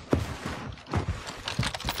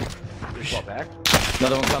 Just fall back.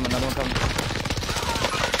 Another one coming, another one coming.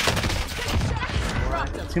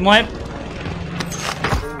 Team wipe.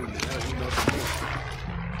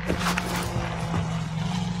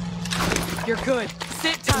 You're good.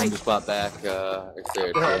 Sit I tight. just bought back, right there. Up the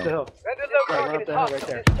Too. hill. Vendor low target is hostile. right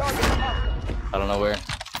there. This target is hostile. I don't know where.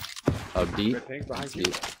 Oh, deep? Red pink behind It's you.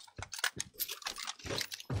 deep.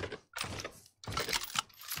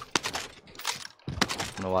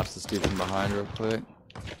 I'm gonna watch this dude from behind real quick.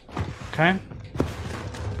 Okay.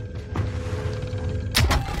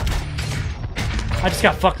 I just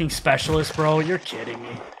got fucking specialist, bro. You're kidding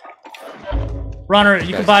me. Runner,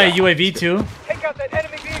 you can buy a UAV too. Take out that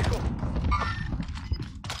enemy vehicle.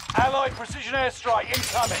 Allied precision airstrike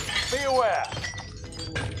incoming. Be aware.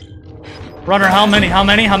 Runner, how many? How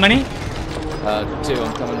many? How many? 2.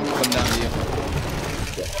 I'm coming down to you.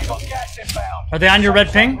 You got gas inbound. Are they on your red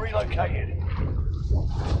Safe zone ping? Relocated.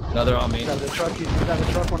 Another on me. He's out of the truck. He's out of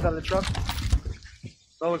the truck. One's out of the truck.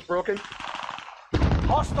 No one's broken.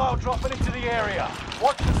 Hostile dropping into the area.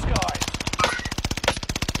 Watch the sky.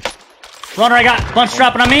 Runner, I got bunch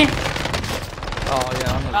dropping on me. Oh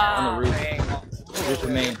yeah, on the roof. Roof of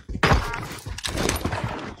me.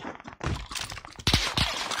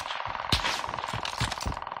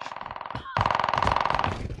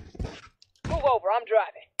 Move over. I'm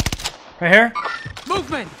driving. Right here.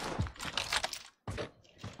 Movement!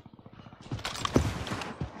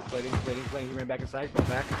 Plating. He ran back inside. Go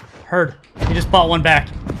back. Heard. He just bought one back.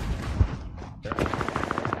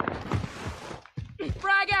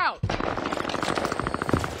 Frag out!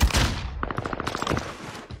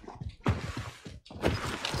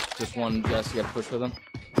 Just one, Jess, you gotta push with him.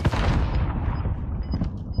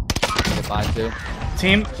 Get by 2.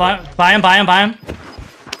 Team, buy him, buy him, buy him.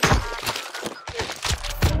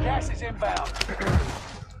 Gas is inbound.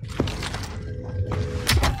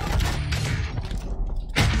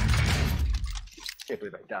 Can't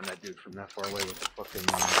believe I downed that dude from that far away with the fucking.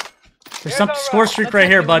 There's some score streak right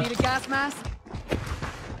here, bud. Need a gas mask?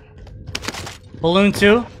 Balloon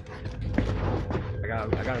 2. I got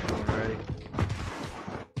it going already.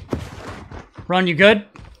 Run, you good?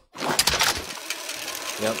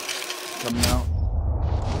 Yep. Coming out.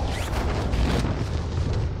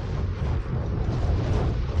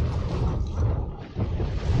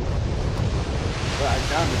 Well, I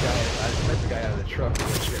found the guy. I met the guy out of the truck.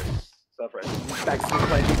 Stuff right. Back to the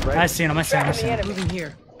plane, right? I seen him, I seen him, I seen him. Moving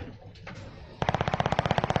here.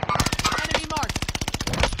 Enemy marked.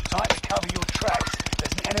 Time to cover your tracks.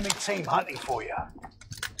 There's an enemy team hunting for you.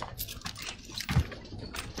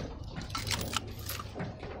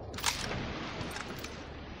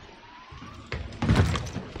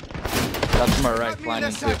 That's to my right, flying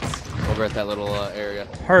into. Over at that little area.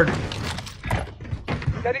 Heard.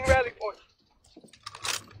 Setting rally point.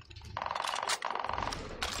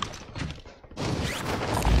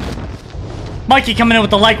 Mikey coming in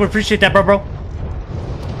with the like. We appreciate that, bro.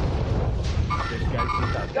 This guy's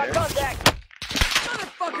out Got there. contact.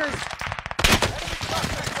 Motherfuckers!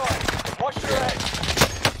 Watch your head.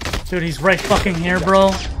 Dude, he's right fucking here,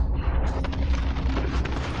 bro.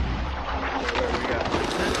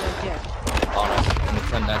 On us. In the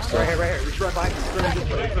 10 next to Right us. here. Just run by. Just run this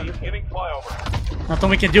way. Giving flyover. Nothing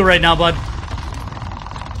we can do right now, bud.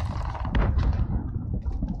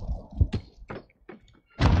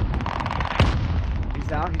 He's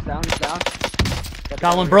down.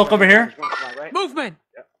 Got one broke over here. There's one to my right. Movement!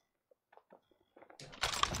 Yep.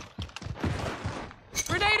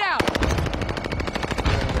 Grenade out!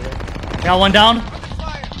 Got one down.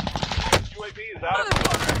 UAV is out of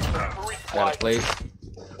resupply. Got a plate.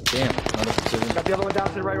 Damn, another precision. Got the other one down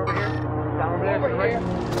to the right over here. Down over there to the right.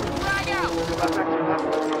 Frag out! Back to the left.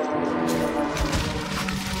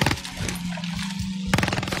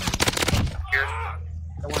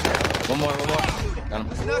 One more. Got him.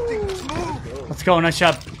 Let's go, nice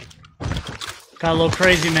job. Got a little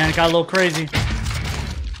crazy, man. Got a little crazy.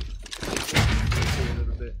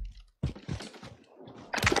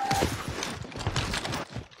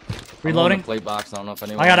 Reloading. Plate box. I don't know if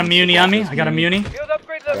anyone. I got a wants to muni grab on me. this I got a muni. Field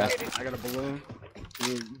upgrade located. I got a balloon.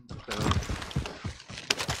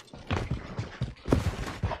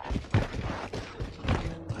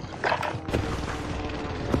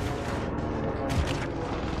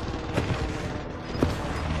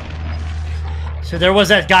 So there was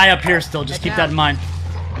that guy up here still. Just keep that in mind.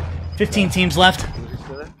 15 teams left.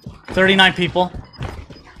 39 people.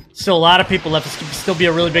 Still a lot of people left. This could still be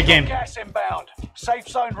a really big game. Gas inbound. Safe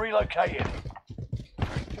zone relocated.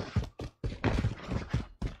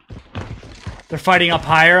 They're fighting up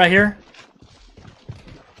higher, I hear.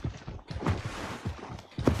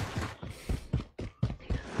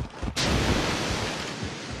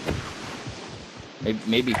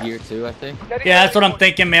 Maybe here too, I think. Yeah, that's what I'm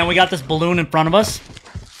thinking, man. We got this balloon in front of us.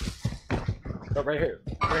 Oh, right here.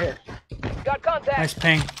 Right here. Got contact. Nice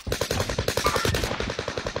ping.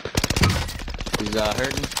 He's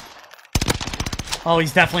hurting. Oh,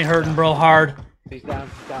 he's definitely hurting, bro. Hard. He's down.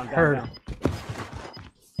 Down. Hurt. Down.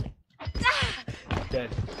 Dead.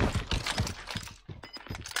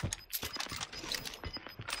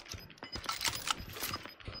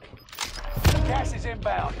 Gas is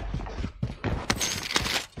inbound.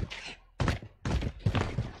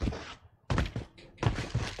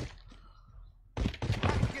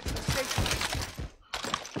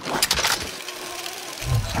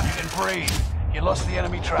 You can breathe. You lost the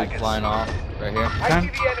enemy He's trackers. flying off right here. I see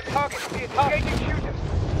the enemy target. See a target. Engaging shooters.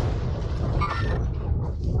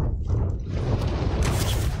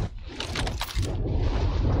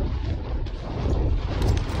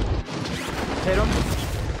 Hit him.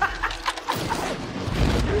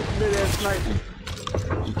 Mid-air snipe.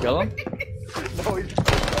 Did you kill him? No, he's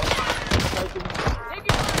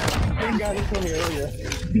same guy who killed me earlier.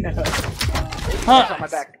 Huh. On my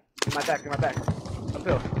back. In my back.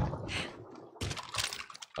 Uphill.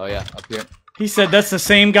 Oh yeah, up here. He said that's the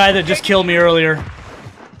same guy that just killed me earlier.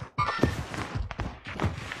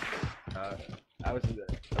 I was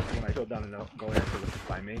when I killed down and going after them to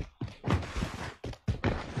find me.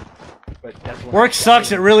 But that's when Work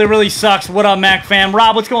sucks. It really, really sucks. What up, Mac fam?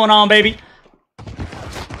 Rob, what's going on, baby?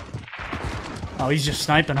 Oh, he's just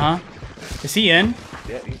sniping, huh? Is he in?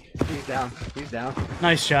 Yeah, he's down. He's down.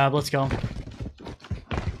 Nice job. Let's go.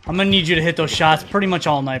 I'm gonna need you to hit those shots pretty much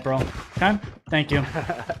all night, bro. Okay? Thank you.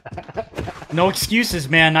 No excuses,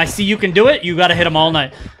 man. I see you can do it. You gotta hit them all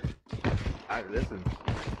night. Listen,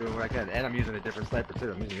 doing what I can, and I'm using a different sniper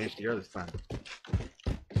too. I'm using HDR this time.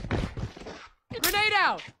 Grenade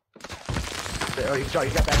out! Oh, he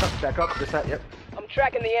got back up. This side, yep. I'm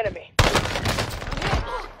tracking the enemy.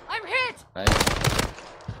 I'm hit! Nice.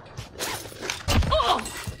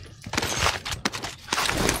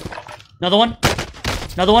 Another one.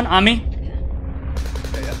 Another one on me.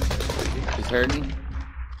 He's hurting.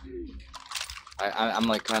 I'm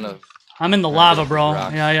like kind of I'm in the lava, bro.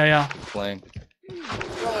 Yeah. playing.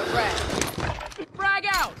 Throwing frag. Frag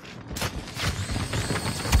out!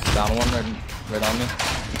 Down one right on me.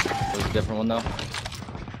 There's a different one though.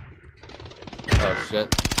 Oh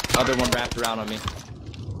shit. Other one wrapped around on me.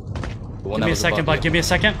 The one Give me a second, bud. Give me a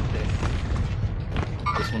second.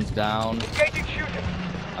 This one's down. Engaging shooters.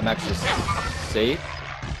 I'm actually safe,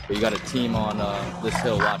 but you got a team on this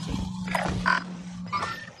hill watching.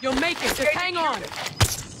 You'll make it, just hang on!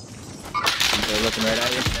 They're looking right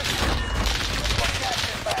at you.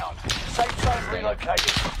 Gas inbound. Safe zone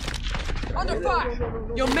relocated. Under fire!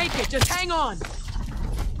 You'll make it, just hang on!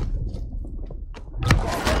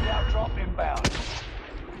 Now drop inbound.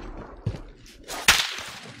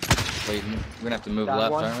 Wait, we're gonna have to move Down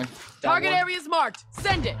left, one. aren't we? Target area's marked.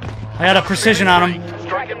 Send it! I got a precision on him.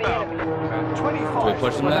 Strike inbound. 25. Do we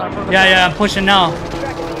push them now? Yeah, I'm pushing now.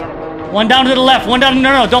 Tracking the enemy. One down to the left. One down.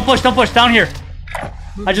 No, don't push. Down here.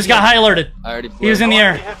 I just got high alerted. I already blew He was in the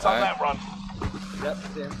air. Hits on that run. Yep,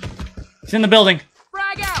 Sam. He's in the building.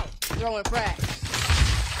 Frag out! Throwing frag.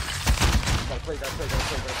 Got a plate. Give me a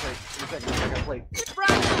second, I got a plate.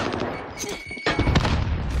 Frag out!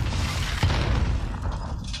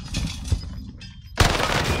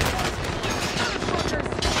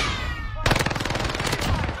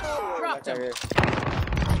 Dropped him.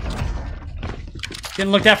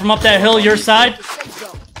 Getting looked at from up that hill, your side. Safe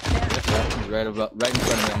zone. He's right in front of me.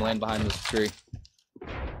 I'm laying behind this tree.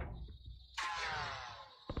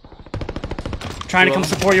 Trying to come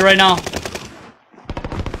support you right now.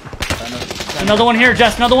 Another one here,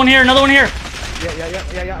 Jess. Another one here.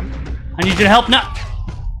 Yeah. I need you to help now.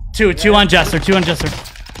 Two on Jester. Yeah.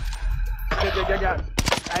 I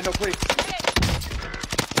had no plate.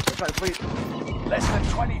 Let's try to plate. Less than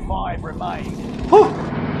 25 remain. Whew.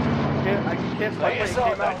 I can't Lay plate. aside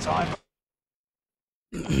Came that out. time.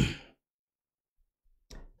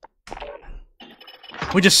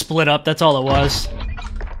 We just split up, that's all it was.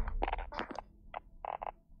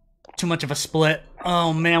 Too much of a split.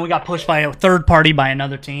 Oh man, we got pushed by a third party by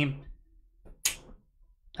another team.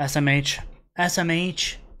 SMH.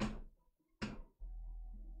 SMH.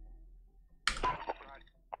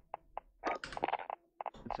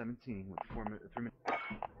 It's 17 with 3 minutes.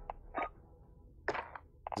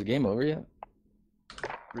 Is the game over yet?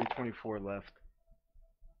 3:24 left.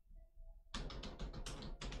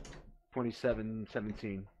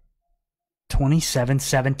 27-17.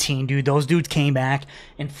 27-17, dude. Those dudes came back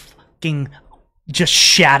and fucking just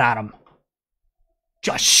shat on him.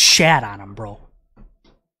 Just shat on him, bro.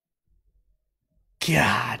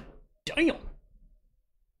 God damn.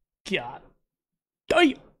 God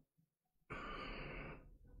damn.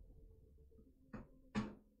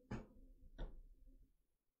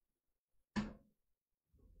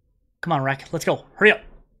 Come on, Rec. Let's go. Hurry up.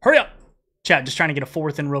 Hurry up. Chat, just trying to get a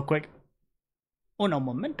fourth in real quick. Uno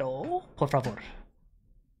momento. Por favor.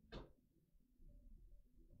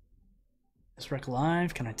 Is Rec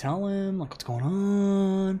live? Can I tell him? Like, what's going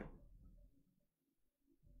on?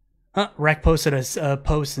 Rec posted a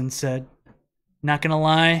post and said, not gonna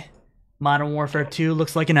lie, Modern Warfare 2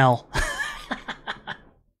 looks like an L.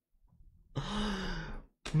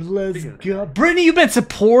 Let's go. Brittany, you've been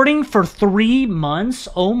supporting for 3 months?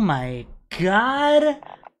 Oh my god.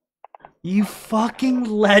 You fucking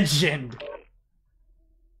legend.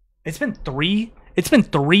 It's been 3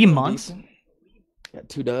 months. Decent. Got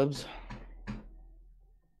 2 dubs.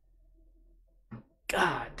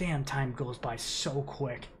 God damn, time goes by so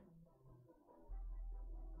quick.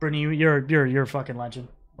 Brittany, you're a fucking legend.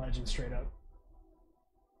 Legend straight up.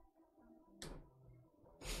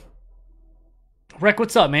 Rec,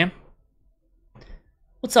 what's up, man?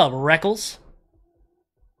 What's up, Reckles?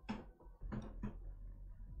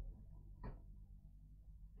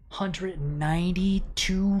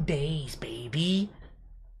 $192 days, baby.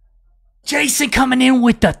 Jason coming in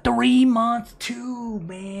with the 3 month too,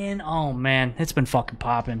 man. Oh man, it's been fucking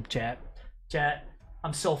popping, chat. Chat,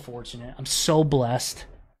 I'm so fortunate. I'm so blessed.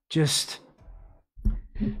 Just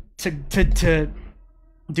to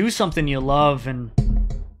do something you love and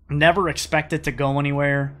never expect it to go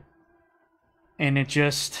anywhere. And it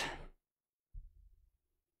just,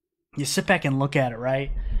 you sit back and look at it,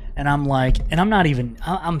 right? And I'm like, and I'm not even,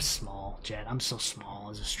 I'm small, Jet. I'm so small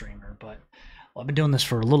as a streamer, but I've been doing this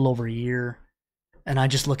for a little over a year. And I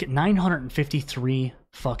just look at 953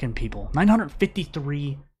 fucking people.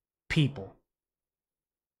 953 people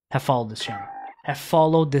have followed this channel, have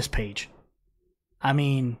followed this page. I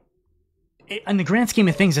mean, in the grand scheme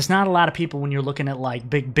of things, it's not a lot of people when you're looking at like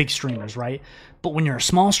big streamers, right? But when you're a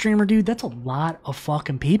small streamer, dude, that's a lot of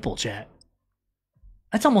fucking people, chat.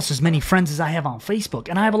 That's almost as many friends as I have on Facebook.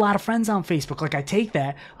 And I have a lot of friends on Facebook. Like, I take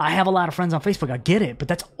that. I have a lot of friends on Facebook. I get it. But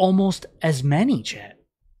that's almost as many, chat.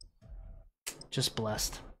 Just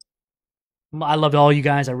blessed. I love all you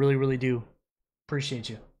guys. I really, really do. Appreciate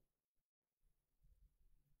you.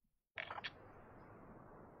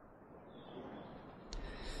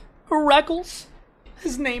 Reckles.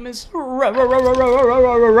 His name is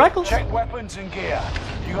Reckles. Check weapons and gear.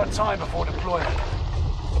 You got time before deployment.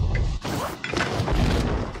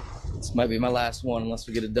 This might be my last one unless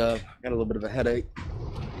we get a dub. Got a little bit of a headache.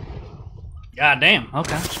 God damn.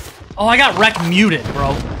 Okay. Oh, I got Rec muted,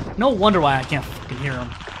 bro. No wonder why I can't fucking hear him.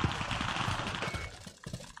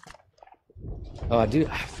 Oh, I do.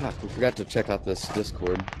 Fuck, we forgot to check out this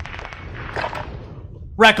Discord.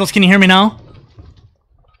 Reckles, can you hear me now?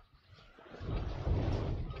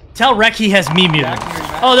 Tell Rec he has me muted.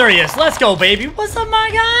 Oh, there he is. Let's go, baby. What's up, my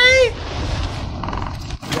guy?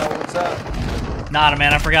 Yo, what's up? Nada,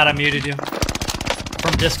 man. I forgot I muted you.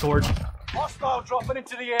 From Discord. Hostile dropping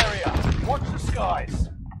into the area. Watch the skies.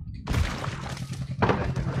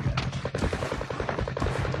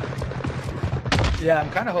 Yeah,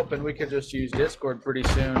 I'm kind of hoping we could just use Discord pretty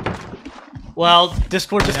soon. Well,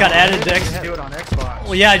 Discord just got added to do it on Xbox.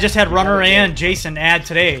 Well, yeah, I just had Runner and Jason add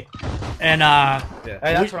today. And,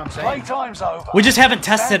 Hey, that's what I'm saying. Playtime's over. we just haven't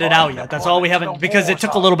tested it out yet. That's all we haven't, because it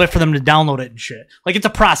took a little bit for them to download it and shit. Like, it's a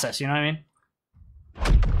process, you know what I mean?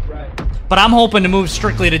 Right. But I'm hoping to move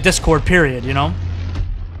strictly to Discord, period, you know?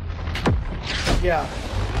 Yeah.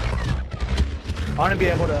 I want to be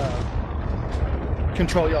able to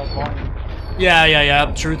control y'all's volume.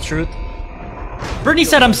 Yeah. Truth. Brittany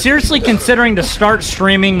said, I'm seriously considering to start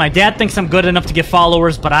streaming. My dad thinks I'm good enough to get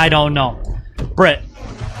followers, but I don't know. Britt,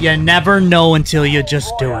 you never know until you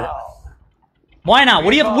just do it. Why not?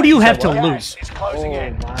 What do you have to lose? It's closing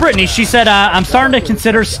in. Brittany, she said, I'm starting to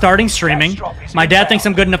consider starting streaming. My dad thinks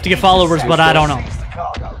I'm good enough to get followers, but I don't know. Seize the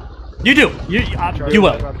cargo. You do. You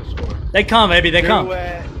will. About the score. They come, baby. They come. Do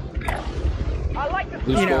it. I like the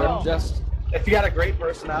Who sound scored? of Just If you got a great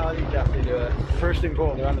personality, definitely do it. First and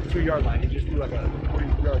goal, they're on the 2-yard line. You just do like a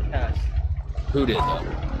 3-yard pass. who did though?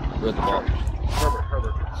 Who had the ball?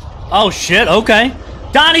 Herbert. Oh shit. Okay.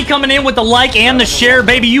 Donnie coming in with the like and the share,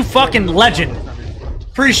 baby. You fucking legend.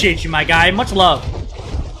 Appreciate you, my guy. Much love.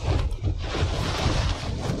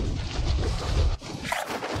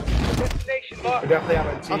 destination mark. We definitely have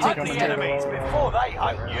a team Hunt coming the enemies in. before they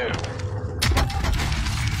hunt you.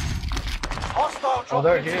 Hostile Oh,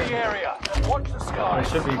 they're dropping into the here. area. Watch the They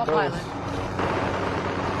skies. should be I'll close. pilot.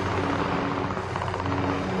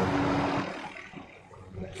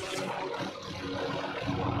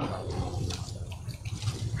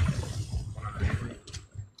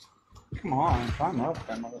 Come on, climb up,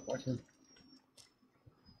 that motherfucker.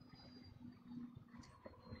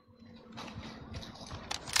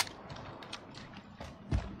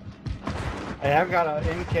 Hey, I've got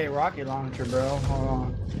an MK rocket launcher, bro. Hold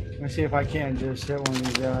on. Let me see if I can just hit one of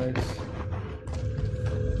these guys.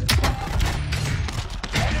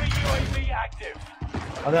 Enemy UAV active.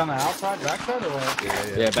 Are they on the outside, backside, or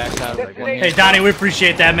what? Yeah, backside. Like one Hey, Donnie, we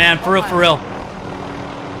appreciate that, man. For real, for real.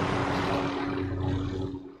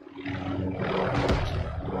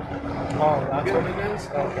 Oh, that's what it is?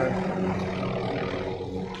 Okay.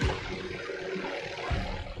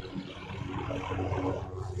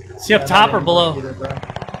 Is he up top or below?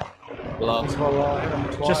 below. It's below. I hit him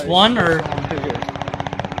twice. Just one, or?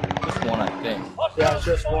 Just one, I think. Yeah, it's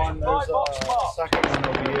just one. There's a second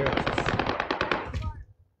one over here.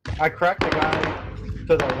 I cracked the guy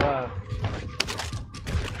to the left.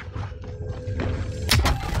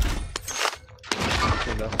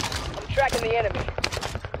 I'm tracking the enemy.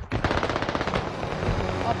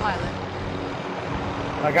 I'll pilot.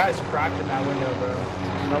 That guy's cracked in that window, bro.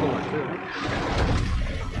 Another one, too.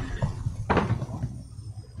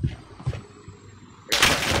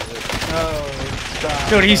 Oh, stop.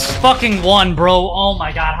 Dude, he's fucking one, bro. Oh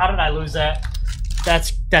my god, how did I lose that?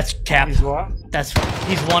 That's cap. He's what?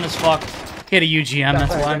 He's one as fuck. Hit a UGM,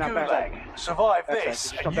 that's why. Gulag. Survive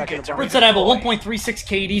this, and you get to Brent said I have a 1.36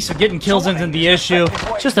 KD, so getting kills isn't the issue.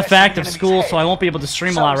 It's just the fact of school, so I won't be able to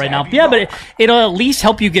stream a lot right now. But yeah, but it'll at least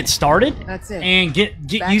help you get started That's it. and get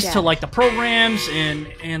Back used to out. like the programs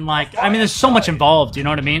and like I mean, there's so much involved. You know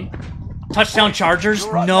what I mean? Touchdown Chargers?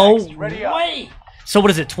 You're up No next. Ready up. way. So what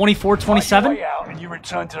is it? 24, Fight 27? your way out and you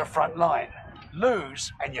return to the front line.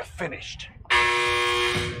 Lose and you're finished.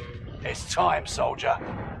 It's time, soldier.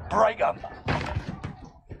 Break 'em.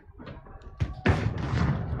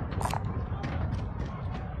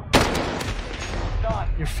 Done.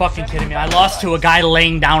 You're fucking kidding me. I lost to a guy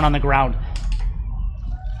laying down on the ground.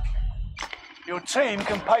 Your team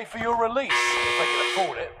can pay for your release if they can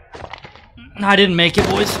afford it. I didn't make it,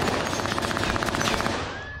 boys.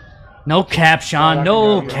 No cap, Sean.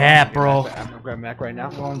 No cap, bro. I'm gonna grab Mac right now.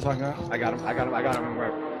 The one's I got him. I got him.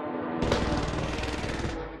 Right.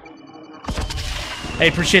 Hey,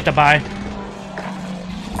 appreciate the buy.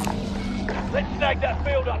 Let's snag that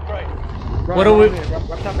field upgrade. What do we-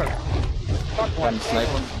 One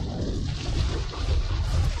sniper.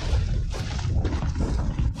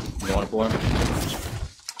 You want it for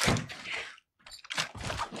him?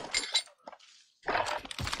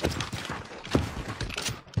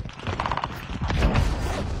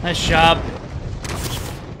 Nice job.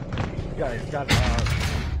 Guys, got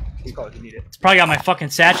you call it, you need it. It's probably got my fucking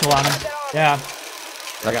satchel on him. Yeah.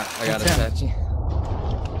 I got a That's him. statue.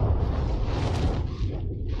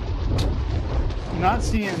 I'm not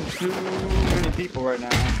seeing too many people right now.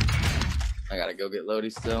 I gotta go get Lodi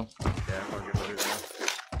still.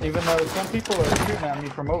 Even though some people are shooting at me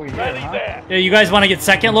from over here, Ready huh? there. Yeah, you guys want to get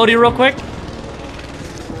second Lodi real quick?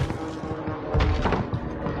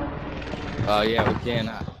 Yeah, we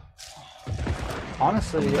can.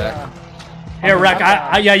 Honestly, I'm yeah. Here, Rec.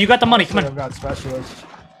 Yeah, you got the money. Come Honestly, on. I've got specialists.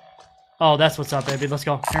 Oh, that's what's up, baby. Let's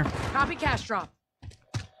go. Here. Copy cash drop.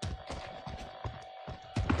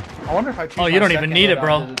 I wonder if I choose Oh, you my don't even second need it, loadout,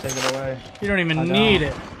 bro. does it take it away? You don't I even don't. need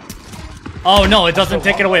it. Oh, no, it doesn't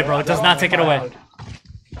take it away, bro. It does not take it away.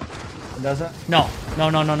 It doesn't? No. No,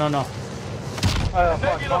 no, no, no, no. Oh,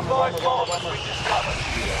 fuck. Nebula Bomber, 5 bomber, bombs bomber, we discovered.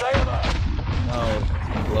 Stay alert. No, it's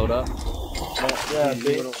gonna blow up. Yeah,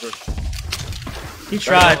 dude. He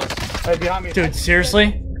tried. Hey, behind me. Dude,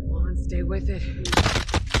 seriously? Come on, stay with it.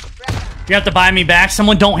 You have to buy me back.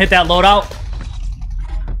 Someone don't hit that loadout.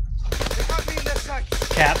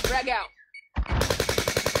 Cap. Drag out.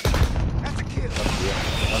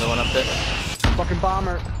 Another one up there. Fucking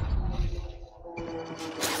bomber.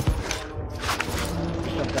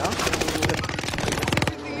 Jump down.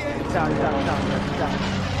 He's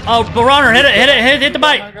down. Oh, the runner, hit it, hit the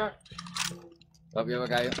bite. Oh, yeah, I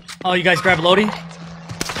got you. Oh, you guys grab Lodi?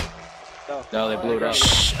 No, they blew it up.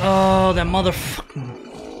 Oh, that motherfucker.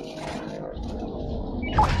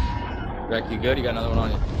 Rick, you good? You got another one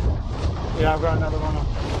on you. Yeah, I've got another one on.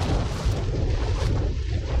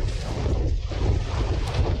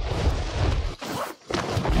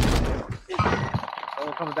 Another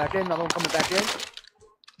one coming back in. Another one coming back in.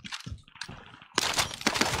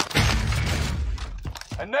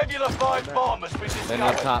 A Nebula 5 bomb has been Then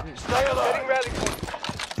up discovered. top. Stay alert. Setting rally point.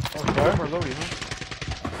 Okay, we're loading, huh?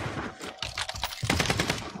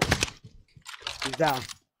 He's down.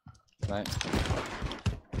 Right.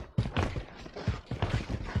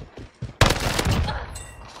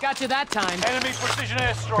 Got you that time. Enemy precision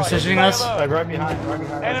airstrike. Precisioning Stay us? alert. Like right behind, right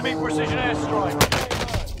behind. Enemy precision airstrike.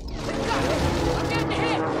 I'm getting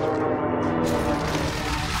hit.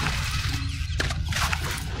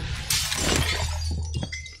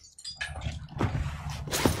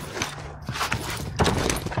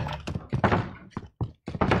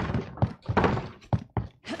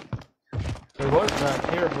 There was back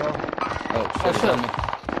here, bro. Oh, shit, he's on me.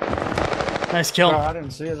 Nice kill. Bro, I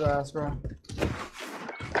didn't see his ass, bro.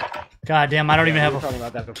 God damn, I don't even We were have talking a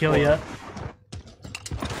about that kill before. yet.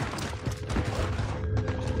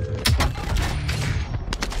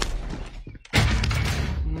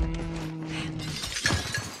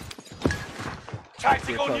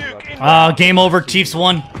 Tactical nuke in. Game over. Chiefs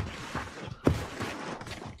won.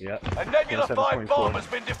 Yep. A Nebula 5 bomb has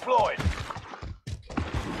been deployed.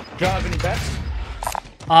 Do you have any bets?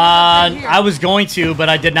 I was going to, but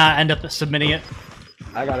I did not end up submitting it.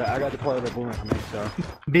 I got the part of balloon coming, so.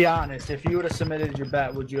 Be honest, if you would have submitted your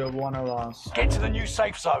bet, would you have won or lost? Get to the new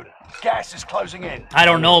safe zone. Gas is closing in. I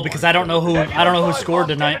don't know because I don't know who Nebula 5 scored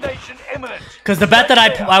bomb tonight. detonation imminent. Because the bet that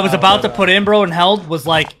Stay there. I was about to put in, bro, and held was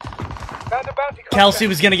like Found a bounty Kelsey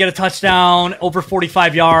was gonna get a touchdown over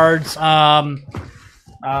 45 yards. Oh,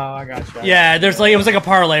 I got you. Yeah, there's like it was like a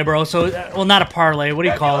parlay, bro. So well, not a parlay. What do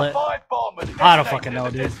you call it? Nebula 5 bomb has I don't detonated fucking know,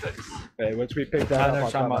 in the dude. distance. Hey, once we pick that I up, never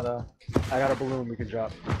I'll talking come about up. I got a balloon we can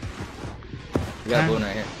drop. You got a balloon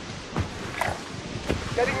right here.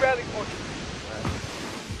 Setting rally point.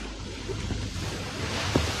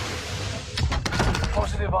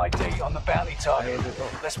 Positive ID on the bounty target.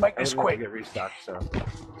 Let's make this quick. Get restocked, so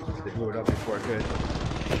they blew it up before it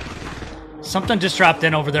could. Something just dropped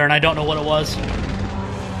in over there, and I don't know what it was.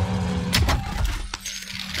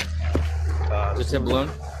 Just hit balloon.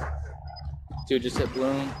 Dude, just hit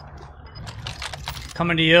balloon.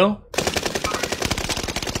 Coming to you.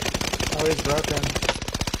 Oh, he's broken.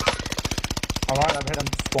 Alright, I've hit him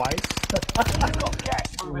twice. I've got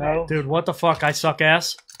gas moving in. No. Dude, what the fuck? I suck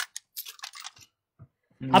ass.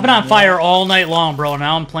 I've been on fire all night long, bro.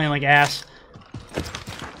 Now I'm playing like ass.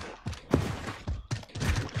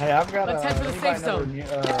 Hey, I've got Let's head for the anybody safe know zone.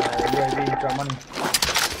 UAV, drop money.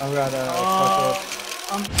 I've got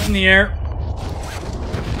I'm in the air.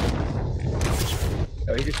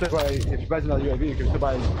 You can still buy, if you buy another UAV, you can still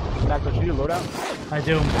buy back to you loadout. I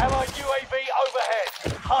do. Allied UAV overhead.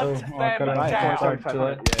 Hunt them down. Sorry, too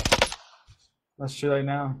late. That's too late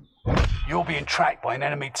now. You're being tracked by an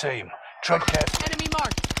enemy team. Tread carefully. Enemy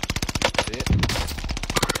marked.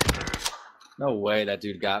 No way that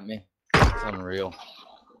dude got me. It's unreal.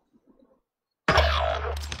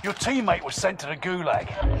 Your teammate was sent to the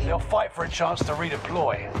gulag. They'll fight for a chance to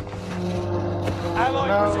redeploy.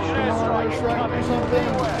 Allied precision airstrike incoming.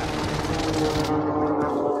 Beware.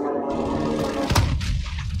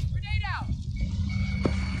 Grenade out.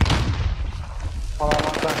 Hold on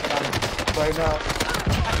one second. I'm right now.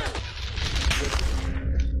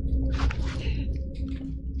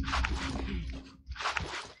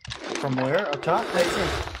 From where? Up top? Hey,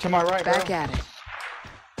 to my right. Back bro. at it.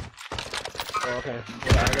 Oh, okay.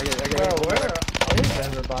 Yeah, I get Bro, where is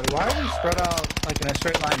everybody? Why are we spread out like in a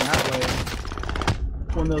straight line that way?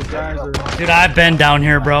 When those guys are... Dude, I've been down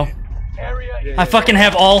here, bro. Area I fucking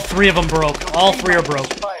have all three of them broke. All three are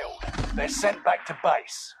broke. failed. They're sent back to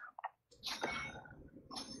base.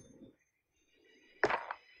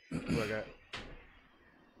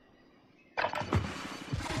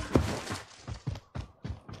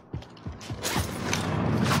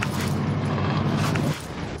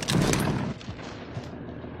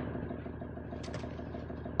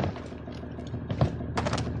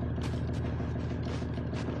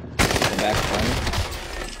 Back front.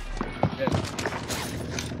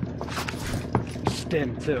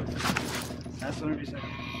 Stim, too. That's what I'm saying.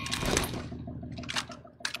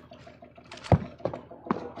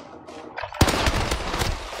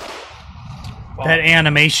 That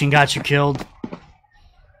animation got you killed.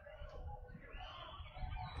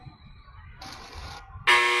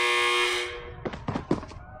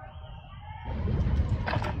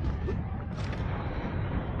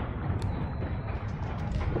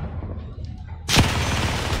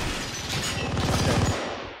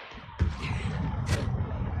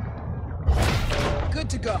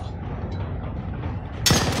 go.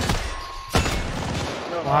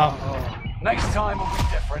 Wow. Next time will be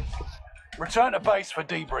different. Return to base for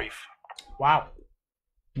debrief. Wow.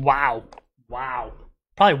 Wow. Wow.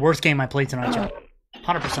 Probably worst game I played tonight, Joe.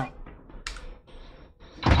 100%.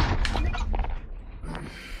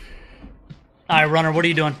 Alright, Runner, what are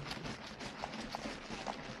you doing?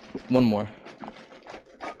 One more.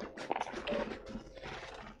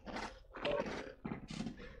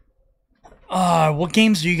 What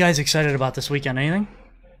games are you guys excited about this weekend? Anything?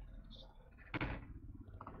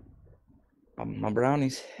 My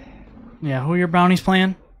brownies. Yeah, who are your brownies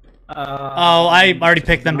playing? I already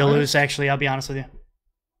picked them to lose, actually, I'll be honest with you.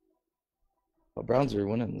 The Browns are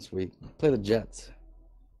winning this week. Play the Jets.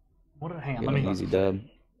 Hang on, Get an easy dub.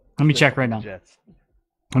 let me check right now. Jets.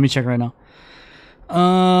 Let me check right now.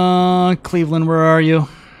 Cleveland, where are you?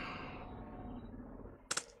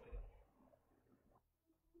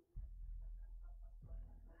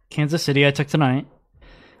 Kansas City, I took tonight.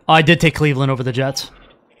 Oh, I did take Cleveland over the Jets.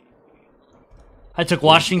 I took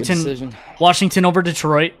Washington over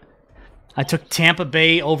Detroit. I took Tampa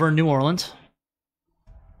Bay over New Orleans.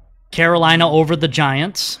 Carolina over the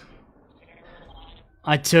Giants.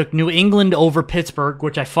 I took New England over Pittsburgh,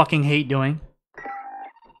 which I fucking hate doing.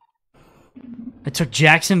 I took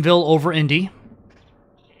Jacksonville over Indy.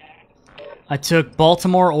 I took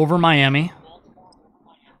Baltimore over Miami.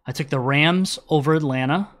 I took the Rams over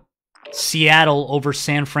Atlanta. Seattle over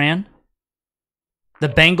San Fran. The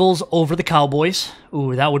Bengals over the Cowboys.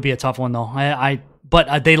 Ooh, that would be a tough one, though.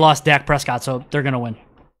 But they lost Dak Prescott, so they're going to win.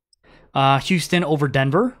 Houston over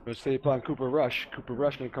Denver. Let's say upon Cooper Rush. Cooper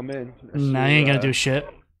Rush gonna come in. Nah, he ain't going to do shit.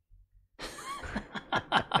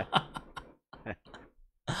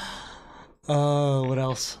 What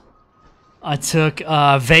else? I took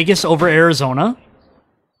Vegas over Arizona.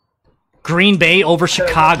 Green Bay over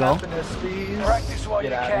Chicago. Practice while you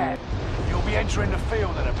can. You'll be entering the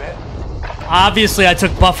field in a bit. Obviously, I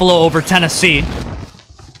took Buffalo over Tennessee.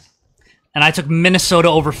 And I took Minnesota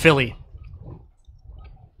over Philly.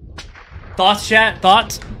 Thoughts, chat?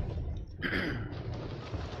 Thoughts?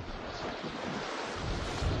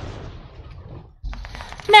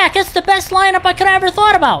 Mac, it's the best lineup I could have ever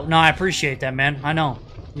thought about. No, I appreciate that, man. I know.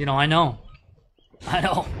 You know, I know. I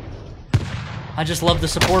know. I just love the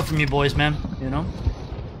support from you boys, man. You know?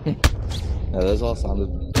 Yeah, those all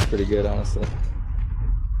sounded pretty good, honestly.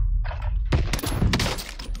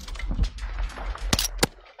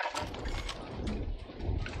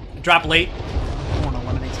 Drop late. I want to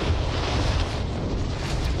eliminate some.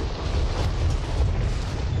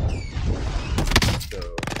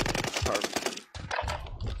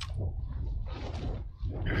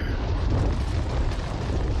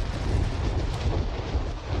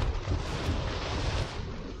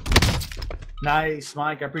 Nice,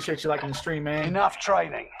 Mike. I appreciate you liking the stream, man. Enough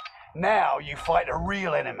training. Now you fight a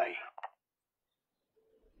real enemy.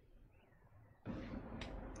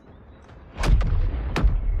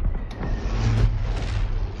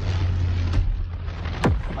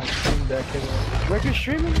 My stream deck is... Were you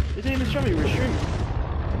streaming? It didn't even show me you were streaming.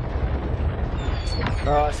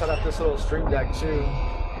 Oh, I set up this little stream deck too. I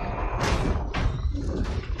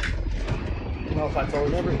don't know if I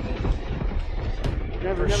told you.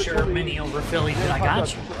 Never For sure, told me. Mini over Philly. Dude, I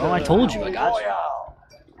got you. Oh, I told you. Loyal.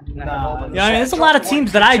 Nah, Yeah, I mean, there's a lot of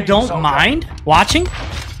teams that I don't mind watching,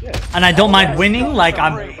 and I don't mind winning. Like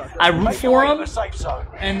I root for them.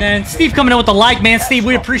 And then Steve coming in with the like, man. Steve,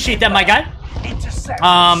 we appreciate that, my guy.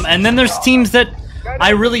 And then there's teams that I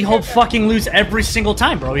really hope fucking lose every single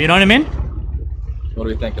time, bro. You know what I mean? What are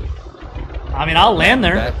we thinking? I mean, I'll land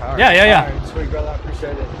there. Yeah. Alright, sweet brother, I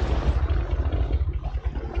appreciate it.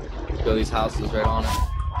 Go these houses right on it.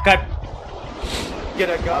 Okay. Get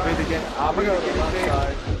a gun. I'm gonna go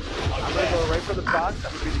outside. I'm gonna go right for the box.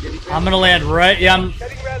 I'm gonna be the guinea pig. I'm gonna land right. Yeah, I'm.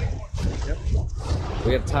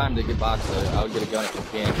 We have time to get boxed. I would get a gun if we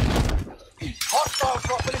can. Hostile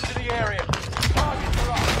dropping into the area. Targets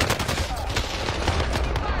are up.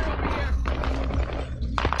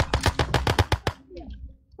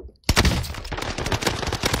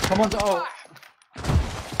 Come on, oh.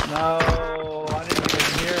 No, I didn't even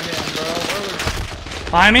hear him, bro.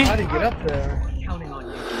 Behind me. I didn't get up there.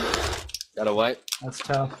 Got a white? That's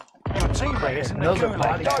tough. Your teammates in the Those are gulag.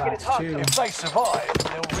 body shots, too. If they survive,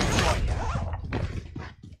 they'll rejoin you.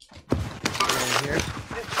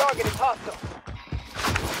 This target is hostile.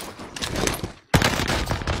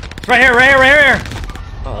 Right here.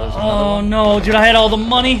 Oh, there's Oh no, dude! I had all the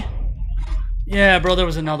money. Yeah, bro, there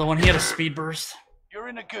was another one. He had a speed burst. You're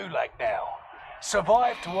in the gulag now.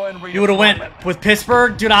 Survive to earn redeployment. You would have went with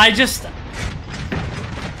Pittsburgh, dude. I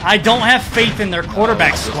don't have faith in their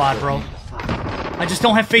quarterback squad, bro. I just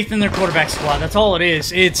don't have faith in their quarterback squad. That's all it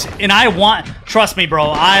is. And I want, trust me,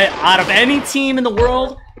 bro. Out of any team in the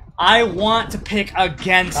world, I want to pick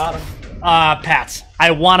against Pats.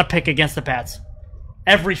 I want to pick against the Pats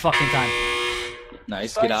every fucking time.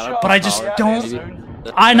 Nice, get out of it. But I just don't.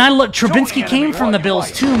 And I look. Trubinsky came from the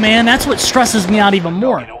Bills too, man. That's what stresses me out even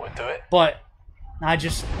more. But I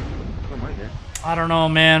don't know,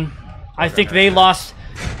 man. I think they lost.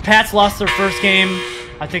 Pats lost their first game.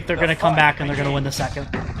 I think they're gonna come back and they're gonna win the second.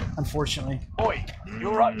 Unfortunately. Boy,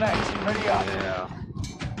 you're up next. Ready up. Yeah.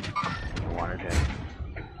 I wanted it.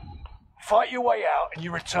 Fight your way out and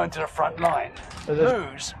you return to the front line.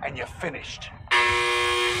 Lose and you're finished.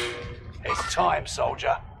 It's time,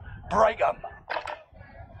 soldier. Break them.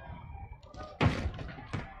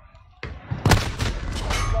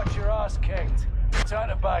 Got your ass kicked. Return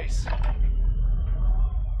to base.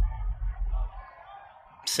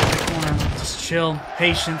 Sit in the corner. Just chill.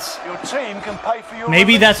 Patience. Your team can pay for your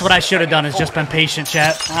Maybe release. that's what I should have done, is just been patient,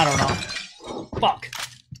 chat. I don't know. Fuck.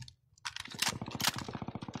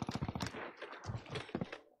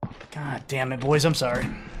 God damn it, boys. I'm sorry.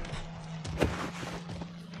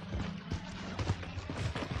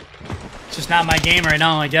 It's just not my game right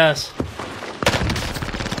now, I guess.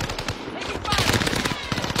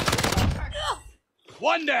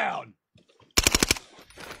 One down.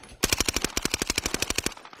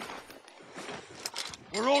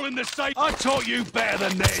 We're all in the same. I taught you better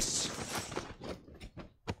than this.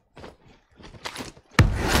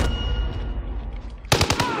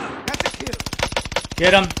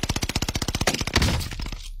 Get him.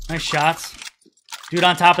 Nice shots. Dude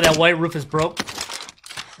on top of that white roof is broke.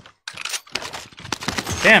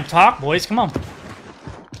 Damn, talk, boys. Come on.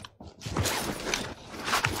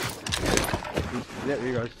 Yeah, there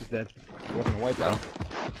you go. It's just dead. It wasn't a white though.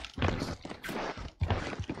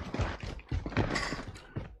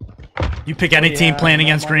 You pick any team playing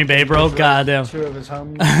against Green Bay, bro. Goddamn. Two of his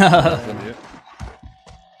homies.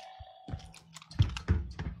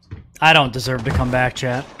 I don't deserve to come back,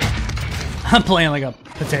 chat. I'm playing like a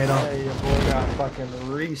potato. Hey, your boy got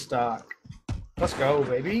fucking restock. Let's go,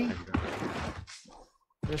 baby.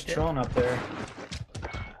 Just chilling up there.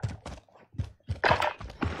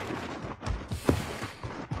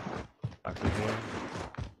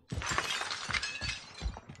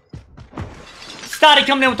 Stotty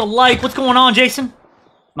coming in with a like. What's going on, Jason?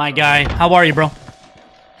 My guy. How are you, bro?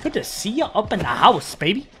 Good to see you up in the house,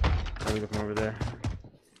 baby. Let me go from over there.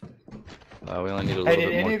 We only need a little Hey, bit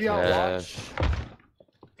did any more of y'all cash. watch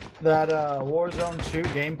that Warzone 2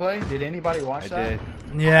 gameplay? Did anybody watch that? I did.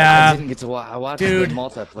 Yeah. I didn't get to watch. I watched Dude. the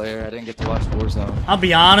multiplayer. I didn't get to watch Warzone. I'll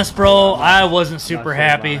be honest, bro. I wasn't super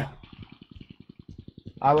happy.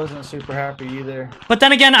 I wasn't super happy either. But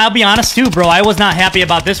then again, I'll be honest too, bro. I was not happy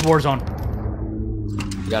about this Warzone.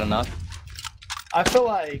 You got enough? I feel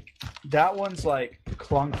like that one's like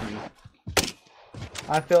clunky.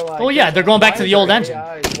 I feel like. Oh yeah, they're going back to the old engine.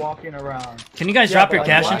 AIs walking around. Can you guys Yeah, drop but your like,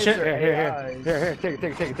 cash why and is shit? there Here, AIs?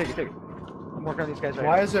 take it. I'm working on these guys right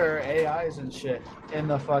Why now. is there AIs and shit in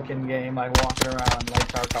the fucking game, like walking around like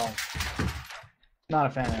Tarkov? Not a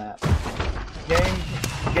fan of that.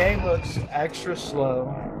 Game looks extra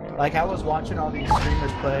slow. Like I was watching all these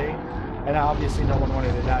streamers play, and obviously no one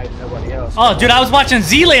wanted to die to nobody else. Oh, dude, I was watching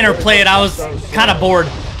Z-Laner play it. I was kind of bored.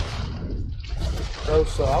 So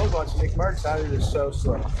slow. I was watching Nick Merckx out of it. So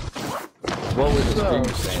slow. What was the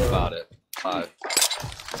streamer saying about it?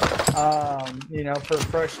 You know, for a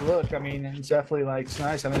fresh look, I mean, it's definitely like it's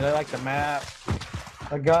nice. I mean, they like the map,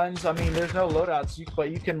 the guns. I mean, there's no loadouts,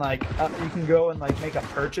 but you can like you can go and like make a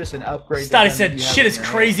purchase and upgrade. Stotty the gun that said, you have shit in is your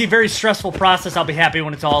crazy, very stressful process. I'll be happy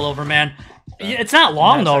when it's all over, man. It's not hand.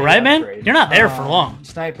 long That's though, how you right, man? upgrade. You're not there for long.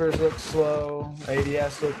 Snipers look slow.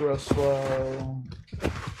 ADS look real slow.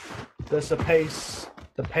 Just the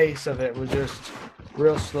pace of it was just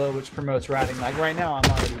real slow, which promotes ratting. Like right now,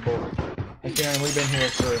 I'm already bored. Like, you know, we've been here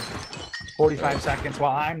for 45 seconds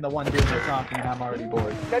while I'm the one doing the talking, and I'm already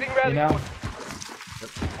bored. You know,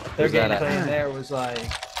 their Who's that gameplay at? in there was like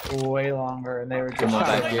way longer, and they were just Come on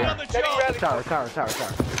back here. Tower.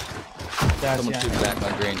 That's, Someone shooting back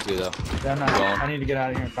on green too, though. Yeah, I'm not, Go on. I need to get out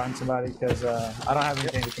of here and find somebody because I don't have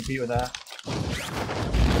anything to compete with that.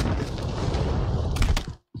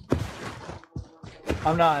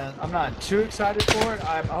 I'm not too excited for it.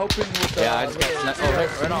 I'm hoping with the Yeah, I just got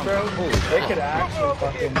right on. bro, Holy they could actually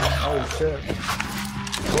fucking oh shit.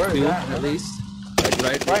 Where is Two, that? at least.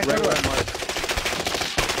 Like right where I'm like.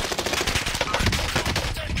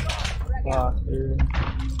 Fuck, dude.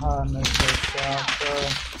 I missed that shot, bro.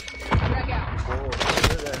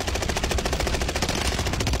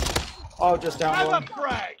 Oh, just down one.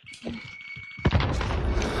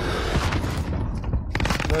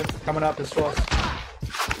 Coming up is close.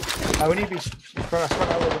 We need to be spread out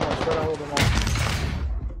a little bit more. Spread out a little bit more.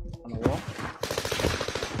 On the wall?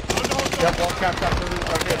 Yep, wall cap right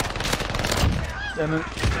here. Damn it.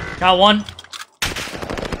 Got one.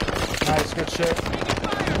 Nice, good shit.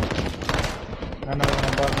 Another one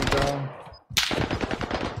above me,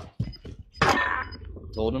 bro.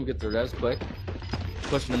 Told him, get the res quick.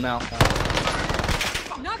 Pushing him now.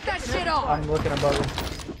 Knock that shit off! I'm looking above you.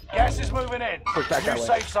 Gas is moving in. Push back that New way.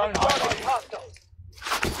 safe zone highlighted.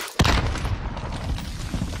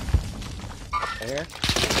 There.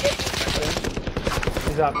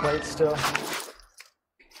 He's out plate still.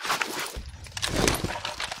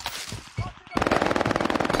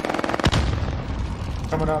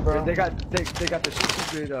 Coming up, bro. They got the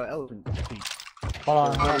secret elephant feet. Hold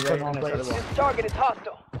on, I'm putting on Right plates. next to the This target is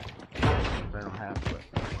hostile. I don't have, but.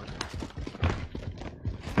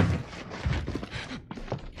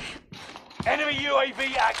 Enemy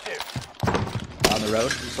UAV active. On the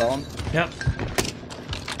road, you saw him? Yep.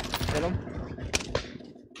 Hit him.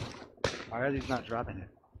 Why are these not dropping it?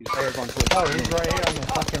 He's going towards. Oh, he's right here on the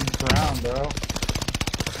fucking ground, bro.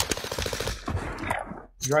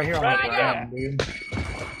 He's right here on the ground, dude.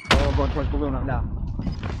 Oh, I'm going towards balloon up now.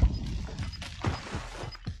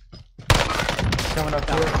 Coming up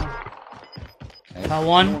here. Got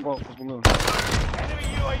one. Going for balloon. Enemy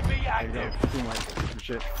UAV There you active. go. Doing like some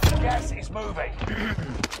shit. Gas is moving.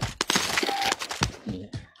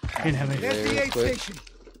 Didn't have any. Very quick.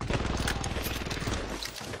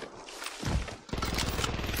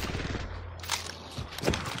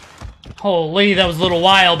 Holy, that was a little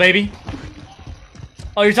while, baby.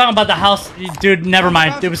 Oh, you're talking about the house? Dude, never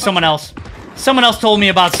mind. It was someone else. Someone else told me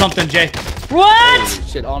about something, Jay. What? Holy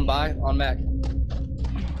shit, on Mac.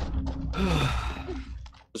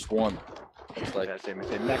 Just one. Looks like. Same. Mac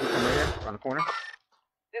is coming right here, around the corner.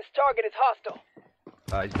 This target is hostile.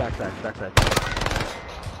 He's backside.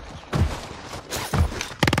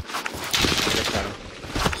 Just got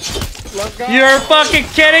him. You're fucking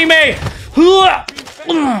kidding me!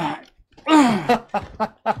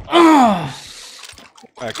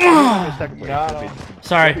 Alright, come on, a second wave. Got That'd him. be-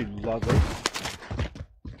 Sorry. that'd be lovely.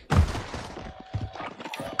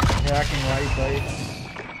 Jacking right plates.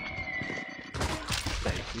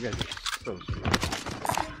 Thanks, you guys are so sweet.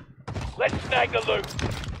 Let's snag the loot.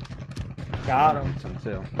 Got him. It's on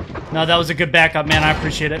sale. No, that was a good backup, man. I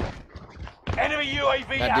appreciate it. Enemy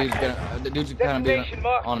UAV That dude's active. gonna. The dude's kind of being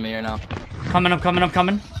on me right now. Coming, I'm coming.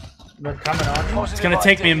 They're coming on you. It's gonna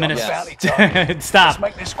take me a minute. Bounty target. Let's Stop.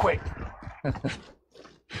 make this quick. Well,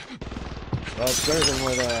 it's better than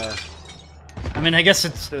what, I mean, I guess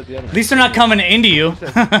it's... the other At least they're not coming into you. You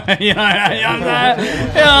know what I'm saying?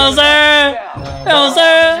 You know what I'm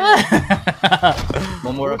saying?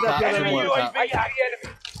 One more up top. Enemy One more up top. UAV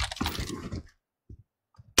active.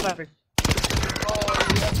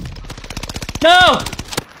 No!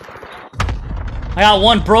 I got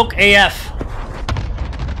one broke AF.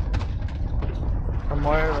 From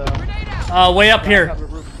where, though? Way up here.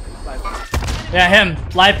 Yeah, him.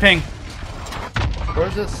 Live ping.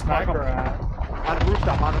 Where's this sniper at? on the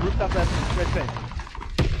rooftop, that's red thing.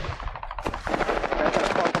 That's a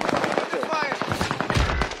car coming down.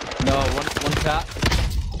 No, one tap.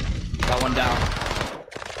 Got one down.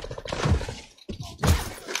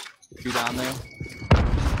 Two down there.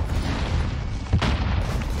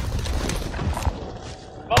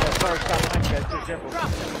 Sorry, stop behind you guys, be careful.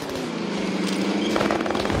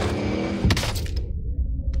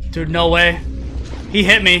 Dude, no way. He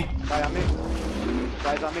hit me. Guy on me.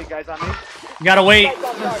 Guys on me. You gotta wait.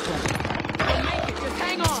 Just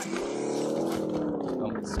hang on.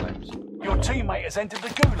 Oh, it's sniped. Your teammate has entered the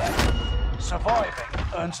gulag. Surviving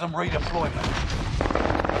earns them redeployment.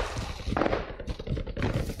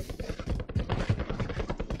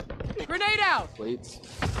 Grenade out. Plates.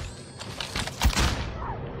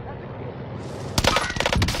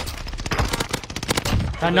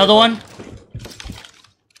 Got another one.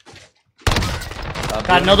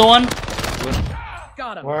 Got another one.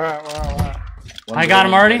 Got him. Where at? One I got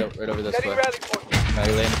him already. Right over this Steady way. rally point. No,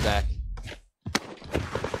 you're laying it back.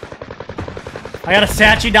 I got a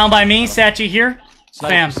Sachi down by me. Sachi here.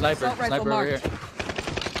 Bam. Sniper Assault rifle over here.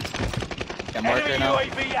 Got marker Enemy now.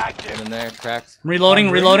 UAV active. And in there, cracked. Reloading.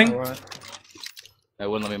 Or Reloading. what? They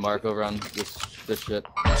wouldn't let me mark over on this shit.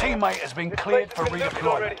 Teammate has been cleared for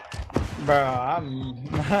redeployment. Bro, I'm.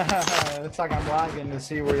 It's like I'm lagging to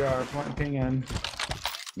see where you are pinging.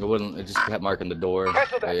 It wouldn't. It just kept marking the door.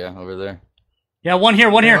 Cancel that. Oh, yeah, over there. Yeah, one here.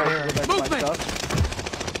 One here. Movement.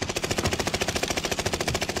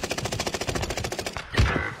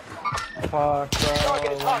 Fuck,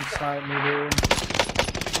 bro. One snipe me,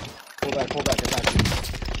 dude. Pull back,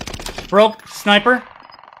 attack. Broke. Sniper.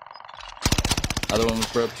 Other one was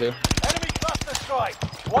broke too. Enemy cluster strike.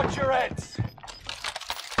 Watch your heads.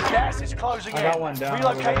 Gas is closing in. I got one down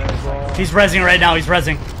over there Relocating. as well. He's rezzing right now. He's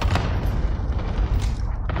rezzing.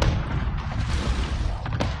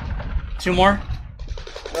 2 more.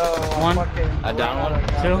 One. I down one.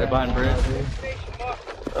 Two. They're behind bridge.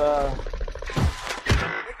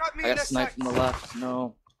 I got sniped from the left.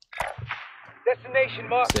 No. Destination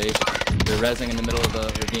marked. Safe. They're rezzing in the middle of the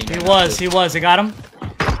ravine. He right was. now, He was. I got him.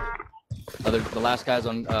 The last guy's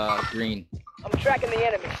on green. I'm tracking the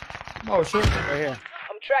enemy. Oh shit! Right here.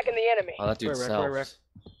 I'm tracking the enemy. Oh, that dude sells.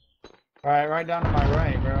 All right, right down to my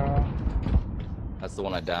right, bro. That's the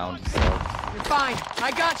one I downed. So. You're fine.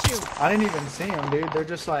 I got you. I didn't even see him, dude. They're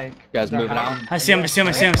just like. You guys they're moving hiding. out? I see him. I see him.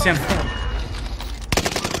 I see him. I see him.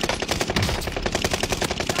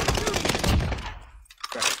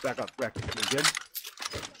 Back up, back. You good?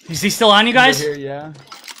 Is he still on you guys? Here, yeah.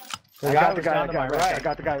 I got the guy. I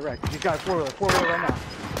got the guy wrecked. He's got a four-wheeler right now.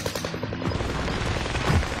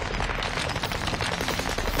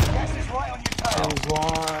 Gas is right on your tail. There's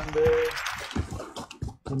one, dude.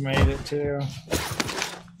 He made it too.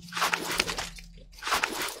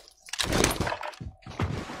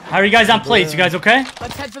 How are you guys on plates? You guys okay?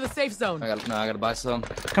 Let's head for the safe zone. I gotta buy some.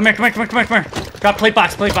 Come here. Come here. Come here. Come here. Come here. Drop plate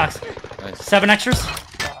box. Plate box. Nice. 7 extras.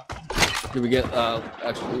 Did we get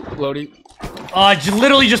actually loading? I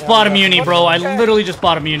literally just bought a muni, bro. I literally just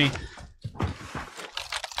bought a muni.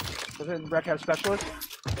 Doesn't Rec have specialist?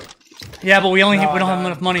 Yeah, but we don't have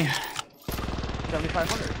enough money.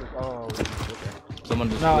 7,500. Oh, okay. Someone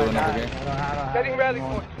just No, flew I in don't over here. have Setting rally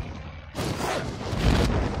anymore. point.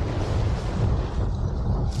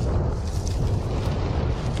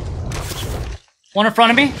 One in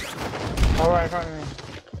front of me. All right, in front of me.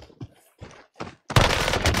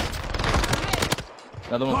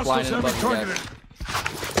 Another one flying in above you guys.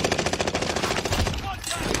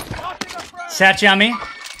 Sachi on me.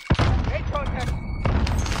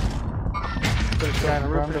 There's a guy on the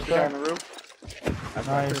roof. There's a guy on the roof.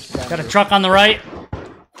 Nice. Got a truck on the right.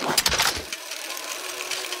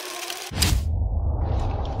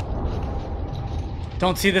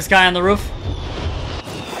 Don't see this guy on the roof.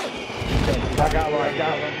 I got one.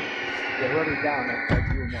 Yeah, whoever's down,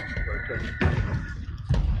 that's you and that.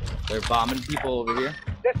 They're bombing people over here.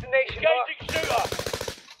 Destination marked.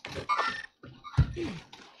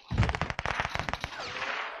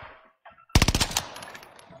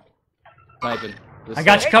 Sniping. This I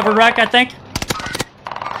got you covered, Rec, I think.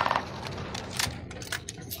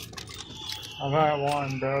 I've had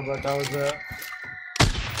one, bro, but that was it.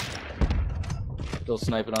 Still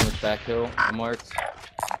sniping on this back hill. I'm marked.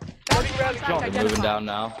 They're Moving down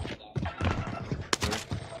now.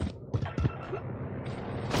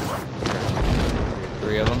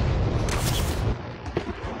 Three of them.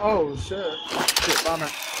 Oh shit! Shit, bomber.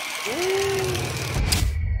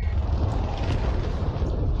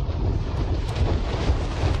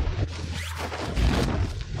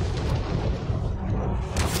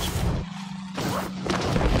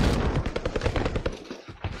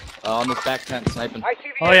 On this back tent, sniping. I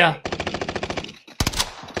see the Oh enemy. yeah.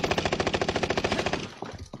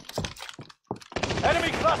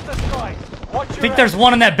 Enemy cluster strike. Watch your I think there's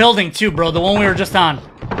one in that building too, bro. The one we were just on.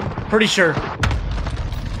 Pretty sure. No,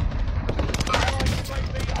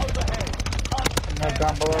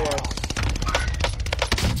 down below us.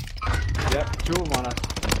 Yep, two of them on us.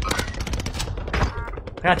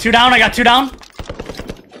 I got 2 down. I got 2 down.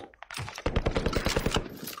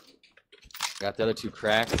 Got the other 2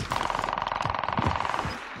 cracked.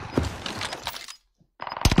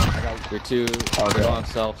 Your 2 they're on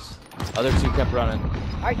selves. Other 2 kept running.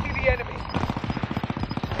 I see the enemy.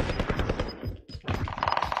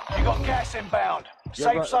 You got gas inbound.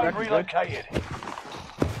 Safe zone relocated.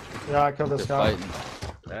 Yeah, I killed this They're guy. fighting.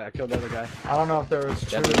 Yeah, I killed the other guy. I don't know if there was two.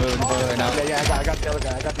 Yeah, they're moving right now. Yeah, I got the other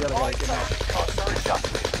guy. I got the other guy. Get out. Cluster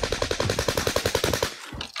adjusted.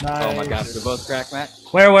 Nice. Oh my gosh, they're both cracked, Matt.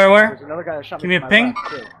 Where? There's another guy that shot Give me me a from my ping. left,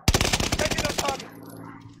 too. Taking a target.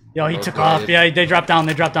 Yo, he Oh, took God. off. Yeah, they dropped down.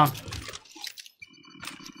 They dropped down.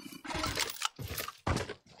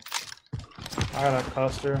 I got a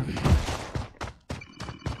cluster.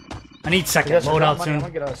 I need second Yes, loadout I'm soon.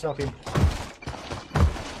 gonna get a selfie.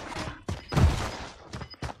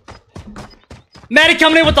 Maddie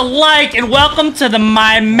coming in with a like, and welcome to the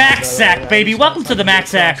my Max Sack, baby. Welcome to the Max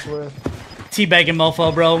Sack. Teabagging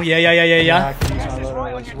mofo, bro. Yeah. I can use my Gas is loader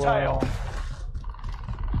right on as your well. tail.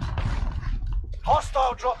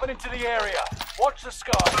 Hostile dropping into the area. Watch the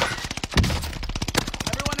sky.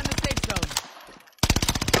 Everyone in the safe zone.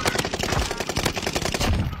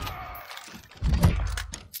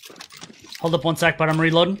 Hold up 1 sec, but I'm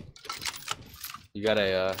reloading. You got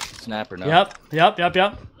a snapper now. Yep.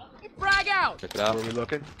 Frag out! Check it out. Where are we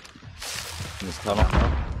looking? In this tunnel.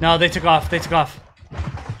 No, they took off. Enemy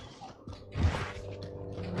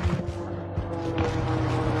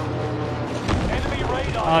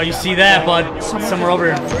radar. Oh, you see that, bud? Somewhere over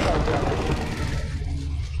here.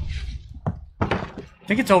 I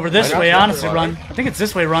think it's over this way, honestly, Run. I think it's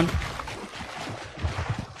this way, Run.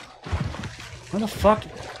 Where the fuck?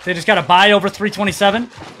 They just got a buy over 327?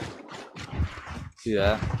 See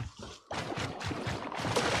that?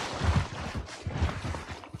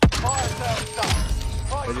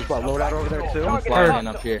 There's just got loadout over there too. Flying in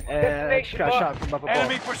up here. And got shot from up above.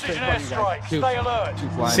 Enemy precision airstrike. Stay alert. Two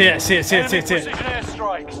flying. See it. Enemy precision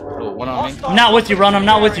airstrikes. Oh, one on me. I'm not with you, Run. I'm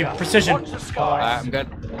not with you. Precision. Watch the sky. I'm good.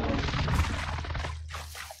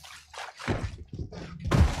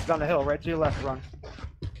 Down the hill, right to your left, Run.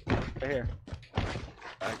 Right here.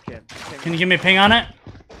 I can't. Can you give me a ping on it?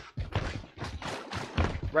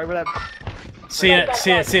 Right where that See it.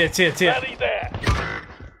 Rally there.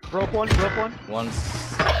 broke one. One's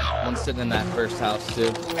sitting in that first house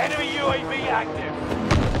too. Enemy UAV active.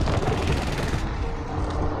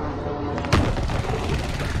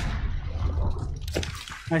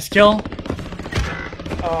 Nice kill.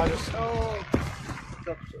 Oh, I just.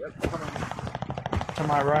 To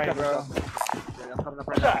my right, bro. I'm coming up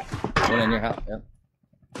right now. One in your house. Yeah.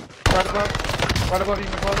 Right above you,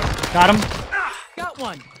 McClover. Got him. Got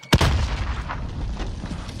one.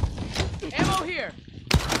 Ammo here.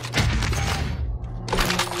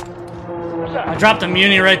 I dropped a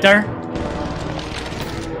muni right there.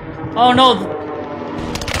 Oh no.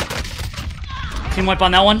 Team wipe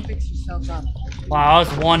on that one. Fix yourselves up. Wow, I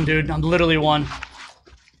was one, dude. I'm literally one.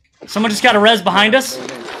 Someone just got a res behind us. Not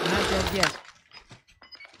dead yet.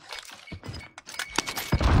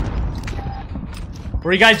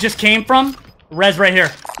 Where you guys just came from? Res right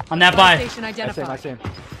here. On that buy. Station identified. I see him.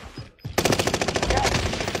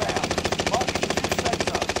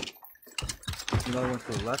 Another one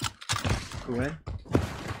to the left. Go in.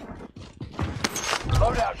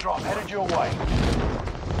 Loadout drop headed your way.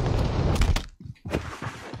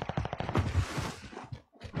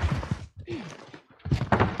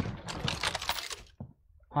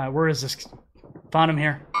 Alright, where is this? Found him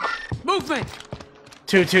here. Movement.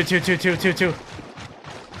 Two.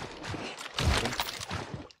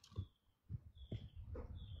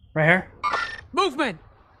 Right here. Movement.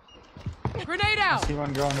 Grenade out. See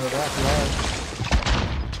one going to the left.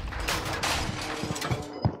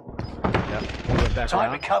 Back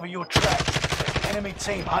Time around. to cover your tracks. Enemy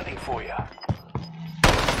team hunting for you.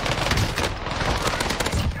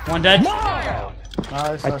 One dead.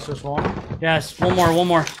 Nice, that's just one. Yes, one more. On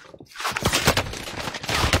the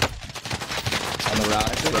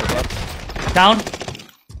route. Down.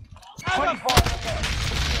 25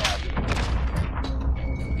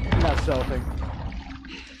 Not selfing.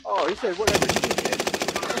 Oh, he said whatever you did.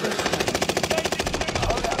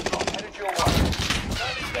 Loadout drop headed your way.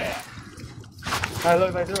 Rally there. Hey,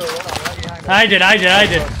 look, they threw a one right behind us. I did.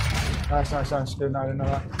 Nice. Dude, no, I didn't know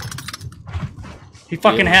that. He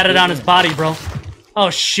fucking had it on his body, bro.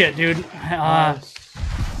 Oh shit, dude.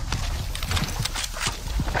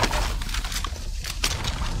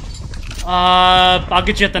 I'll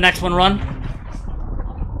get you at the next one, Run.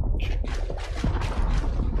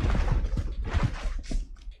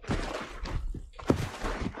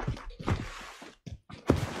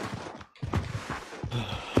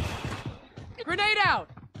 Grenade out.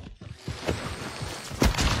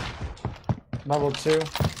 Level 2.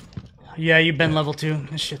 Yeah, you've been level 2.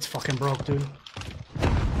 This shit's fucking broke, dude.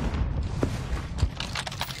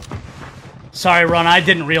 Sorry, Run. I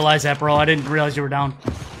didn't realize that, bro. I didn't realize you were down.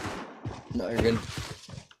 No, you're good.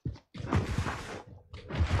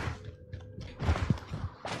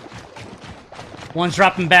 One's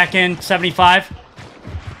dropping back in, 75.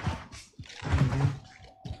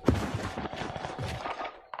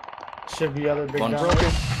 Should be other big One guns.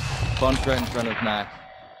 broken. Bunch right in front of Mac.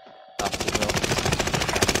 Opposite hill.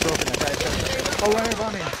 Oh, right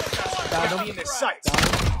here, me.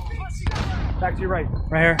 Back to your right.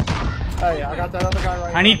 Right here. Hey, I got that other guy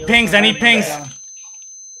right I need here. pings. I need pings.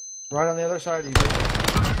 Right on the other side of you.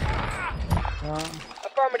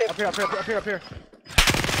 Affirmative. Up here.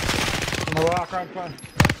 On the rock right in front.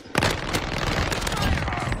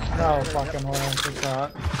 No fucking way. Good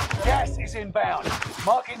shot. Gas is inbound.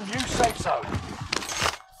 Marking new safe zone.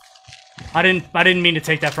 I didn't mean to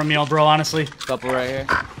take that from you, bro, honestly. Couple right here.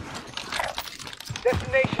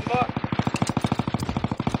 Destination marked.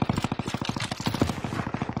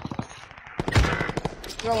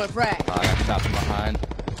 Throw it frag. I got shot from behind.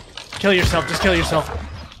 Kill yourself. Just kill yourself.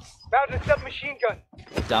 Bounty Spotting a submachine gun.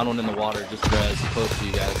 Down one in the water, just as close to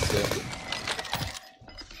you guys. So.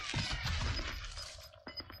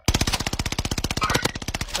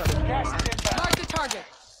 Gas is inbound. Mark the target.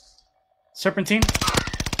 Serpentine.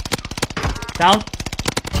 Down.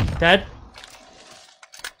 Dead.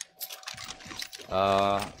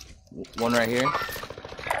 One right here.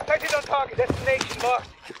 Sighted on target. Destination marked.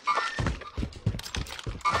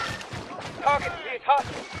 Target is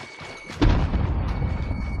hostile.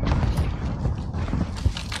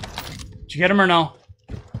 Did you get him or no?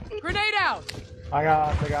 Grenade out. I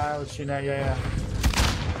got the guy I was shooting at. Yeah.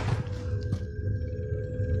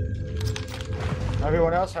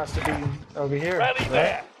 Everyone else has to be over here. Rally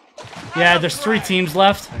there. Yeah, there's 3 teams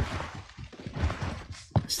left.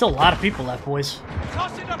 Still a lot of people left, boys.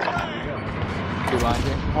 Tossing a frag. 2 behind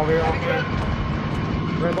here. Over here, over here.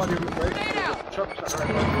 Red body, right? Grenade out.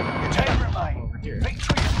 Ten remain.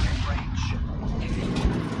 Victory is in range.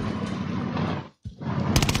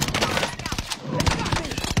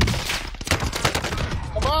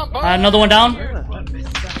 Another one down.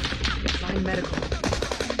 Find medical.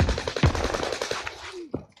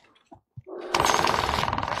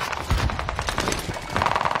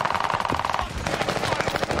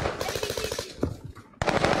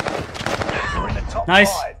 You're in the top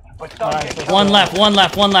Nice. 5, but don't get One left, one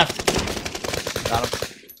left, one left. Got him.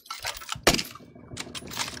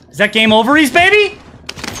 Is that game overies, baby?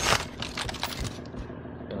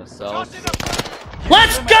 Gonna sell. tossing a frag.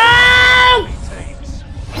 Let's go! Teams.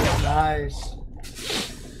 Nice.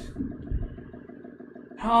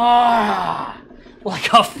 Ah,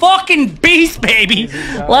 like a fucking beast, baby.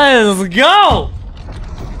 Let's go.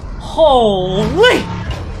 Holy.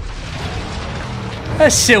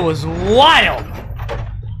 That shit was wild.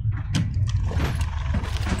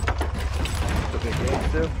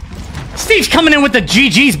 Steve's coming in with the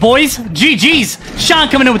GGs, boys. GGs. Sean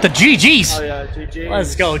coming in with the GGs. Oh yeah, GG.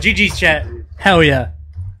 Let's go. GG's chat. Hell yeah.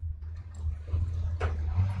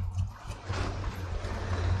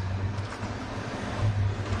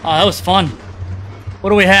 Oh, that was fun. What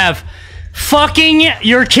do we have? Fucking,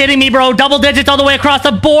 you're kidding me, bro. Double digits all the way across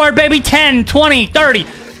the board, baby. 10, 20, 30,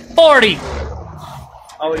 40,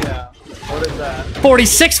 Oh yeah. What is that?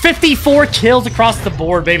 46, 54 kills across the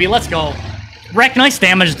board, baby. Let's go. Wreck, nice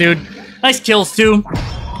damage, dude. Nice kills, too.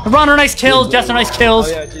 Runner, nice kills. Jester, nice kills.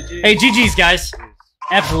 Oh yeah, GG. Hey, GG's, guys.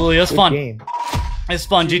 Absolutely. It was fun. Game. It's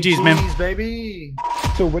fun. GG's, man. GG's, baby.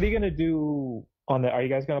 So what are you gonna do on the? Are you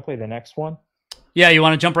guys gonna play the next one? Yeah, you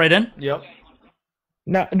want to jump right in? Yep.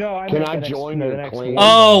 No, I Can meant I the next- join no, your the next clan? one.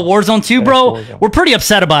 Oh, Warzone 2, That's bro. Warzone. We're pretty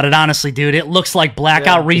upset about it, honestly, dude. It looks like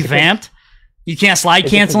Blackout Yeah. revamped. You can't slide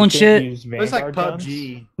Is it 'cause cancel and you can't shit. use It's like Vanguard guns?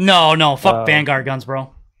 PUBG. No, fuck Oh. Vanguard guns,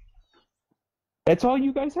 bro. That's all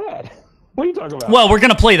you guys had. What are you talking about? Well, we're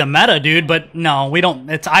gonna play the meta, dude, but no, we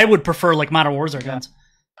don't. I would prefer like Modern Warzone guns.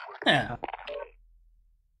 Yeah.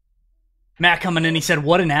 Matt coming in, he said,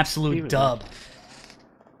 "What an absolute dub."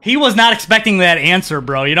 He was not expecting that answer,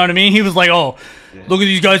 bro. You know what I mean? He was like, "Oh, look at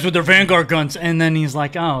these guys with their Vanguard guns," and then he's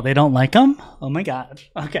like, "Oh, they don't like them? Oh my god."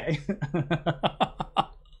 Okay.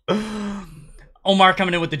 Omar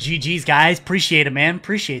coming in with the GGs, guys. Appreciate it, man.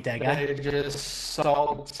 Appreciate that, guy. They're just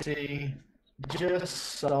salty. Just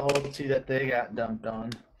salty that they got dumped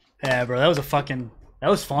on. Yeah, bro, that was fun. That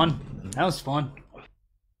was fun.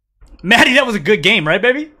 Maddie, that was a good game, right,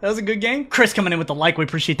 baby? That was a good game. Chris coming in with the like. We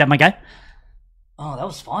appreciate that, my guy. Oh, that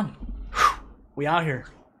was fun. Whew. We out here.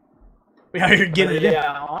 We out here getting it in.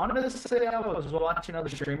 Yeah, honestly, I was watching other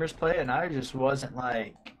streamers play, and I just wasn't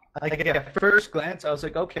like at first glance, I was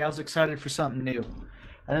like, okay, I was excited for something new.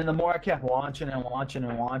 And then the more I kept watching, I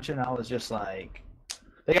was just like,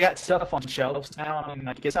 they got stuff on shelves now. I mean,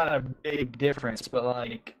 like, it's not a big difference, but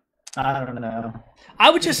like, I don't know. I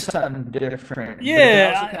would just something different.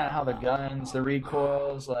 Yeah. But also kind of how the guns, the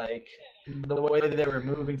recoils, like the way that they were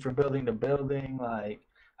moving from building to building, like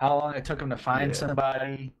how long it took them to find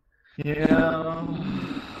somebody. You know,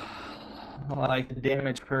 like the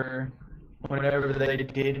damage per whenever they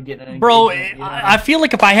did get an Bro, engagement, you know? I feel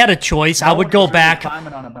like if I had a choice, I would go back.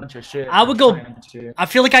 Climbing on a bunch of shit. I would go. trying to- I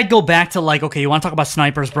feel like I'd go back to like, okay, you want to talk about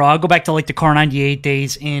snipers, bro? I'll go back to like the Car 98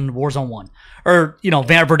 days in Warzone 1, or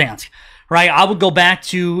Verdansk, right? I would go back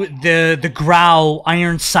to the Grau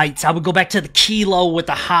iron sights. I would go back to the Kilo with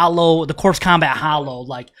the hollow, the Corpse Combat hollow,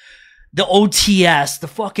 like the OTS, the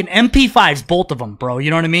fucking MP5s, both of them, bro. You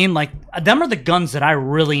know what I mean? Like them are the guns that I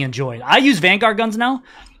really enjoyed. I use Vanguard guns now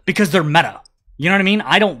because they're meta. You know what I mean?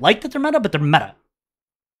 I don't like that they're meta, but they're meta.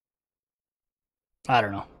 I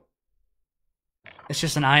don't know. It's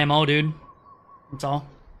just an IMO, dude. That's all.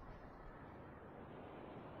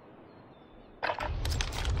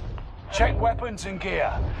 Check weapons and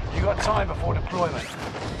gear. You got time before deployment.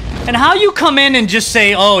 And how you come in and just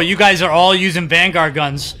say, oh, you guys are all using Vanguard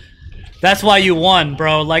guns. That's why you won,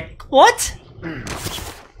 bro. Like, what?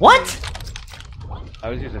 What? I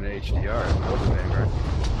was using an HDR. It wasn't Vanguard.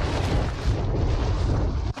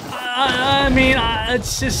 I mean,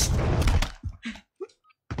 it's just...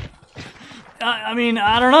 I mean,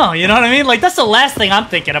 I don't know. You know what I mean? Like, that's the last thing I'm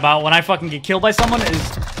thinking about when I fucking get killed by someone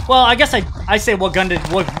is... Well, I guess I say what gun did...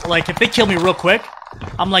 What, like, if they kill me real quick,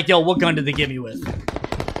 I'm like, yo, what gun did they get me with?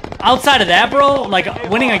 Outside of that, bro, like,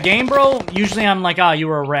 winning a game, bro, usually I'm like, ah, you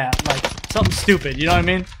were a rat. Like, something stupid, you know what I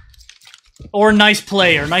mean? Or nice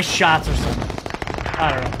play, or nice shots, or something.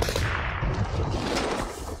 I don't know.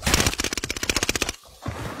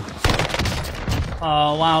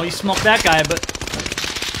 Oh, wow, you smoked that guy, but...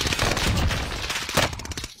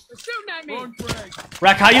 They're shooting at me!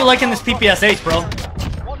 Rack, how you liking this PPSH, bro?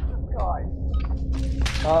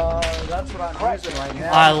 That's what I'm using right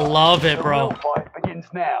now. I love it, bro. The real fight begins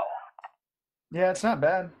now. Yeah, it's not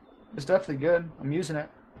bad. It's definitely good. I'm using it.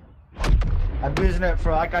 I'm using it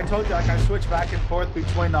for, like I told you, like I switch back and forth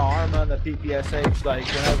between the Arma and the PPSH, like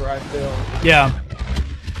whenever I feel. Yeah.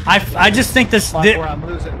 I just think this Like where I'm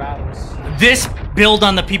losing battles. this build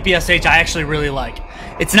on the PPSH I actually really like.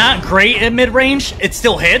 It's not great at mid range. It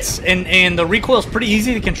still hits, and the recoil is pretty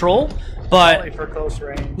easy to control. But Only for close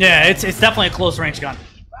range. yeah, it's definitely a close range gun.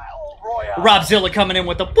 Royale. Rob Zilla coming in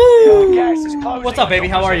with the woo. Gas is closing What's up, baby?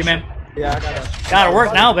 on How your are you, position. man? Yeah, I Gotta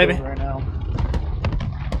work now, baby. Right now.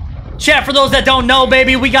 Chat, for those that don't know,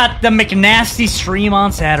 baby, we got the McNasty stream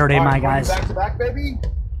on Saturday, All my right, guys. Back to back, baby.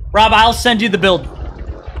 Rob, I'll send you the build.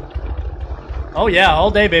 Oh yeah,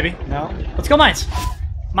 all day, baby. No. Let's go, mines.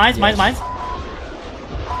 Mines.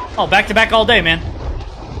 Oh, back to back all day, man.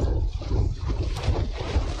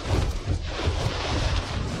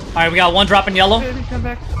 All right, we got one drop in yellow. Baby, come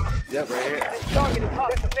back. Yep, right here. Target is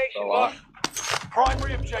destination marked.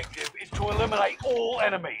 Primary objective is to eliminate all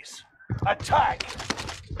enemies. Attack!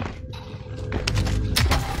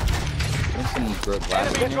 There's some good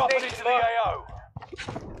glass in Enemy here. dropping into the AO.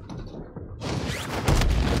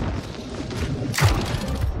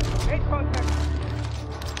 Make contact.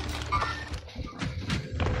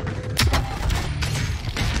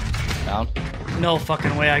 Down. No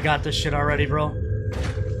fucking way I got this shit already, bro.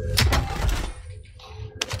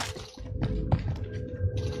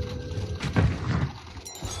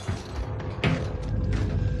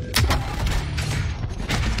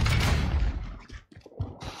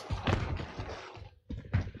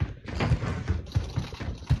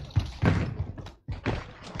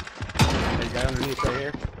 Hey, guy underneath right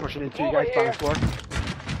here. Pushing into you guys on the floor.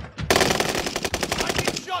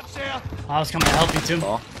 Taking shots here. I was coming to help you too.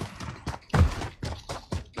 Ball.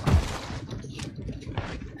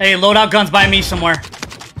 Hey, loadout guns by me somewhere.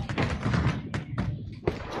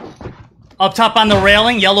 Up top on the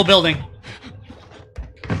railing, yellow building.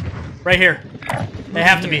 Right here. They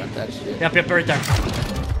have to be. That shit. Yep, right there.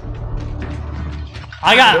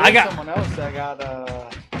 I got Someone else that got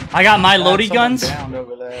I got my had loading someone guns, downed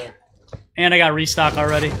over there. and I got restock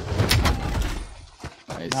already.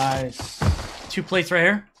 Nice. Nice. 2 plates right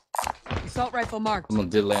here. Assault rifle marked. Someone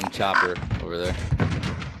did land chopper over there.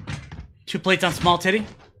 2 plates on small titty.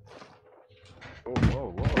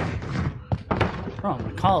 Whoa. Bro, I'm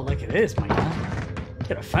gonna call it like it is, my guy.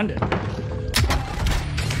 Get offended.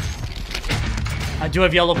 I do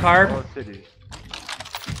have yellow card. Oh, city.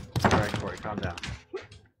 Alright, Corey, calm down.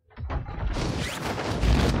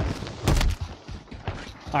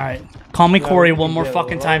 Alright. Call me Corey we one can more get a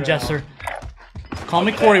fucking time, loadout. Jester. Call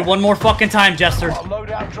me Corey one more fucking time, Jester. A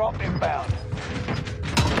loadout drop inbound.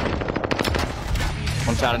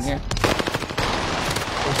 One shot in here.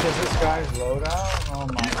 This is this guy's loadout? Oh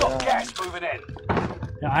my You've got god. gas moving in.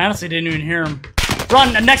 Yeah, I honestly didn't even hear him.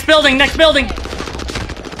 Run! Next building! Next building!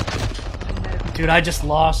 Dude, I just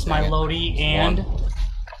lost my Lodi and...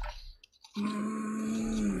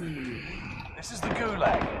 This is the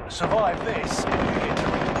gulag. Survive this, and you get to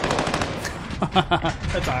redeploy.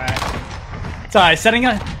 That's alright. It's alright.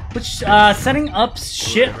 Setting up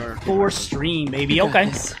shit for stream, baby.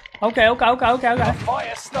 Okay. Okay.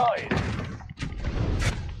 Fire started.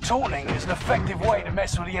 Taunting is an effective way to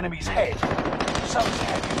mess with the enemy's head. So's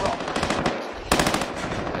heavy rock.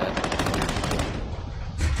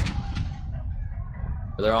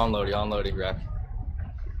 They're on loading, Rack.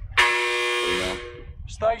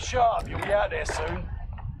 Stay sharp, you'll be out there soon.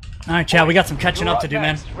 Alright, chat, we got some catching up to do,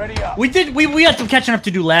 man. Ready up. We had some catching up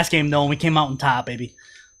to do last game, though, and we came out on top, baby.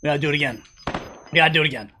 We gotta do it again. We gotta do it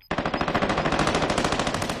again.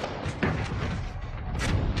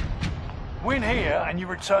 Win here and you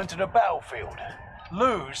return to the battlefield.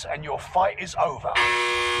 Lose and your fight is over.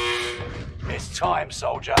 It's time,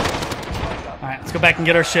 soldier. Alright, let's go back and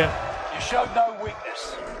get our shit. You showed no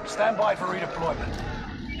weakness. Stand by for redeployment.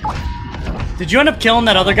 Did you end up killing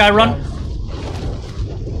that other guy, Run?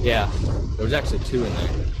 Yeah. There was actually 2 in there.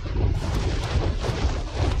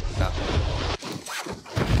 No.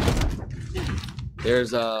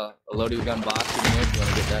 There's a loading gun box in here. If you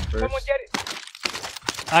want to get that first? Someone get it.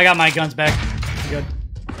 I got my guns back. Good.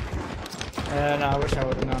 And I wish I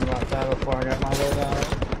would have known about that before I got my load out.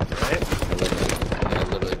 I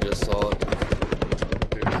literally just saw it.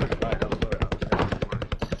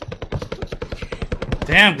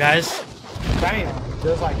 Damn, guys. Damn.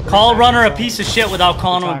 There's like 3 Call Runner a seconds piece of shit without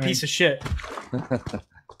calling him a timing. piece of shit. I'm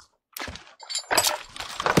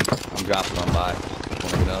dropping on by. Want to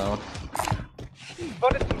get another one?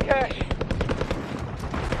 Spotted some cash.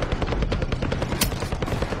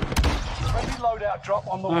 Friendly loadout drop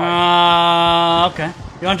on the way. Okay.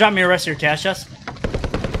 You wanna drop me the rest of your cash, Jess?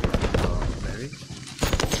 Maybe.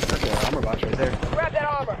 That's an armor box right there. Grab that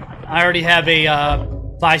armor. I already have a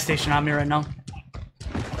buy station on me right now.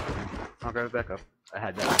 I'll grab it back up. I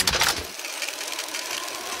had that.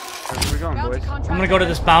 Where we going, Bounty boys? contract I'm gonna go to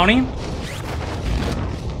this bounty.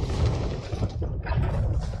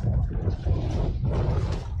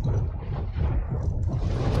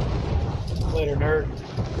 Later, nerd.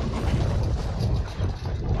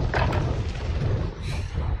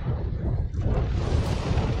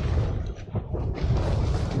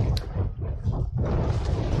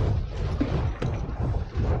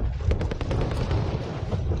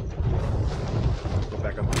 Go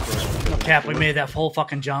back up. The Cap, we made that full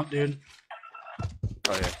fucking jump, dude.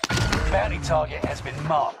 Oh yeah. Bounty target has been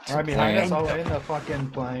marked. Right behind us, End all the in the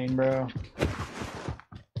fucking plane, bro.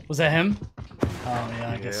 Was that him? Oh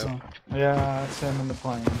yeah, I guess Yeah. so. Yeah, it's him in the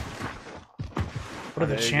plane. What are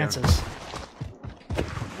the There you chances?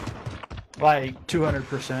 Like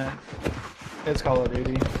 200%. It's Call of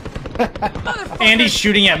Duty. Andy's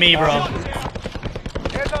shooting at me, bro.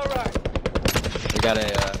 Here's all right. We got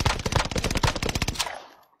a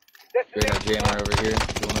jammer over here.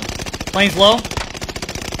 If you wanna... Plane's low.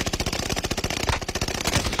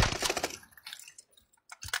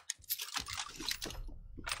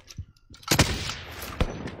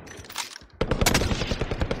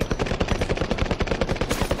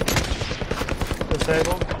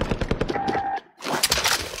 Disabled.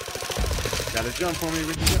 Got a jump for me,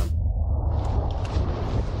 Ricky. Jump.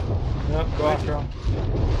 Yep, go after him.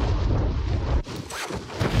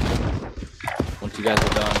 Once you guys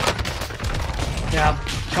are done. Yeah.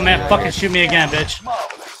 Come in, fucking shoot me again, bitch.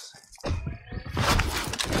 marvelous.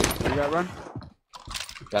 You got run?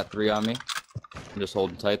 Got 3 on me. I'm just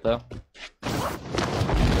holding tight though. It's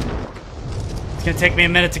gonna take me a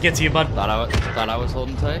minute to get to you, bud. Thought I was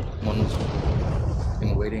holding tight. One was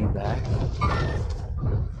waiting back.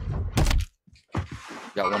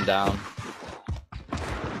 Got one down.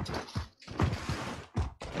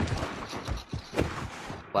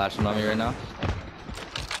 Flashing on me right now.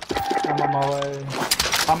 I'm on my way.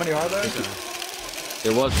 How many are there?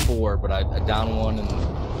 There was 4, but I downed one and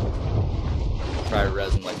tried to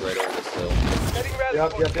res him like right over this hill. Getting ready.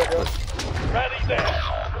 Yep. Ready there.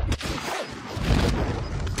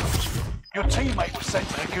 Your teammate was sent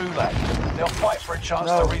to the gulag. They'll fight for a chance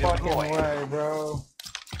No to fucking redeploy. way, bro.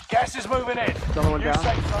 Gas is moving in. Another one New down.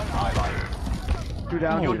 safe zone highlighted. 2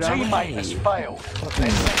 down, Your 2 down. teammate has failed.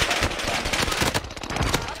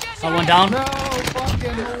 Someone down. No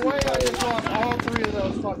fucking way I just lost all 3 of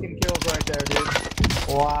those fucking kills right there, dude.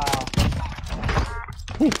 Wow.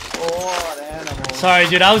 What animal. Sorry,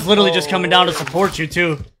 dude. I was literally just coming down to support you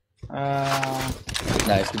too.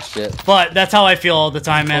 Nice, good shit. But that's how I feel all the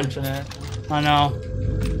time, man. Unfortunate. I know.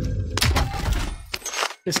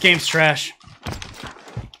 This game's trash.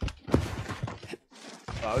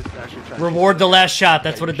 I was actually trying to- Reward the last shot.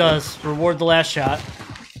 That's what it does. Reward the last shot.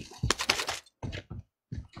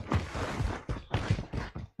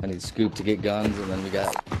 I need Scoop to get guns, and then we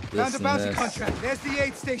got this Found a and bounty this. contract. There's the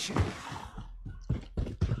aid station.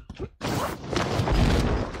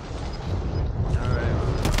 Alright,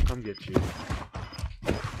 I'll come get you.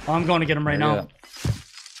 Oh, I'm going to get him right There you now.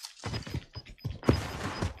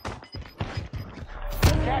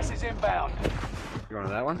 Gas is inbound. You going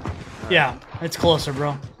to that one? Yeah, it's closer,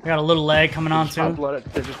 bro. I got a little lag coming on Just pop too. load,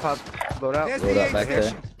 just pop load out. There's Load the up aid back there.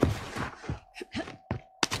 station.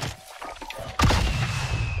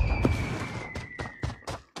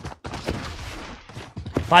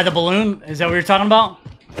 By the balloon? Is that what you're talking about?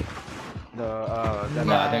 That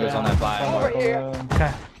No, I think it was on that buy. Over here.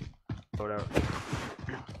 Okay. load out.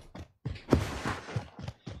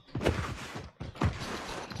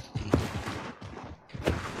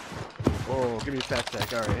 Whoa, give me a fat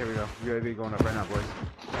sec. Alright, here we go. UAV going up right now, boys.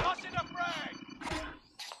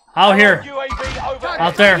 Out here. UAV over.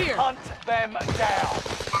 Out there. Hunt them down.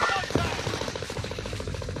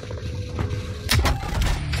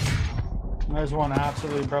 There's one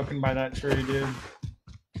absolutely broken by that tree, dude.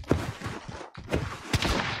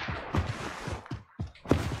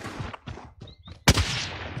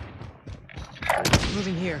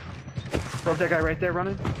 Moving here. Broke that guy right there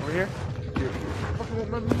running over here.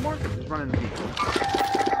 More. He's running the beat.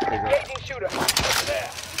 There you go. Engaging shooter. There.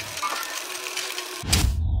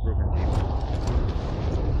 Broken team.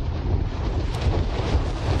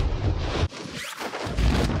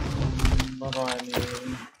 What do I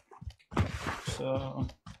need? So.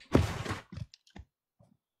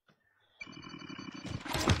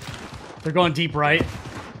 They're going deep right.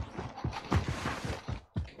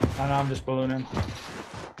 I know, I'm just ballooning.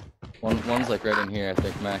 One's like right in here, I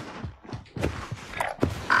think, Mac.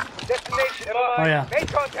 Destination. Oh yeah. Make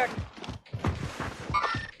contact.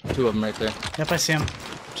 Two of them right there. Yep, I see him.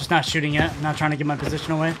 Just not shooting yet. Not trying to get my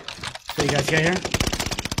position away. So you guys get here.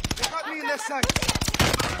 They got me in their sight.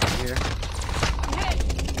 Here.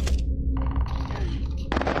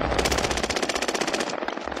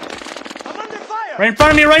 I'm under fire. Right in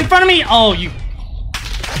front of me, right in front of me! Oh, you...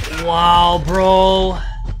 Wow, bro. I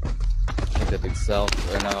think that big cell.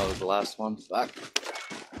 Or no, it was the last one. Fuck.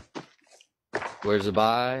 Where's the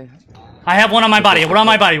buy? I have one on my body. One on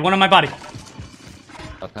my body. One on my body.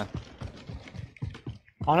 Okay.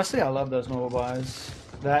 Honestly, I love those mobile buys.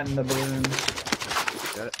 That and the balloons.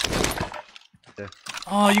 Got it. Yeah.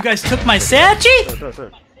 Oh, you guys took my Sachi? Throw.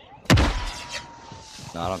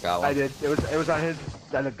 No, I don't got one. I did. It was on his.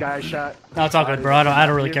 That the guy shot. No, it's all good, bro. I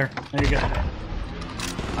don't really care. No, you're good.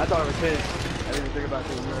 I thought it was his. I didn't even think about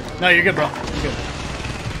it. No, you're good, bro. You're good.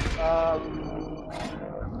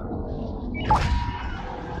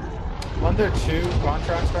 Weren't there two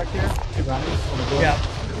contracts back here? Two bounties on the door? Yeah.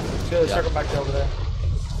 So circle back to over there.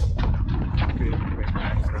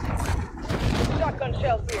 Shotgun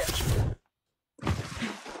shells here.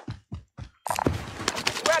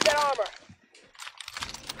 Grab that armor.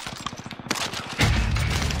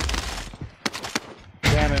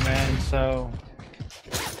 Damn it, man. So,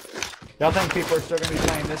 y'all think people are still gonna be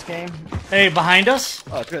playing this game? Hey, behind us?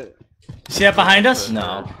 Oh, good. See that behind us?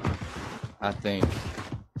 No. I think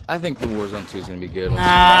the Warzone 2 is gonna be good. Nah,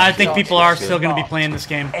 I think people are still gonna be playing this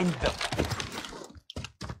game. End them.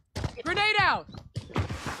 Grenade out.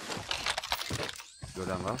 Go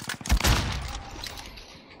down low.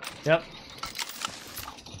 Yep.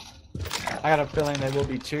 I got a feeling they will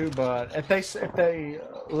be two, but if they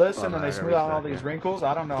listen and they smooth out all these wrinkles,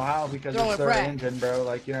 I don't know how because Throw it's it their back. engine, bro.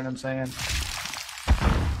 Like, you know what I'm saying?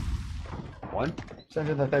 One. It's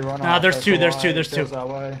engine that they run Nah, off, there's that's two, why there's two, it there's feels two. That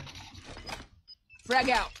way. Frag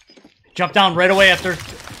out. Jump down right away after.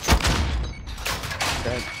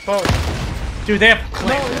 Oh, Dude, they have.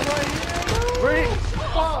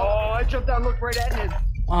 Oh, I jumped down, looked right at him.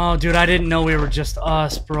 Oh, dude, I didn't know we were just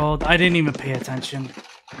us, bro. I didn't even pay attention.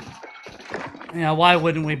 Yeah, why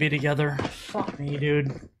wouldn't we be together? Fuck me, dude.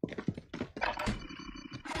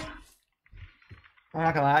 I'm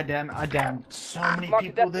not gonna lie, I damned so many Mark the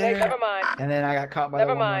people destination. there, Never mind. and then I got caught by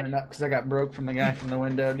Never the one mind. running up because I got broke from the guy from the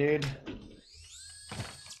window, dude.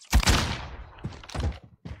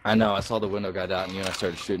 I know. I saw the window guy out, and I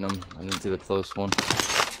started shooting him. I didn't see the close one.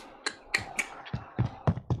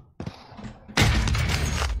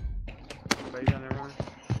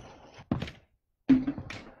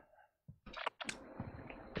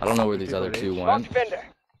 I don't know where these other two Mark went. defender.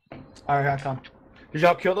 All right, I come. Did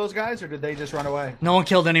y'all kill those guys, or did they just run away? No one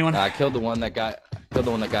killed anyone. I killed the one that got. Killed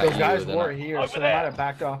the one that got Those you. guys then were I- here, so they might have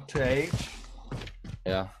backed off to H.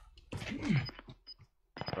 Yeah.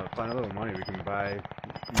 Find a little money we can buy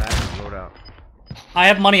Matt and loadout. I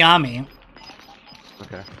have money on me.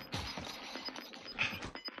 Okay.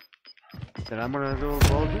 Then I'm gonna go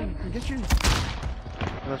ball in and get you.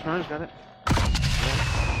 That's fine, got it.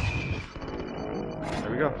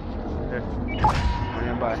 There we go. There. Money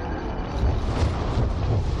on buy.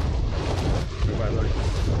 Goodbye, Lodi.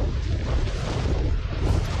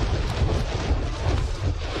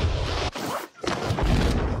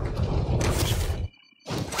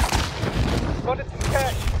 Spotted some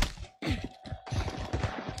cash.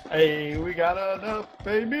 Hey, we got enough,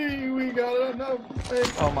 baby. We got enough, baby.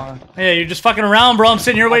 Oh my! Hey, you're just fucking around, bro. I'm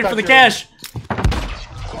sitting here waiting for the cash.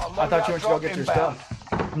 I thought you went to go get your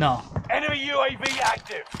stuff. No. Enemy UAV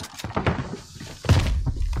active.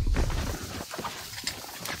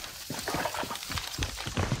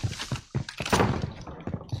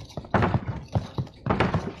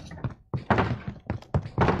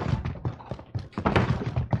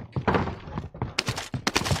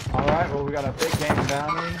 Well, we got a big game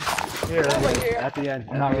bounty here. At the end.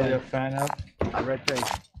 I'm not really a fan of. A red thing.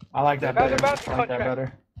 I like that better. I like that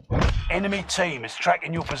better. Enemy team is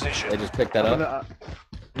tracking your position. They just picked that up.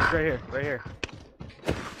 He's right here. Right here.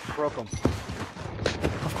 Broke him.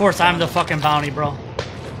 Of course, I'm the fucking bounty, bro. In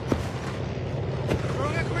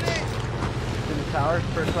the tower,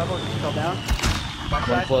 first level, just fell down.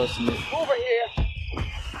 One close. Over here.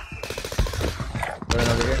 Right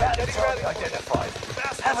over here. Target identified.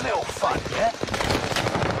 Have a little fun, yeah?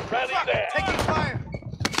 Rally there. Taking fire.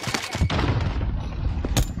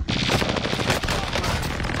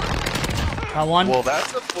 Got one. Well,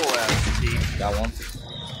 that's a full ass team. Got one.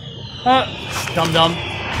 Dum dum.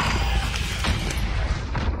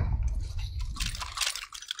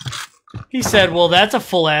 He said, "Well, that's a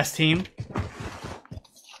full ass team."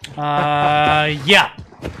 Yeah.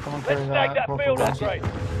 Someone Let's snag that field upgrade.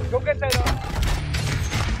 Go get that up.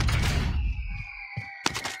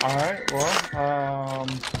 Alright, well,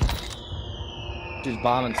 She's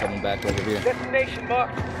bombing someone back over here. Destination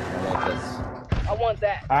marked. I don't know if that's. I want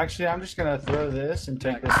that. actually, I'm just gonna throw this and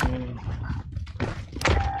take this mini.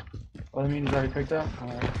 Oh, the mini's already picked up?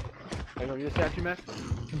 Alright. I go, you a statue, man?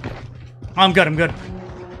 I'm good. I'm good.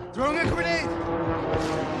 Throwing a grenade.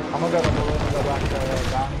 I'm gonna go to the and go back to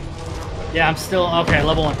bounty. Yeah, I'm still okay.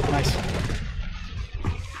 Level 1. Nice.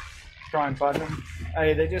 Try and find them.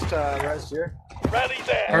 Hey, they just resed here. Rally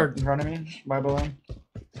there. Heard. In front of me, by balloon.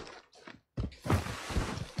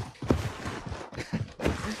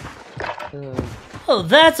 Oh,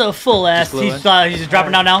 that's a full ass. He's just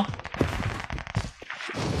dropping down now.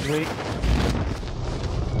 Sweet.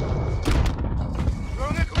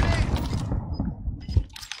 Throwing a grenade.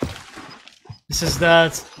 This is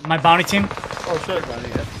my bounty team. Oh, shit.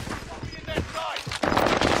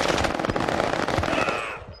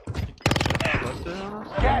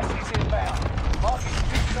 Gas is inbound. Marking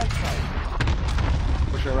new safe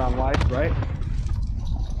zone. Push her around wide, right?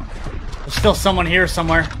 There's still someone here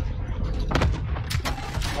somewhere.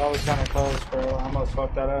 That was kind of close, bro. I almost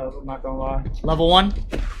fucked that up. I'm not gonna lie. Level 1.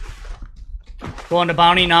 Going to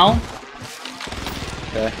bounty now.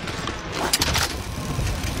 Okay.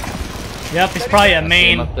 Yep, he's probably a Team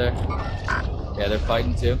main. up there. Yeah, they're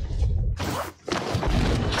fighting too.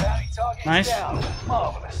 Bounty target Nice. down.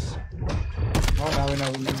 Marvelous. Oh, now we know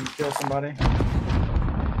we need to kill somebody.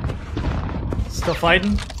 Still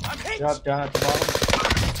fighting. Yep, down at the bottom.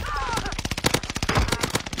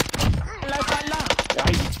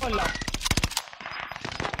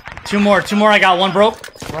 Two more. I got one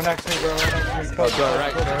broke. Run next to me, bro. Run next to me. Oh, go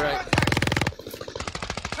right. Go right.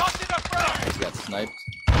 Tossing a frag. He got sniped.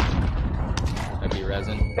 Might be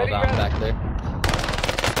resin. Hold on back there.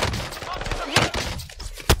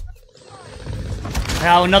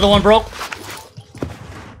 Now another one broke.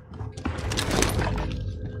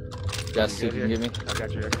 Jess, you can give me. I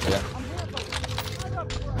got you. Yeah.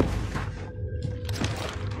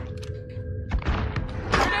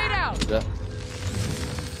 Grenade out. Yeah.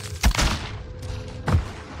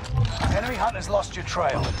 Enemy hunters lost your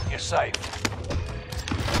trail. You're safe.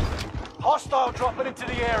 Hostile dropping into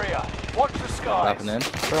the area. Watch the skies. Dropping in.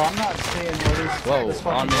 Bro, I'm not seeing where Whoa, this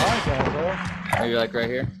on fucking me. guy's at, bro. Maybe like right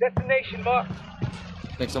here. Destination marked.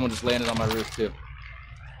 I think someone just landed on my roof too.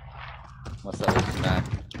 What's that? Nah.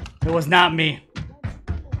 It was not me.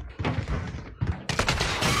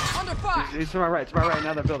 Under fire. He's to my right. To my right.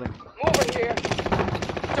 Now they're building. Over here.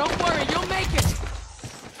 Don't worry, you'll make it.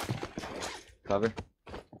 Cover.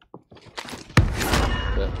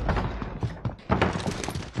 Good.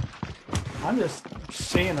 I'm just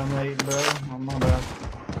seeing them late, bro. I'm not bad.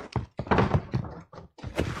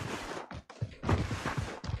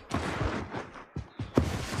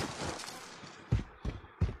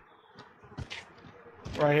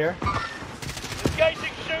 Right here.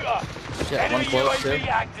 Engaging shooter. Shit, one Enemy close UAV too.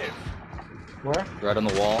 active. Where? Right on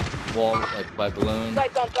the wall. Wall, like by balloon.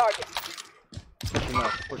 Sights on target. Pushing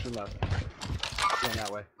left. Pushing left. Going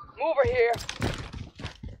that way. Over here.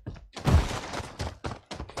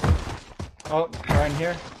 Oh, right in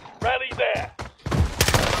here. Rally there.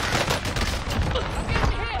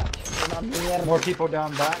 More people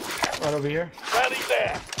down back. Right over here. Rally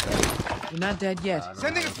there. You're not dead yet.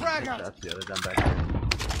 Sending a frag out. That's the other done back here.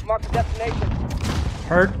 Mark the destination.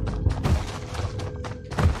 Heard.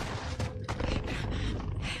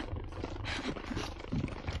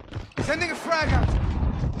 Sending a frag out.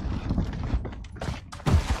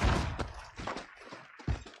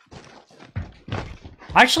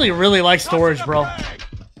 I actually really like storage, bro.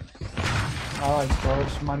 I like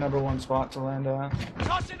storage. My number one spot to land at.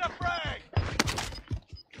 Tossing a frag.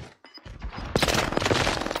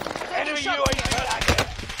 Enemy UAV active.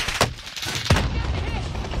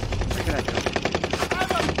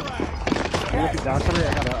 Down somebody,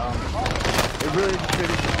 I gotta, it really is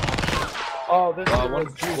shitty. Oh, this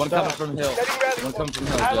one coming from hill. One coming from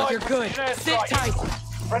hill. Allied You're good. precision Sit airstrike. tight.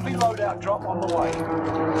 Friendly loadout drop on the way.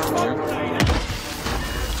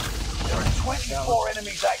 There are 24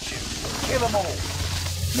 enemies active. Kill them all.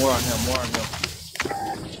 More on hill, more on hill.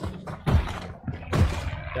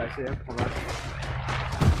 Yeah, I see him. Hold on.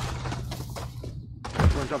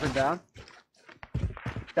 One jumping down.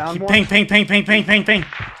 Down more. Ping. Yeah,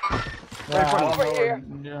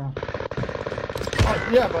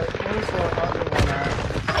 yeah, but where's the other one at?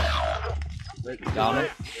 Down it.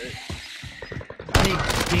 I need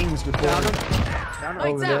pings before Down him. Lights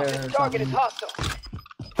over out. there. or Target is something. hostile.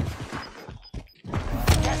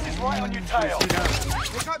 Gas is right on your tail. They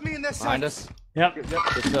got me in their Behind sights. us. Yep.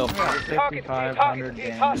 This hill. 5,500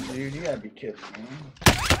 damage, dude. You gotta be kidding me.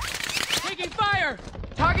 Taking fire.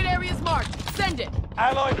 Target area is marked. Send it.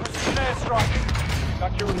 Allied precision airstrike.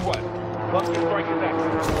 Got your request. Cluster strike is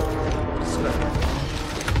active.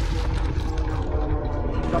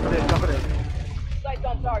 Dump it in. Sights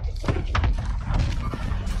on target.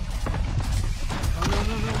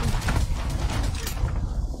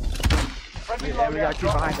 Friendly Yeah, we got loadout two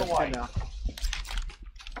drop behind on us the way. too now.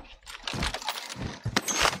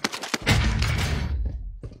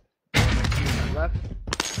 Left.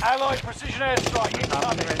 Allied precision airstrike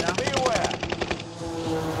incoming. right now. Be aware.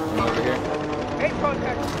 One over here. Eight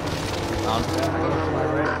contact. Down.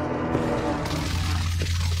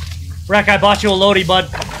 Wreck, I bought you a loadie, bud.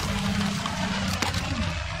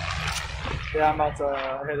 Yeah, I'm about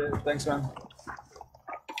to hit it. Thanks, man.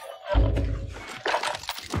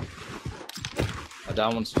 I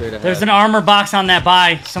down one straight ahead. There's an armor box on that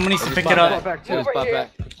buy. Someone needs to pick it up. Back too. Just bought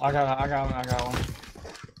back. I got one.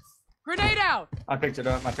 Grenade out. I picked it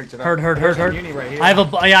up. Heard. There's a uni right here. I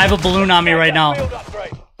have a balloon on me right now. Field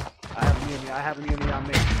upgrade. I have a uni on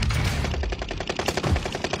me.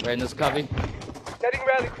 Right in this cubby. Setting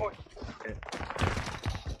rally point.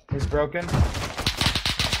 He's broken.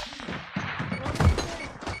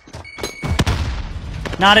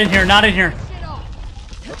 Not in here. Shit off.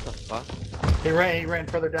 What the fuck? He ran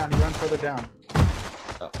further down.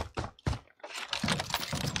 Oh.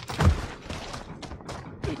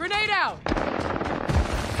 Grenade out.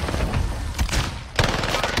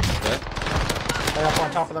 Good. Right up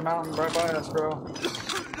on top of the mountain, right by us, bro.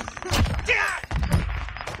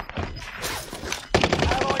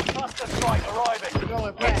 Allied cluster strike arriving.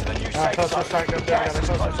 Get to the new safe Cluster zone. strike up there. I got a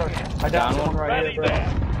cluster strike. I downed one right Rally here, bro. there.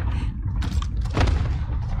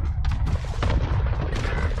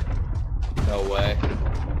 No way.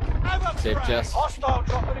 Have a Safe frag. chest. Hostile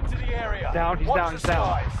dropping into the area. Down, he's Watch down, the he's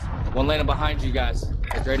down. skies. One landing behind you guys.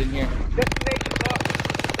 It's right in here. Destination marked.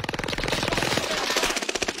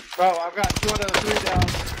 Bro, I've got 2 out of the 3 down.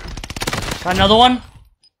 Got another one.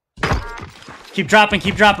 Keep dropping,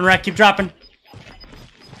 Wreck. Keep dropping.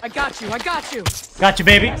 I got you. Got you,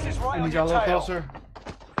 baby. Gas is right And on we got a your little tail. closer.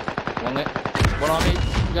 One on me,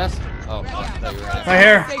 Jess. Oh, no, you were right. Right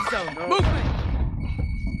here. Safe zone. Movement.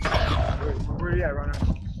 Where you at, runner?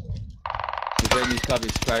 He's right in these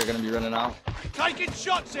cubbies. Probably gonna be running out. Taking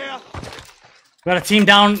shots here. Got a team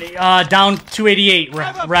down 288.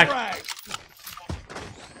 Have a Wreck. frag.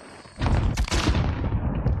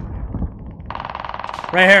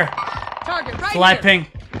 Right here. Target right Live here. ping.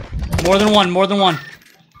 More than one.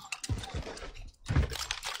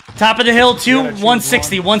 Top of the hill,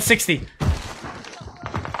 160.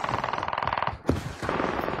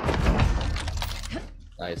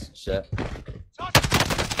 Nice shit.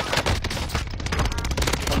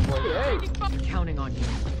 I'm counting on you.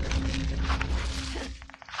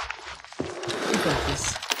 You got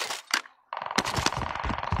this.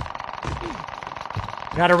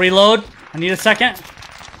 Gotta reload. I need a second.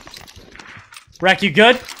 Wreck, you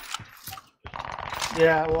good?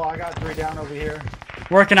 Yeah, well, I got 3 down over here.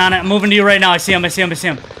 Working on it. I'm moving to you right now. I see him.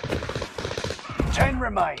 10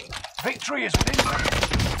 remain. Victory is within.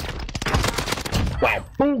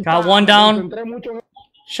 Got one down.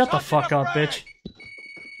 Shut the fuck up, bitch.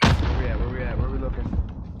 Where we at? Where we looking?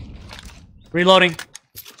 Reloading.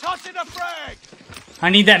 Tossing a frag. I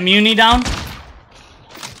need that muni down.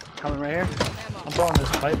 Coming right here. I'm throwing this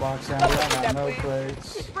pipe box down. Dude. I got no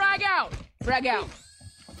plates. Frag out.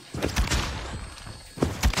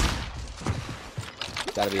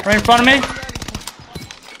 Gotta be. Right in front of me.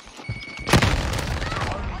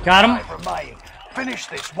 Got him. Remain. Finish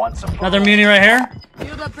this once and for Another all. muni right here.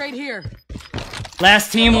 Field upgrade here.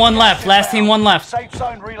 Last team, one left. Safe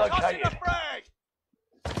zone relocated.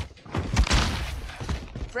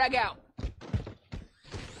 Frag out.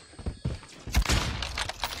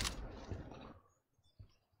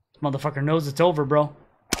 Motherfucker knows it's over, bro.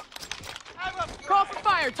 Have a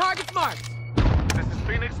fire. Target's marked. This is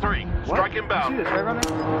Phoenix 3. Strike inbound. You see this, right,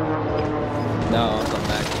 running? No, I'm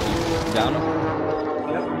back. You down him?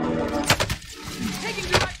 Taking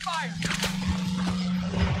direct fire.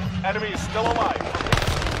 Enemy is still alive.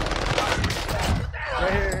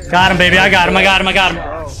 Got him, baby. I got him. I got him. I got him.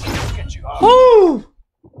 Woo!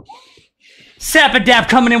 Sapadap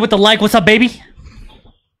coming in with the like. What's up, baby?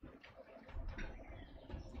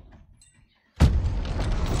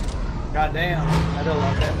 Goddamn. I don't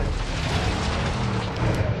love that.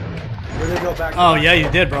 Where did they go back? Oh, yeah, you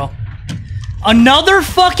did, bro. Another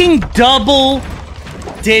fucking double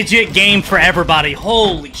digit game for everybody.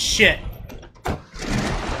 Holy shit.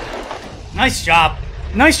 Nice job.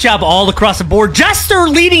 Nice job all across the board. Jester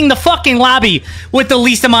leading the fucking lobby with the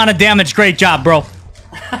least amount of damage. Great job, bro.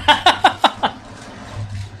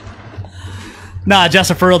 Nah,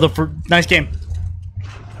 Jester, for real, nice game.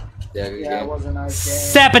 Yeah, good Yeah, game. it was a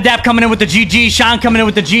nice game. Sapadap coming in with the GG. Sean coming in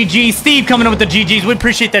with the GG. Steve coming in with the GGs. We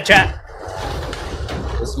appreciate that, chat.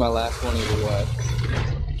 This is my last one either way.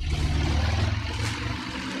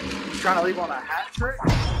 Trying to leave on a hat trick?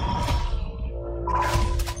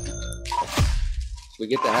 We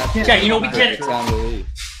get the hat trick. Yeah, you know we get it. It's time to leave.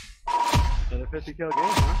 Another 50 kill game,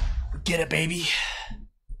 huh? Get it, baby.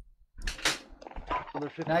 Another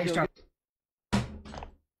 50 Now he's kill trying.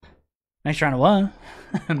 Max trying to what?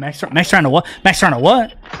 Max trying to what? Max trying to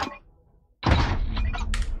what?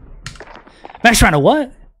 Max trying to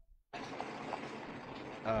what?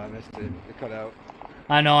 I missed it. It cut out.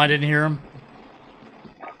 I know, I didn't hear him.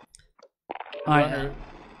 Alright.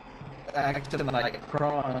 Acting like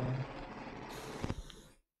Kron.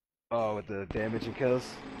 Oh, with the damage and kills?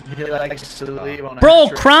 He likes to leave on a Bro, hat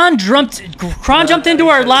trick. Kron jumped into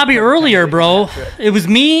our lobby earlier, bro. It was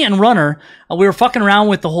me and Runner. We were fucking around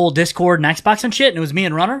with the whole Discord and Xbox and shit, and it was me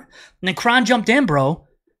and Runner. And then Kron jumped in, bro.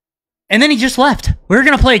 And then he just left. We were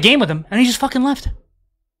gonna play a game with him, and he just fucking left.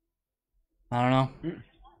 I don't know.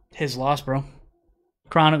 His loss, bro.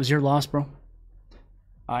 Kron, it was your loss, bro.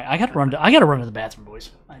 Alright, I gotta run to the bathroom,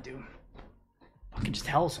 boys. I do. Fucking just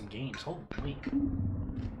hell some games. Holy.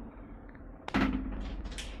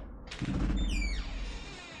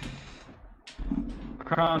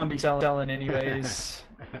 Kron will be selling anyways.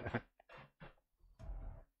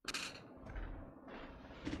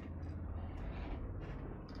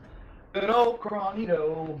 Good old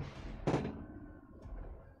Kronito.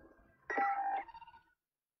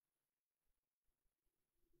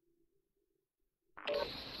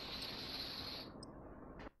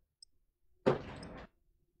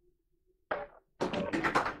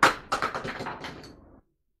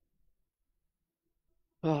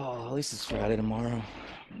 Oh, at least it's Friday tomorrow.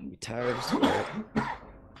 I'm gonna be tired as fuck.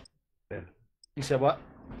 You said what?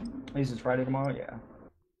 At least it's Friday tomorrow? Yeah.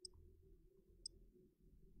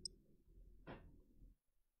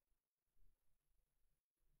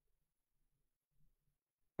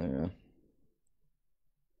 Yeah.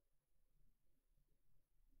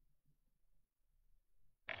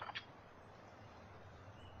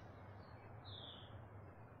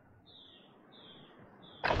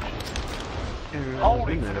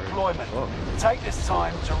 Holding for deployment. Take this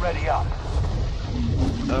time to ready up.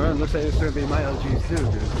 Alright, looks like it's gonna be my LG too, dude.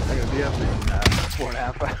 I'm gonna be up in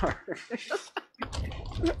 4.5 hours.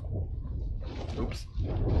 Oops.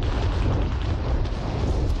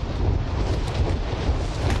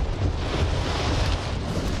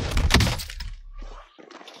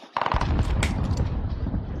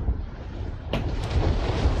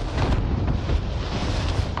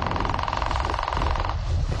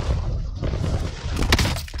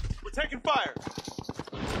 We're taking fire.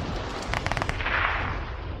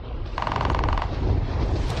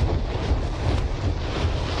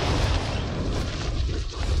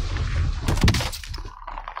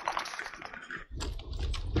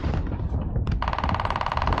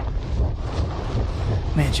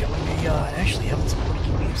 Man, Joe, we actually having some pretty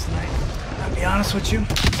good games tonight. I'll be honest with you.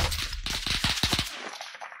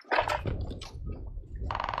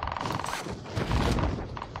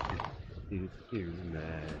 He's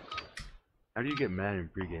mad. How do you get mad in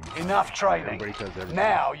pregame? Enough training. Everybody says everything.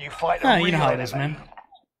 Now you fight a Ah, real you know how it enemy. is, man.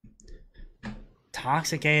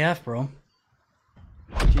 Toxic AF, bro.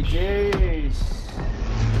 GG's.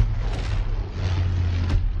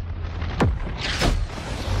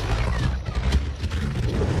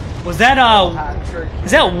 Was that Hat trick.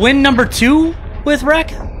 is that win number 2 with Rec?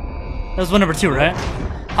 That was win number 2, right?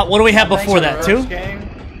 What do we have before that? 2? Game.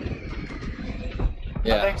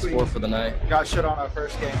 Yeah, think we- 4 for the night. Got shit on our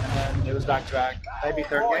first game, and then it was back to back. Maybe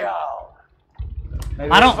third game. Royale.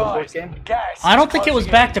 Maybe I don't- fourth game. Gas I don't is think it was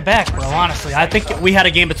closing back to back, bro. Honestly, I think we had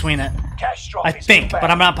a game between it. Cash drop I is think, inbound.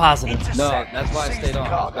 but I'm not positive. No, Intercept. that's why I Seize stayed the on. I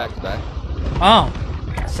was cargo. back to back.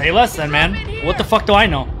 Oh, say less then, man. What the fuck do I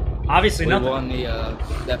know? Obviously We nothing. won the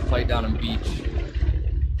that fight down in Beach,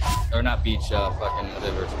 or not Beach, fucking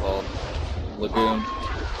whatever it's called, Lagoon.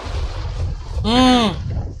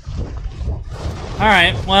 All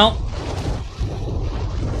right, well.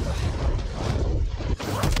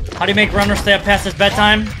 How do you make runners stay up past his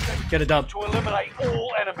bedtime? Get it up. To eliminate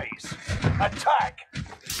all enemies. Attack!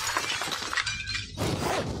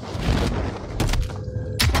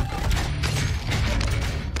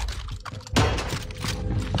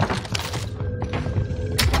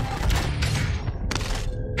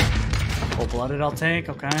 Full-blooded I'll take.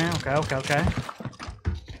 Okay.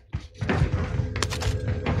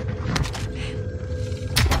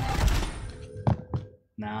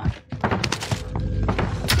 Nah.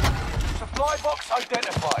 Supply box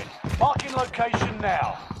identified. Marking location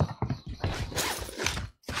now.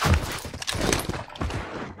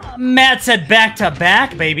 Matt said back to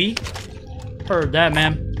back, baby. Heard that,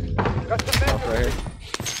 man. Got some men Right here.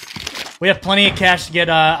 We have plenty of cash to get.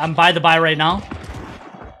 I'm buy the buy right now.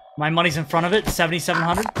 My money's in front of it.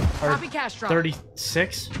 7,700 or Copy cash drop.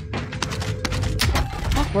 36.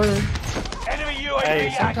 Awkward. Enemy UAV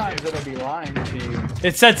Hey, sometimes active. it'll be lying to you.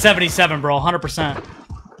 It said 77, bro. 100%.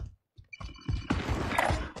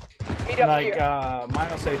 Meet up Like, here.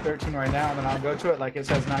 mine will say 13 right now, and then I'll go to it like it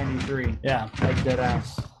says 93. Yeah. Like dead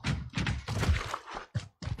ass.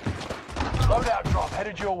 Loadout drop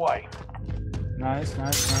headed your way. Nice.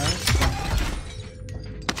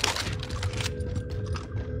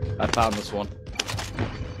 I found this one.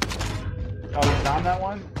 Oh, you found that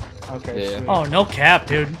one? Okay, Yeah. sweet. Oh, no cap,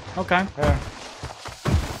 dude. Okay. Yeah.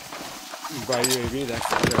 By UAV, that's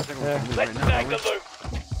the Yeah. Let's snag the loot.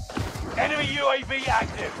 Enemy UAV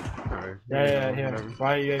active. Yeah.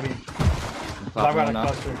 Why UAV? I've Popping got one a now.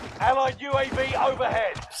 cluster. Allied UAV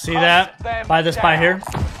overhead. See Hunt that? them Buy this buy down. here.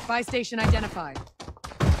 Buy station identified.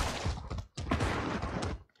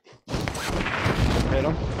 Hit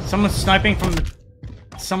him. Someone's sniping from the...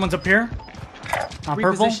 Someone's up here. On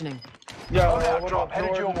purple. Repositioning. Yo, Loadout what drop up,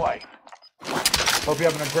 headed your Jordan? way. Hope you're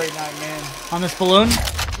having a great night, man. On this balloon.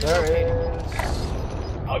 There it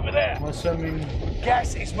is. Over there. I'm assuming.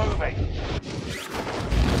 Gas is moving.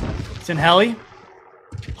 It's in heli.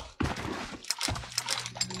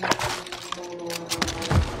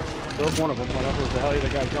 There's one of them. Whatever the hell the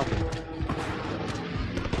guy jumping.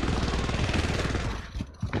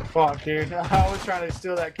 Fuck, dude. I was trying to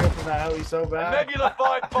steal that kill from that heli so A bad. Nebula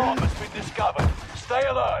 5 bomb has been discovered. Stay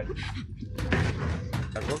alert.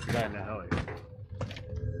 I broke the guy in the heli.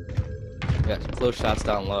 Yeah, some close shots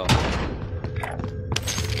down low.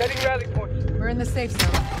 Getting rally point. We're in the safe zone.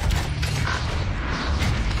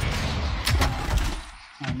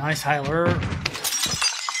 Oh, nice Hyler.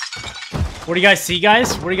 What do you guys see,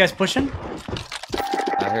 guys? What are you guys pushing?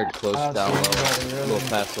 I heard close I don't down see low. anybody, A really. little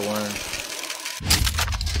past the orange.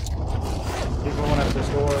 People went up to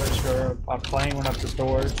storage, or a plane went up to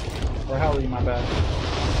storage. Or heli, my bad.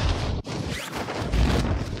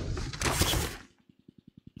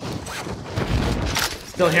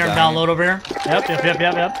 Still hearing Down download over here.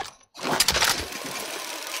 Yep.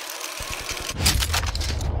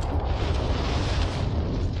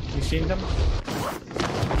 You seen them?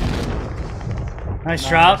 Nice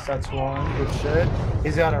drop. That's one. Good shit.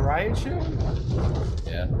 He's got a riot shield?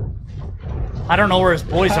 Yeah. I don't know where his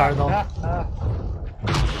boys are though.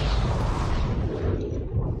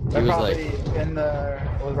 They're was probably in the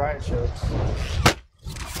with riot shields.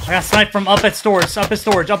 I got sniped from up at storage,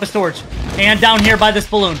 and down here by this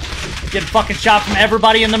balloon. Getting fucking shot from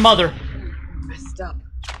everybody and their mother. Messed up.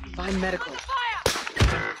 Find medical.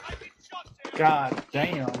 God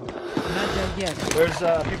damn. Not dead yet. There's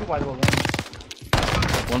people by the balloon.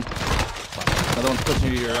 One. Another one's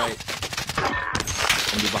pushing you to your right.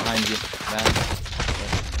 And be behind you.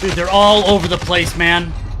 Matt. Dude, they're all over the place,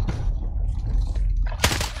 man.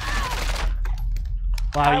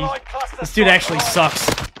 Wow, Allied cluster this dude strike actually alive. sucks.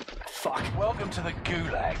 Fuck. Welcome to the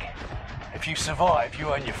Gulag. If you survive,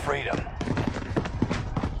 you earn your freedom.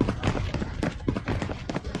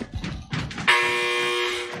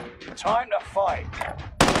 Time to fight.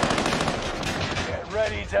 Get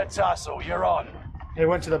ready to tussle. You're on. He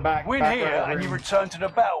went to the back. Win back here right and you room. return to the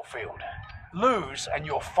battlefield. Lose and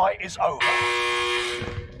your fight is over.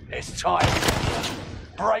 It's time.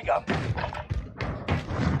 Break them.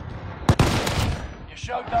 You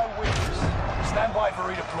showed no weakness. Stand by for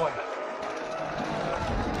redeployment.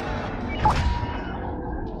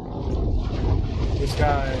 This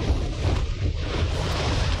guy.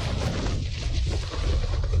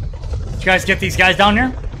 Did you guys get these guys down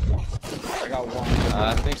here? I got one.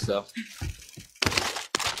 I think so.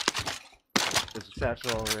 There's a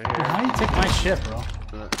satchel over here. Dude, how do you take my shit, bro?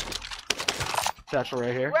 Satchel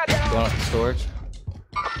right here. Going up to storage.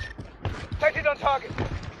 Sighted on target.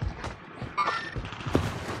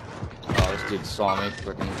 Oh, this dude saw me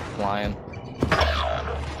freaking flying.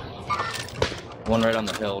 One right on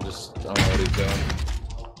the hill, just I don't know what he's doing.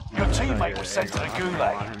 Your teammate was sent to the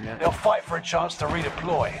gulag. They'll fight for a chance to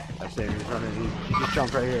redeploy. I say he's running. He just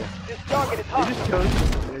jumped right here. This target is hot. He just killed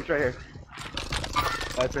him. He's right here.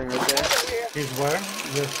 That's right there. He's where?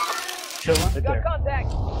 Just chilling? Right Got there.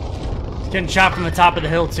 contact. Getting shot from the top of the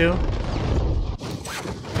hill too.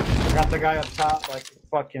 Got the guy up top like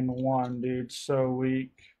fucking one, dude. So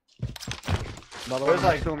weak. There's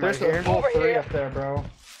like, there's a full 3 up there, bro.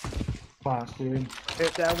 Fuck, dude.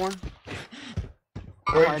 Hit that one.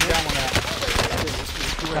 Where you down one at?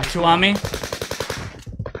 Got 2 on me.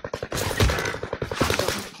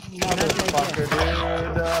 Motherfucker,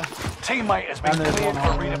 dude. Teammate has been And there's cleared one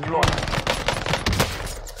for on me. redeployment.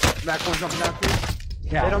 Back one jumping down too.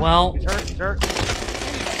 Yeah, well, He's hurt. He's hurt.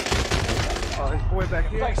 Oh, his boy back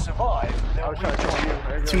If here. they survive, I they'll was trying to rejoin kill you.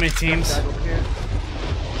 There you too go. many teams. Guy over here.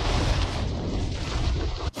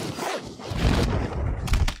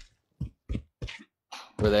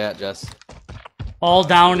 Where they at, Jess? All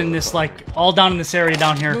down in this area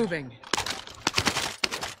down here. Moving.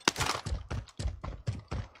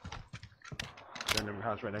 Random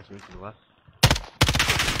house right next to me to the left.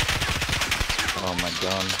 Oh my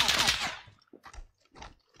gun.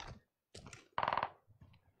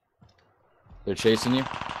 They're chasing you?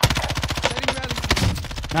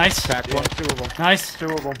 Nice. Cracked one. 2 of them. Nice. 2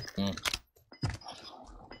 of them.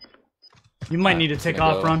 You might need to take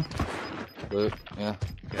gonna off, go. run. Loot, yeah.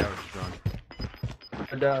 Yeah, I was strong.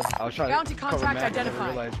 I was trying Bounty to cover contract Mac, and I identified.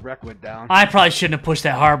 realized Wreck went down. I probably shouldn't have pushed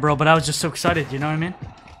that hard, bro, but I was just so excited, you know what I mean?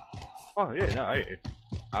 Oh yeah, no,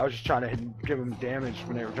 I was just trying to give them damage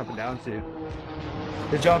when they were jumping down too.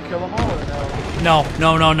 Did y'all kill them all or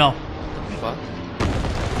no? No. Fuck.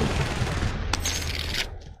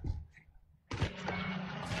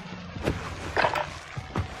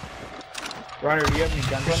 Runner, do you have any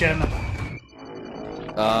guns? Appreciate on it.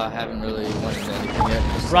 Haven't really went into anything yet.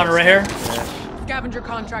 Just Runner right here. Scavenger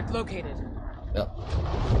contract located. Yep.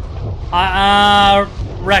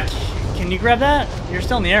 Rec, can you grab that? You're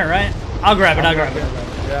still in the air, right? I'll grab it.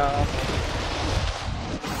 Yeah.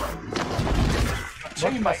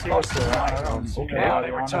 Teammate lost the fight. Now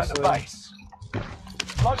they return to base.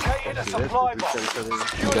 Located a supply box. Secure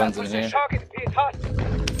that Guns in position. here. Target is hot.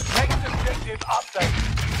 Next objective update.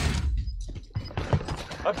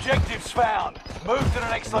 Objectives found. Move to the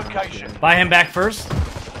next location. Buy him back first.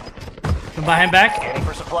 Can buy him back. Scanning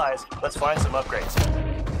for supplies. Let's find some upgrades.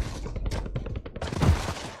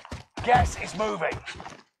 Gas is moving.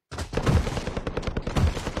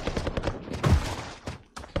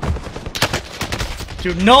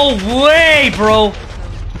 Dude, no way, bro.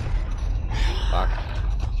 Fuck.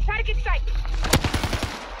 Target sight.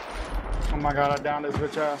 Oh my god, I downed his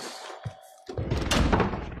bitch ass.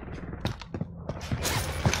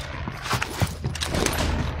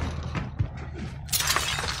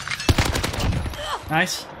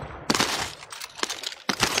 Nice.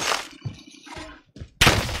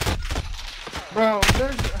 Bro,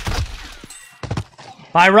 there's...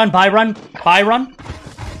 Buy run.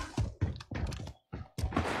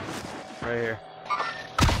 Right here.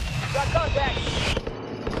 Got contact.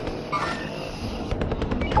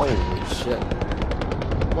 Holy shit.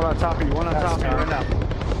 One on top of you. One on top of you right now.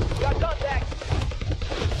 Got contact.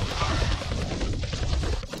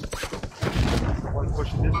 One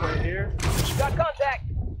pushing this way here. Got contact.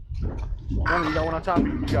 One, you got one on top of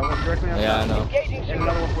you. You got one directly on Yeah, I top. know. Engaging And shooter.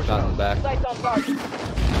 another one pushing Shot in the up. back. Sights on target. You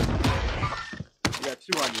got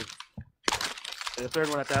 2 on you. And the third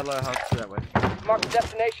one at that house that way. Mark the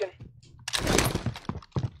destination.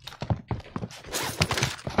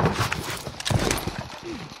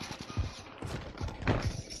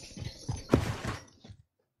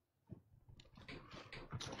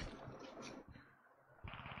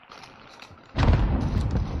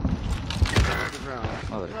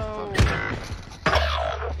 Motherfucker.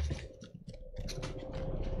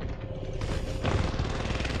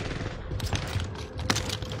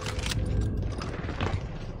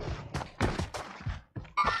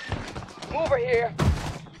 Mover here.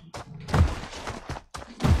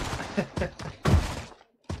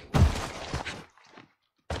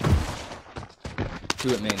 Two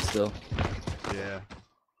at main still. Yeah.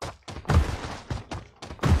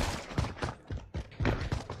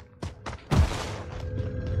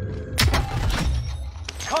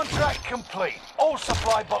 Contract complete. All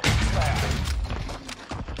supply boxes found.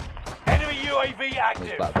 Enemy UAV He's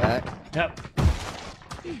active. about back. Yep.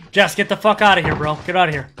 Jess, get the fuck out of here, bro. Get out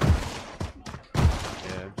of here. Yeah,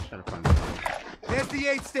 I'm just trying to find something. There's the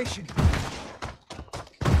aid station.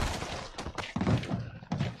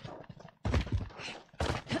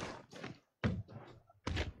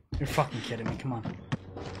 You're fucking kidding me. Come on.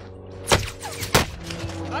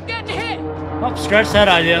 I'm getting hit. Oh, scratch that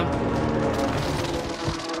idea.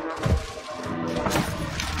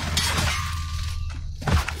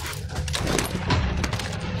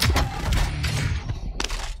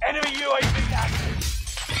 Enemy UAV active.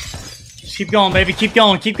 Just keep going, baby. Keep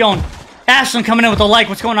going. Keep going. Ashlyn coming in with a like.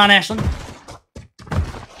 What's going on, Ashlyn?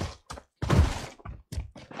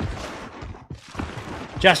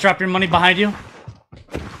 Jess, drop your money behind you.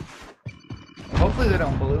 Hopefully they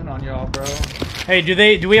don't balloon on y'all, bro. Hey,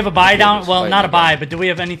 do we have a buy down? Well, not a buy, but do we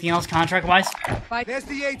have anything else contract-wise? There's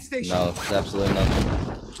the aid station. No, it's absolutely nothing.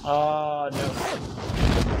 No.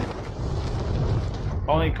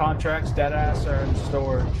 Only contracts, deadass, are in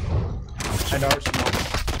storage. And arsenal.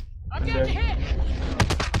 I'm getting hit.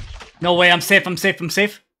 No way. I'm safe. I'm safe. I'm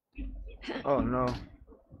safe. Oh no.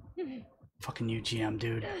 Fucking UGM,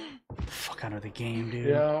 dude. Get the fuck out of the game, dude.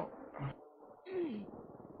 Yeah.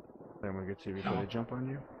 I'm gonna get to you before they jump on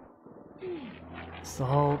you. It's the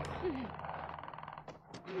hope.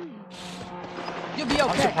 You'll be I'm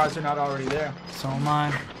okay. surprised they're not already there. So am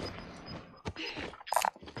I.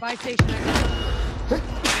 Buy station active.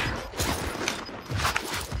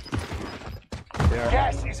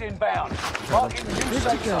 Gas is inbound. Marking new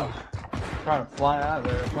safe zone. Trying to fly out of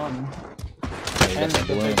there. Fun. Yeah, you And got the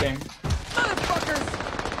the balloon. big game. Motherfuckers.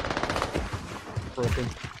 Broken.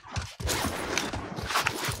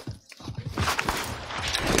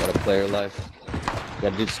 Got a player life.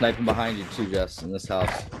 Got a dude sniping behind you too, Jess, in this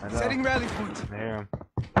house. I know. Setting rally point. There.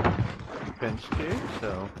 Pinch too,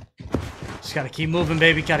 so. Just gotta keep moving,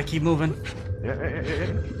 baby. Gotta keep moving. Yeah.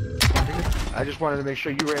 I just wanted to make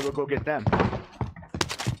sure you were able to go get them.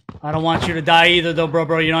 I don't want you to die either, though,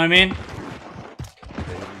 bro. You know what I mean? You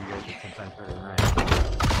guys are sometimes better than I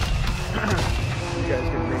am. You guys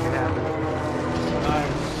can make it happen.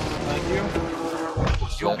 Nice. Thank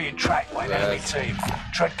you. You're being tracked by an enemy team.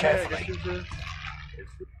 Tread carefully.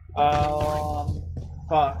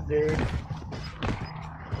 Fuck, dude.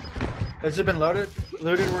 Has it been looted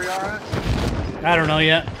where you are at? I don't know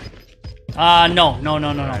yet. No.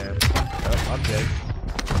 Oh, I'm dead.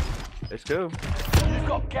 Let's go. You've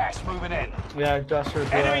got gas moving in. Yeah, just heard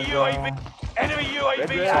that. Enemy UAV. Enemy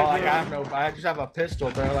UAV Like, active. I just have a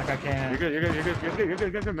pistol, bro. Like I can't. You're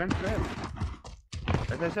good, man. Go ahead.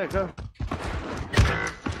 Like I said, go.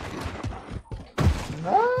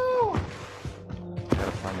 No.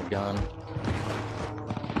 Gotta find a gun.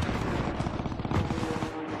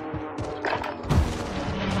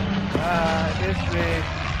 It's me.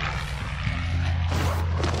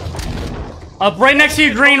 Up right next to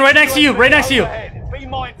you, Green. Right next to you. Right next to you. Be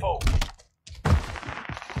mindful.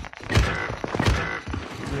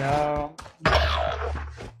 Yo.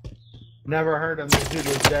 Never heard of this dude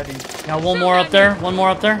was dead. Got one more up there. One more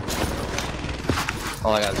up there.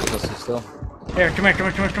 Oh, I got a pistol still. Here, come here.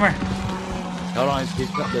 Hold on, he's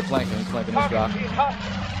they're flanking. He's flanking this rock.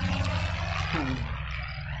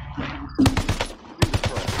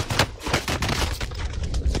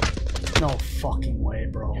 No fucking way,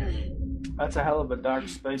 bro. That's a hell of a dark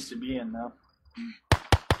space to be in, though.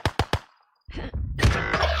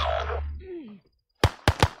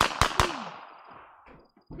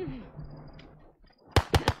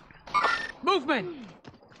 Movement.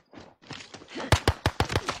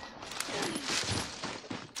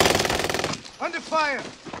 Under fire.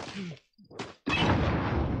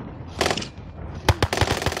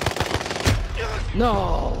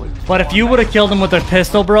 No. But if you would have killed him with a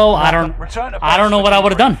pistol, bro, I don't know what I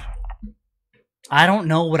would have done. I don't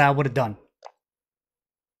know what I would have done.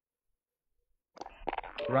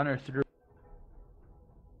 Runner through.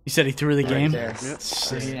 You said he threw the game? There.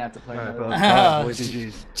 So you didn't have to play another.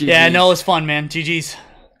 GG's. Yeah, no, it was fun, man. GG's.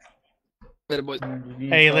 Later, boys.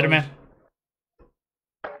 Hey, later, man.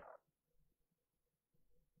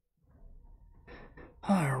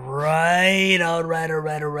 Alright.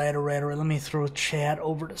 Let me throw chat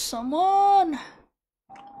over to someone.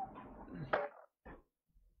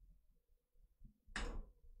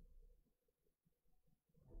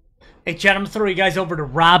 Hey, chat, I'm gonna throw you guys over to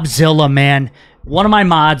Robzilla, man. One of my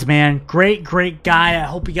mods, man. Great guy. I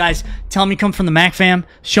hope you guys tell him you come from the Mac fam.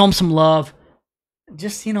 Show him some love.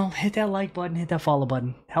 Just, you know, hit that like button, hit that follow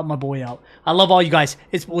button. Help my boy out. I love all you guys.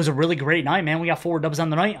 It was a really great night, man. We got 4 dubs on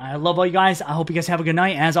the night. I love all you guys. I hope you guys have a good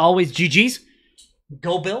night. As always, GG's.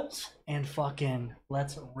 Go Bills. And fucking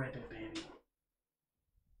let's rip it, baby.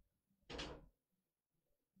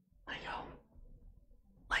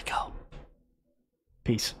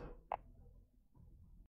 Peace.